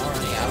 crap, I'm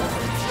already out of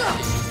MG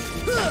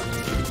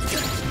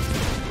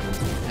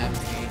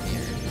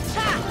here.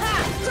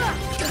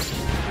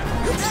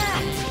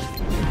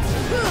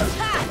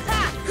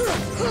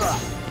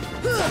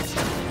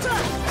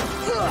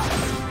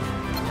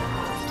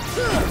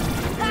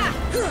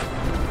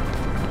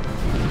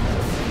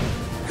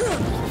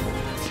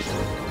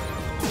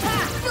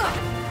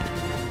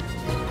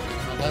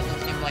 It doesn't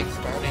seem like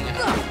starting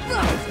out.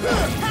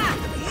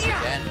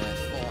 Again, with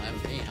full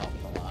MP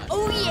helped a lot.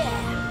 Oh yeah!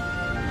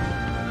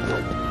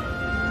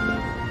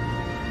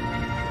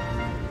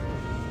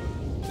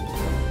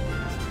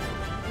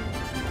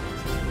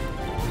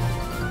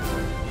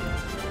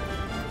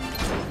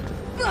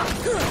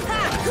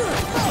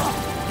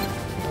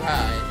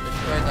 Right,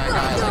 destroyed that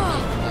guy like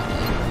he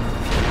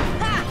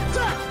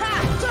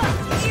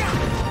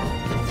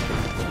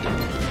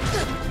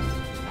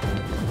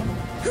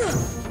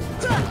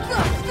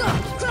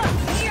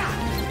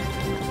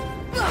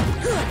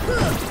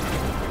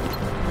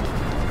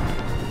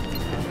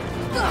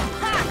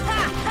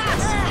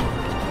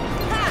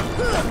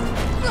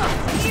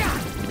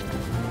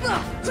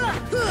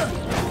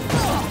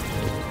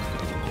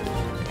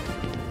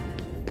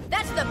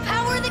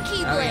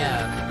Keyblade! Oh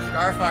yeah,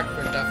 Star Fox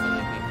would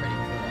definitely be pretty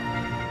cool.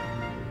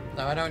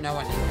 Though I don't know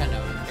what Nintendo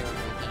is doing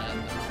with it at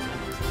the moment.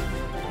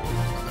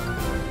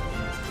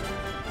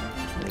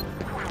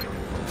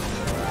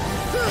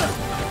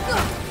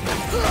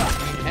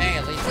 Hey,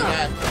 at least we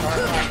got Star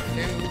Fox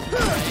 2.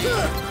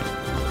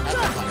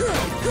 That's fun.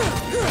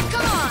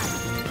 Come on!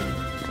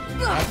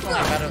 That's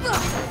probably better than the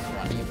first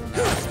one, even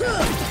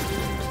though.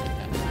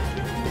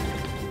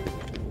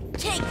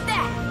 Take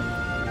that!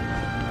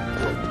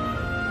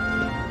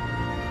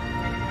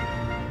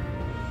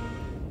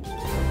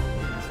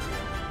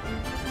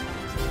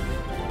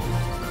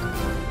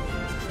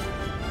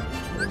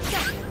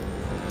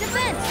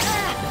 Defense!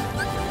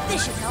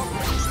 This should help.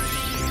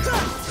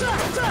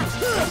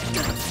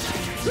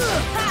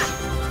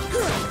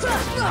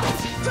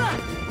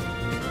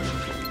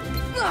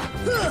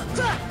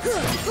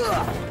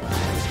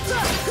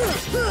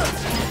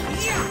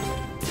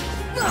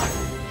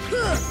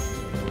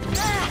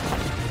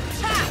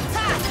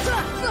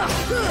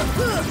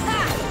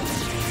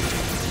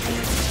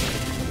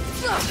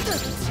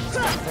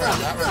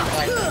 That was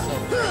like so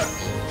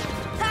crazy.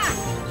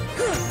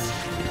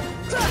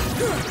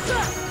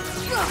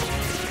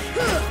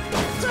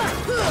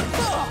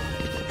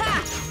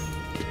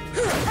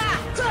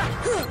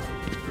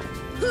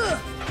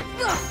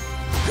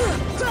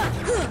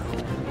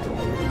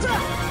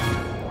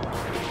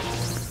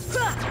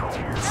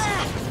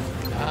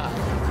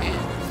 And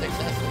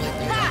successfully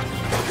do that.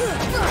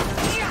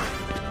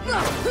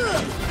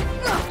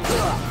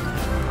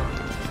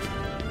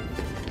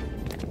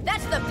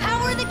 That's the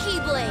power of the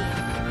Keyblade!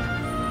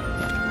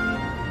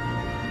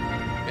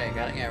 Okay,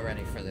 gotta get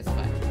ready for this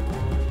fight.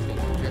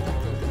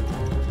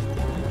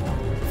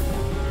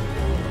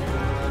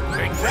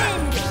 Take that.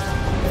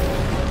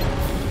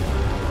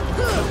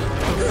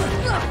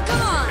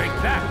 Come on! Take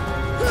that.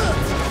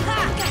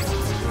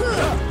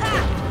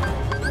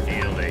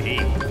 Feel the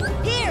heat.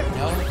 Here!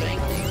 No, thank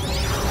you.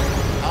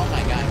 Oh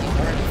my god, he's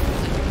already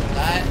using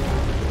that.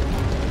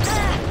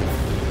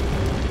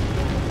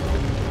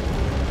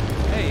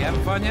 Hey, you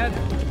having fun yet?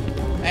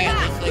 Hey, at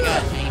least they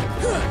got me.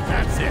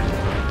 That's it.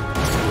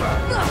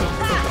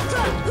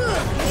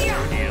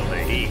 Feel the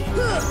heat.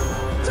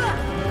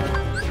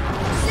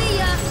 See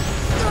ya!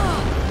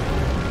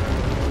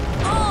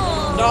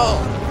 Oh! No!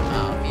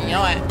 Oh, you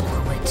know what?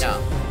 No.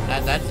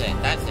 That's it.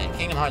 That's it.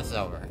 Kingdom Hearts is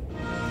over.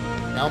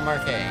 No more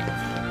games.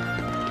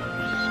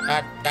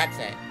 That's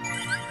it.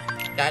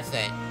 That's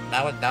it.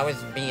 That was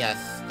BS.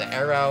 The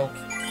arrow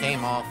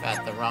came off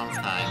at the wrong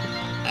time.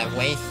 I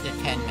wasted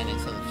 10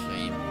 minutes of the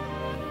stream.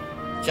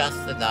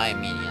 Just to die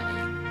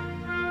immediately.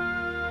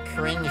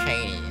 Cringe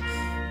Hades.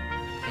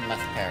 He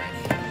must perish.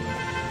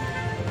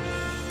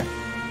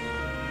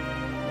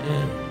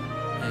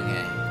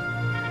 Okay.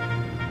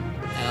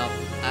 Now,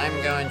 I'm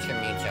going to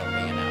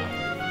Metopia now.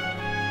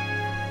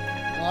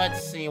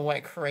 Let's see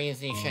what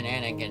crazy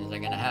shenanigans are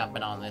gonna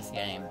happen on this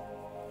game.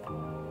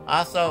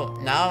 Also,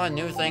 now a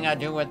new thing I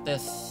do with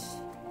this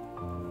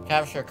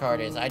capture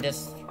card is I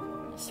just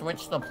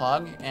switch the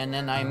plug and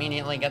then I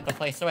immediately get to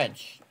play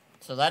Switch.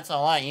 So that's a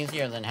lot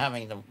easier than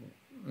having to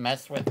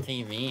mess with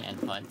TV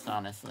inputs,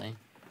 honestly.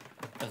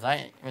 Because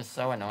it was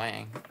so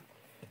annoying.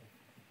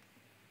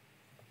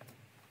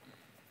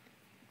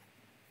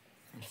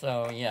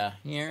 So yeah,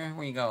 here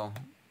we go.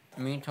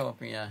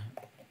 Metopia.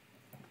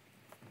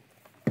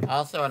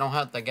 Also, I don't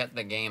have to get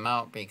the game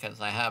out because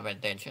I have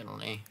it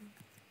digitally.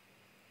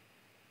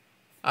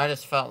 I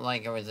just felt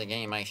like it was a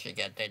game I should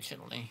get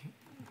digitally.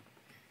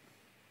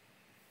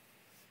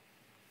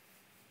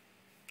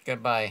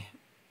 Goodbye.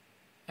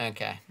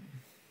 Okay.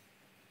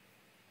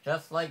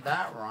 Just like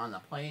that, we're on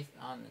the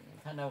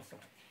Nintendo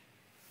Switch.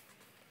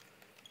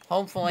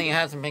 Hopefully it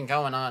hasn't been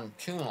going on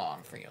too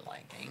long for your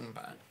liking,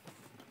 but...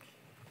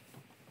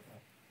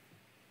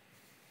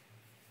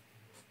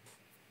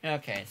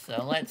 Okay,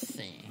 so let's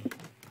see.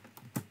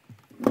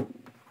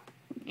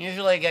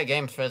 Usually I get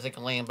games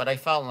physically, but I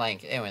felt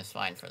like it was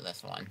fine for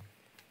this one.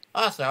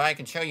 Also, I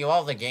can show you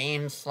all the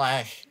games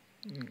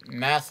 /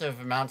 massive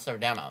amounts of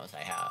demos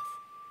I have.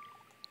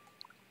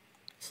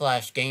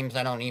 / games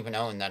I don't even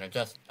own that are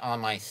just on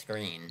my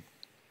screen.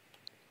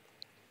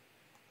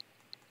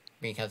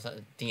 Because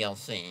of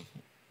DLC.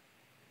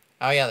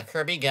 Oh yeah, the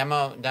Kirby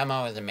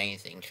demo is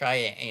amazing. Try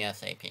it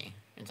ASAP.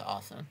 It's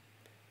awesome.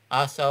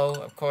 Also,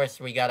 of course,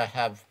 we gotta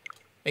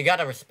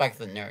respect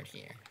the nerd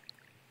here.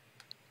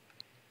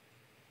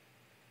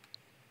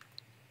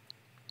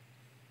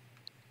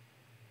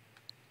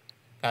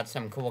 Got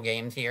some cool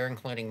games here,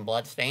 including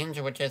Bloodstained,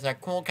 which is a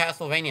cool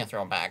Castlevania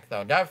throwback,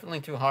 though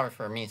definitely too hard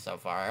for me so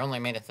far. I only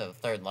made it to the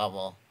 3rd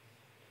level,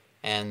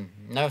 and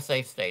no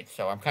save state,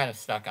 so I'm kind of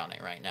stuck on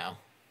it right now.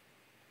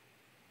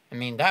 I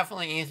mean,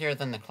 definitely easier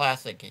than the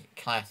classic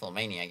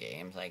Castlevania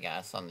games, I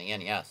guess, on the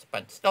NES,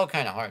 but still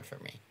kind of hard for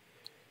me.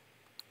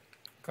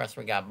 Of course,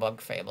 we got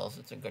Bug Fables.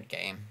 It's a good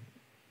game.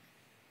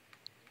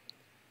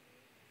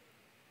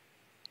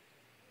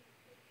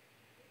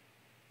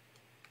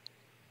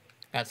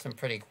 Got some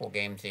pretty cool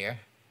games here.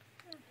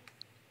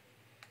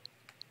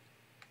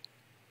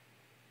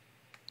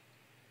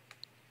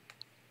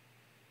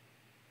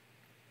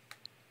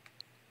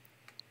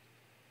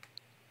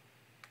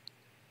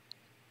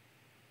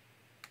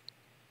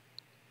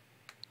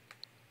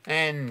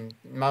 And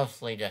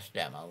mostly just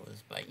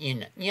demos, but you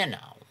know.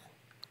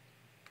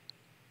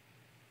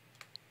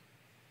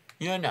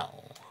 You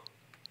know.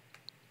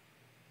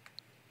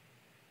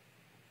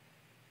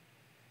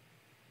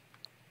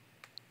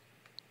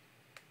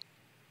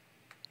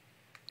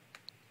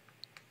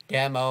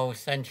 Demo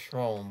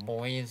Central,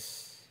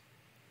 boys.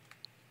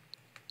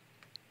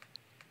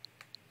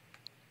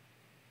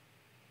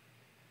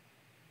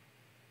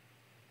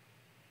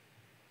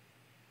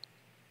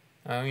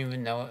 I don't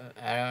even know.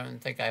 I don't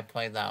think I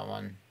played that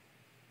one.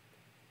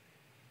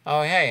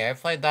 Oh hey, I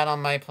played that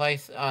on my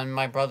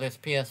brother's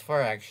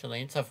PS4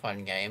 actually. It's a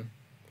fun game.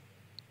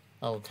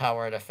 Little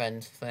tower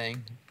defense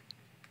thing.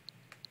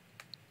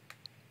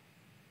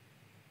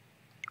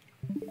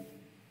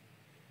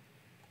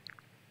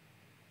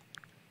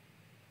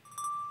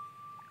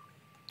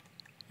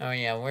 Oh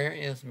yeah, where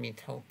is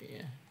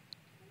Metopia?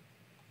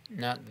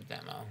 Not the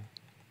demo.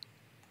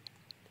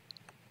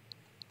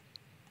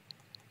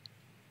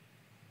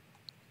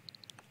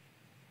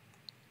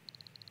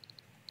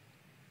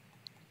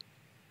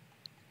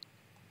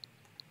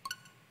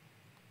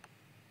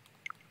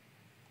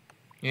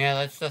 Yeah,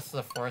 that's just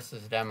the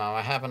Forces demo.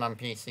 I have it on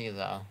PC,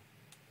 though.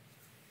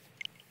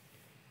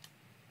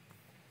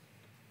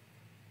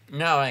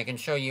 Now I can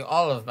show you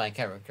all of my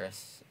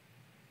characters.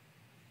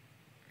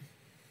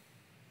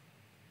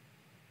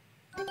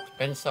 It's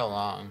been so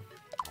long.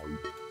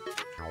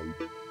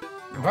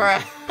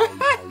 Bruh.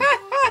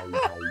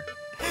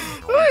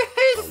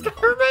 I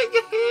start my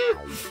game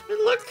and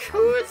look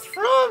who it's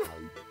from.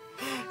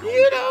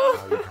 You know.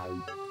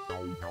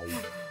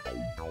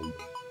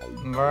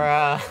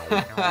 Bruh.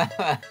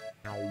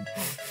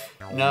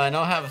 No, I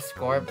don't have a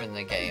Scorp in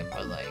the game,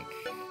 but like,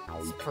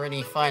 it's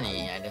pretty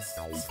funny. I just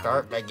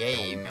start my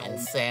game and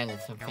Sans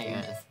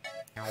appears.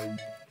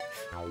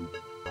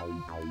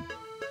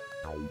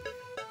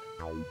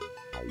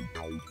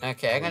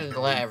 Okay, I'm gonna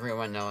let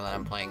everyone know that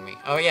I'm playing me.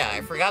 Oh yeah,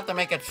 I forgot to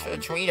make a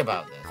tweet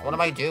about this. What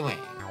am I doing?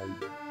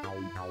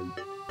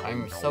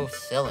 I'm so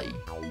silly.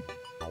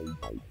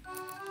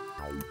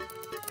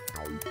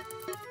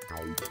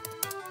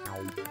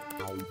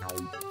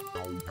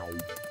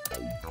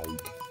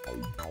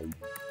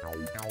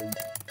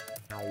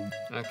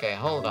 Okay,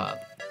 hold up.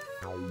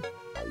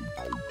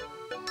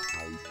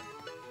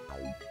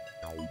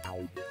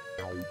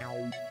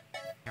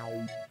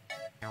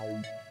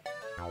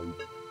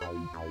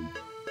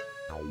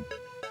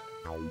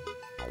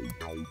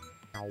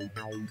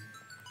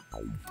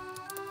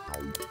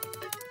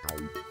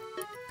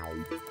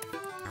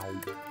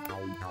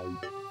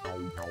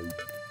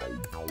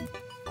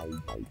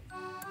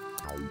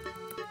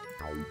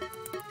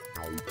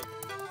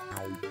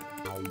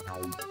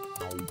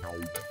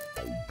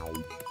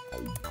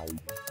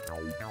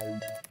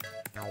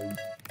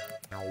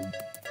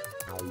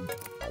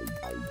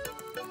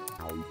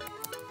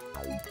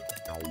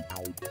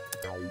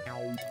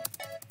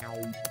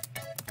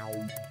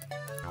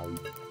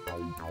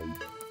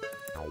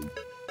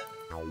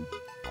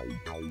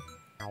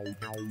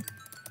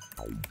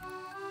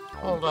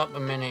 Hold up a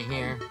minute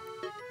here.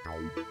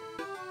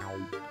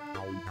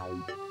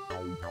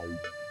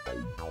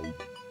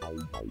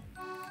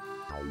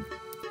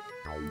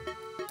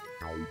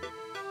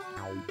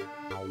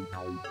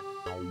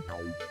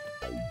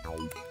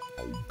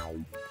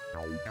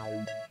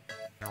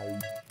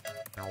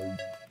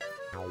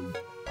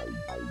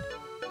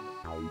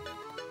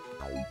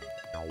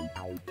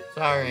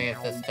 Sorry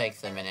if this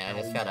takes a minute,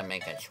 I just gotta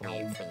make a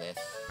tweet for this.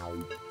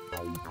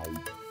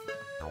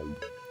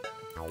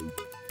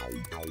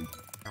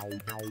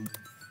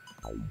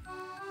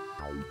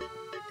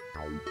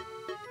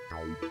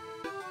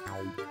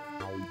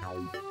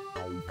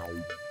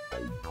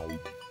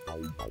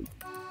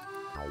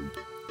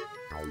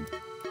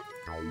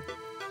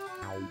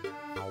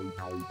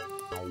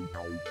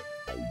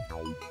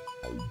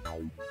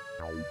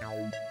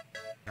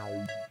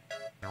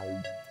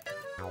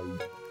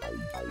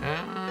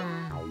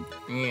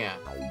 Yeah.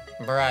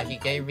 Bruh, he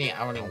gave me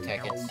outing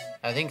tickets.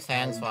 I think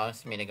Sans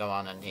wants me to go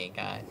on a date,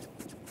 guys.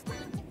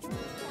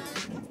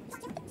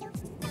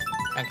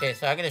 Okay,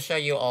 so I'm gonna show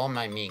you all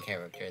my Mii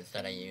characters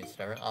that I used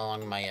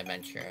along my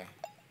adventure.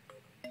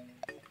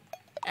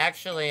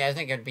 Actually, I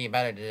think it'd be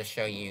better to just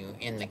show you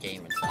in the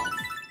game itself.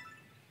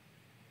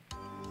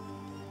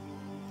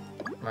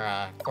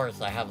 Bruh, of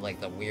course I have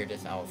like the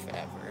weirdest outfit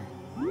ever.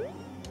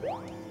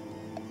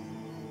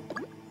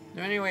 Is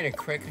there any way to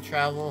quick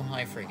travel?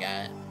 I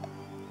forget.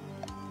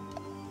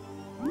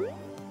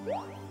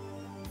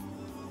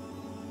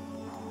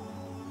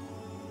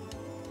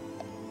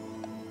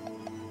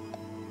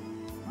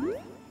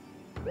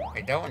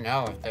 I don't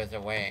know if there's a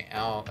way.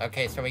 Oh,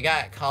 okay, so we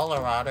got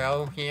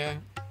Colorado here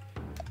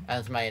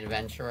as my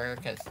adventurer,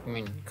 because, I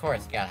mean, of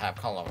course you gotta have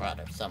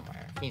Colorado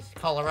somewhere. He's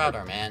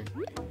Colorado, man.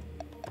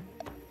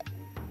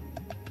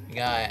 We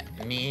got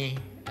me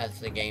as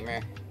the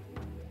gamer.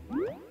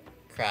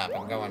 Crap,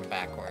 I'm going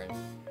backwards.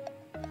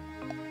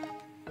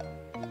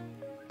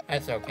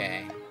 That's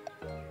okay.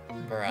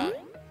 Bruh.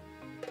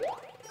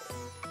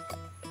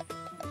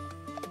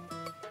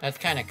 That's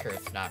kinda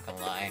cursed, not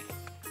gonna lie.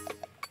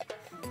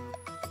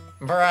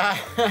 Bruh.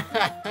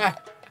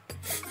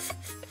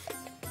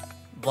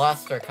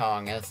 Blaster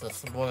Kong as the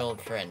spoiled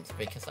prince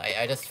because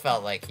I just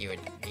felt like he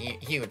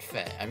would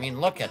fit. I mean,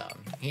 look at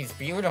him. He's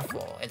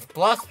beautiful. It's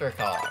Blaster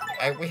Kong.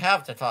 We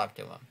have to talk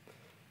to him.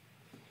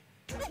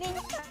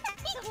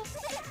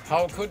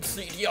 How could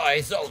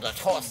CDI Zelda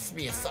toss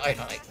me aside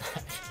like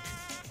that?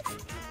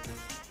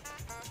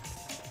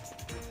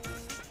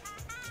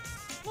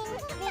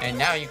 And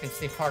now you can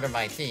see part of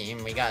my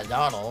team. We got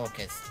Donald,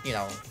 because, you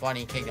know,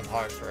 funny Kingdom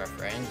Hearts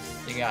reference.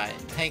 We got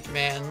Tank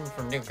Man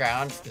from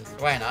Newgrounds, because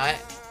why not?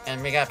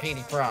 And we got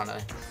Petey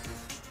Piranha.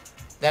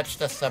 That's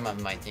just some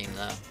of my team,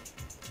 though.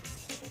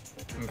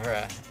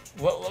 Bruh.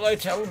 What will I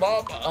tell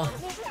Mama?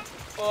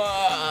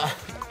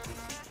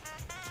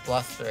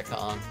 Bluster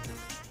Kong.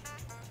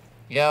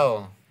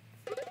 Yo.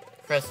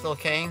 Crystal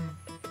King?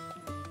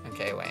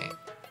 Okay, wait.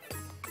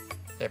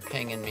 They're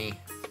pinging me.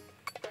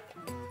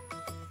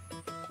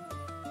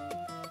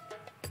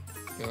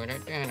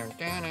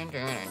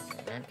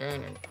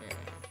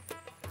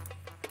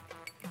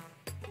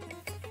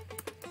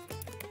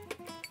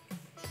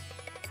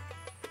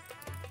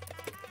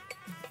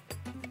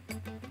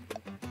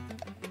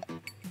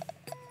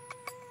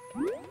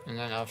 And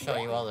then I'll show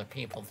you all the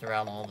people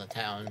throughout all the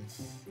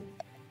towns.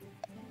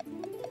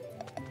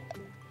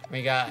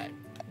 We got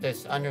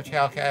this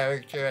Undertale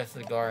character as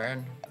the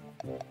Goron.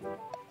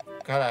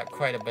 Got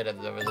quite a bit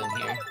of those in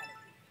here.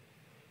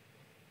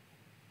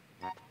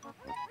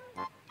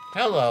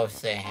 Hello,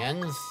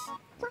 Sans.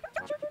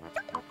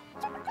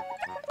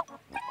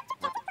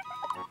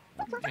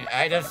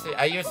 I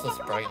use the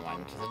Sprite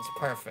one because it's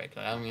perfect.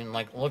 I mean,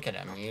 like, look at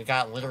him. You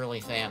got literally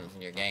Sans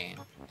in your game.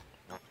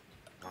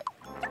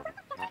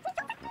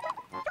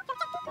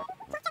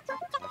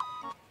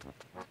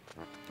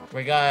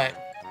 We got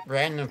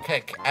Random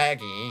Pick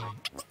Aggie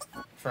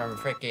from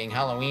freaking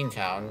Halloween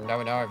Town.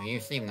 Don't know if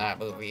you've seen that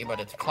movie, but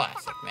it's a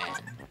classic,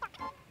 man.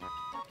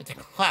 It's a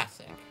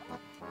classic.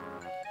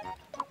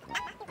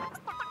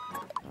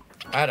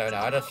 I don't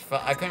know,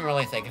 I couldn't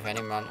really think of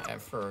anyone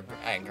for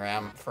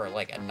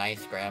like a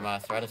nice grandma,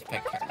 so I just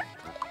picked her.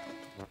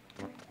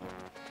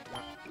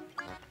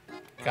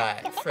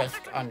 Got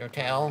Frisk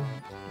Undertale.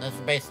 This is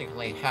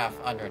basically half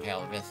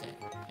Undertale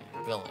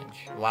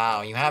Village.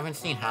 Wow, you haven't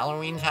seen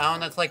Halloween Town?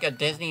 That's like a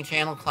Disney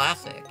Channel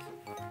classic.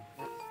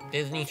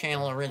 Disney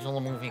Channel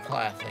original movie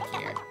classic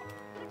here.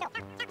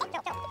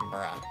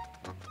 Bruh.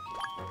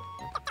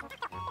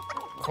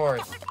 Of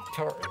course,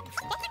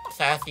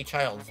 Sassy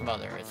Child's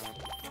mother is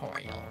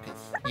Toriel,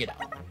 because, you know,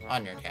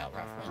 Undertale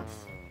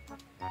reference.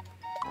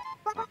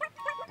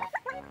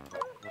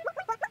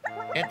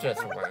 It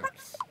just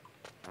works.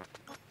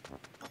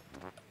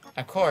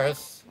 Of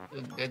course,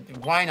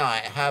 why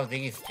not have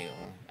these two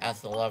as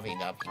the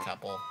lovey-dovey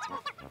couple?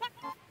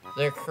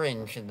 They're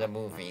cringe in the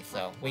movie,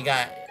 so we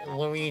got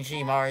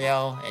Luigi,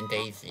 Mario, and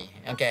Daisy.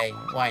 Okay,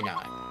 why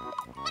not?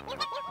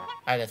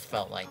 I just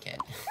felt like it.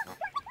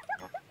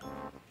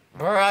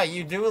 Bruh,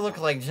 you do look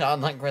like John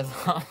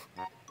Leguizamo.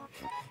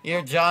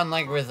 You're John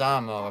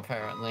Leguizamo,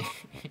 apparently.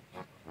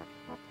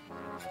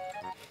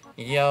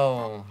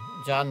 Yo,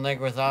 John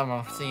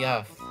Leguizamo,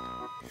 CF.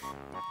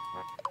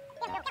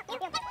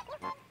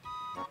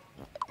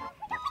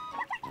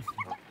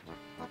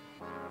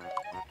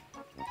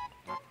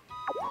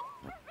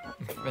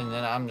 And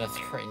then I'm just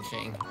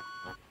cringing.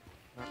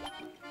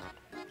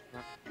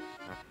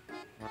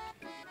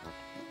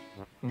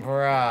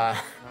 Bruh.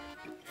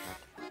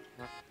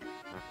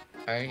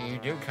 You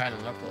do kind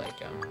of look like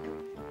him.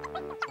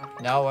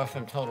 Noah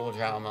from Total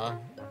Drama.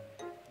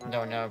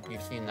 Don't know if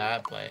you've seen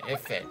that, but it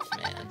fits,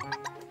 man.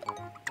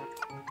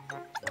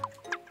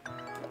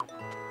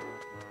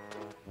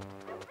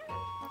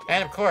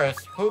 And of course,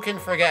 who can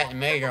forget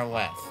Mayor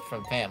West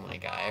from Family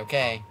Guy,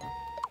 okay?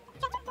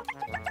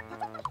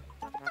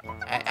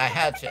 I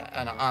had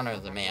to honor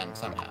the man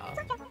somehow.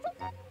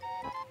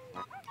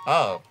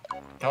 Oh,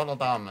 Total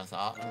Drama's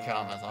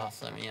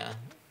awesome, yeah.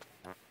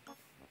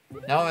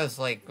 Noah's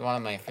like one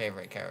of my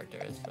favorite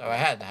characters, so I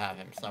had to have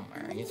him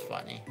somewhere. He's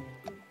funny.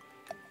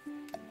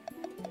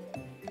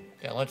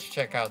 Yeah, let's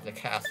check out the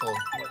castle.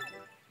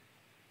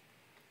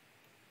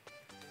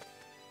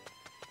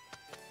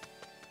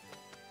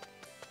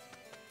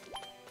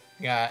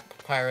 Got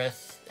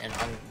Papyrus and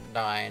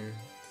Undyne.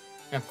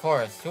 And of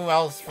course, who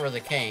else for the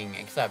king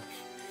except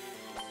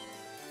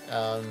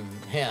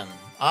him?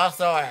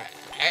 Also,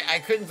 I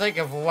couldn't think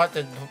of what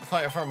to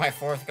put for my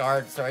fourth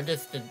guard, so I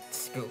just did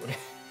Scoot.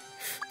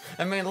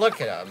 I mean, look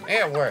at him.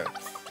 It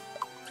works.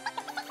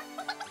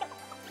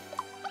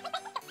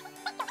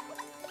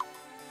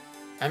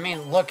 I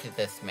mean, look at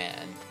this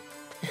man.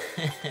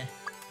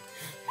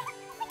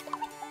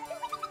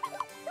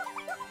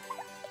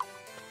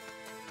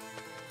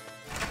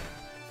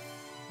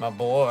 My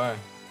boy.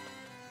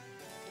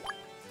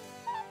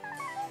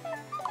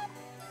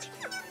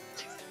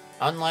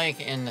 Unlike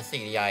in the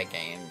CDI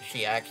game,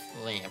 she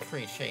actually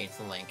appreciates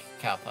Link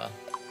Kappa.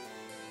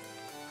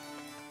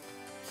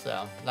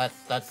 So,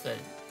 that's the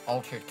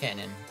altered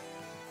canon.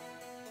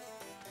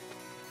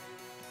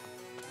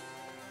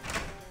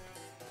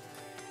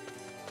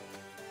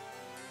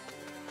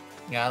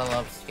 Gotta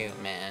love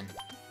Scoot, man.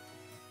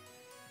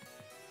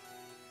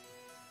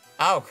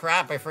 Oh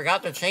crap, I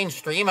forgot to change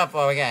stream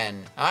info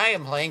again. I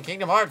am playing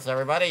Kingdom Hearts,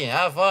 everybody.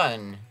 Have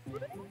fun.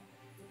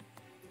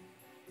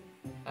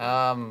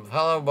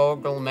 Hello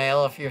Mogul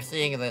Mail, if you're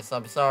seeing this,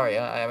 I'm sorry.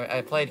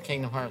 I played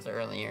Kingdom Hearts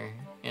earlier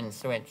and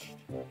switched.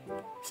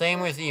 Same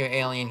with you,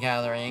 Alien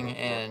Gathering,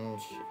 and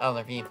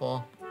other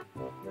people.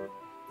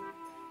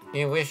 If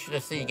you wish to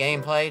see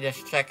gameplay,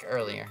 just check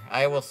earlier.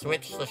 I will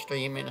switch the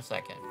stream in a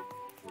second.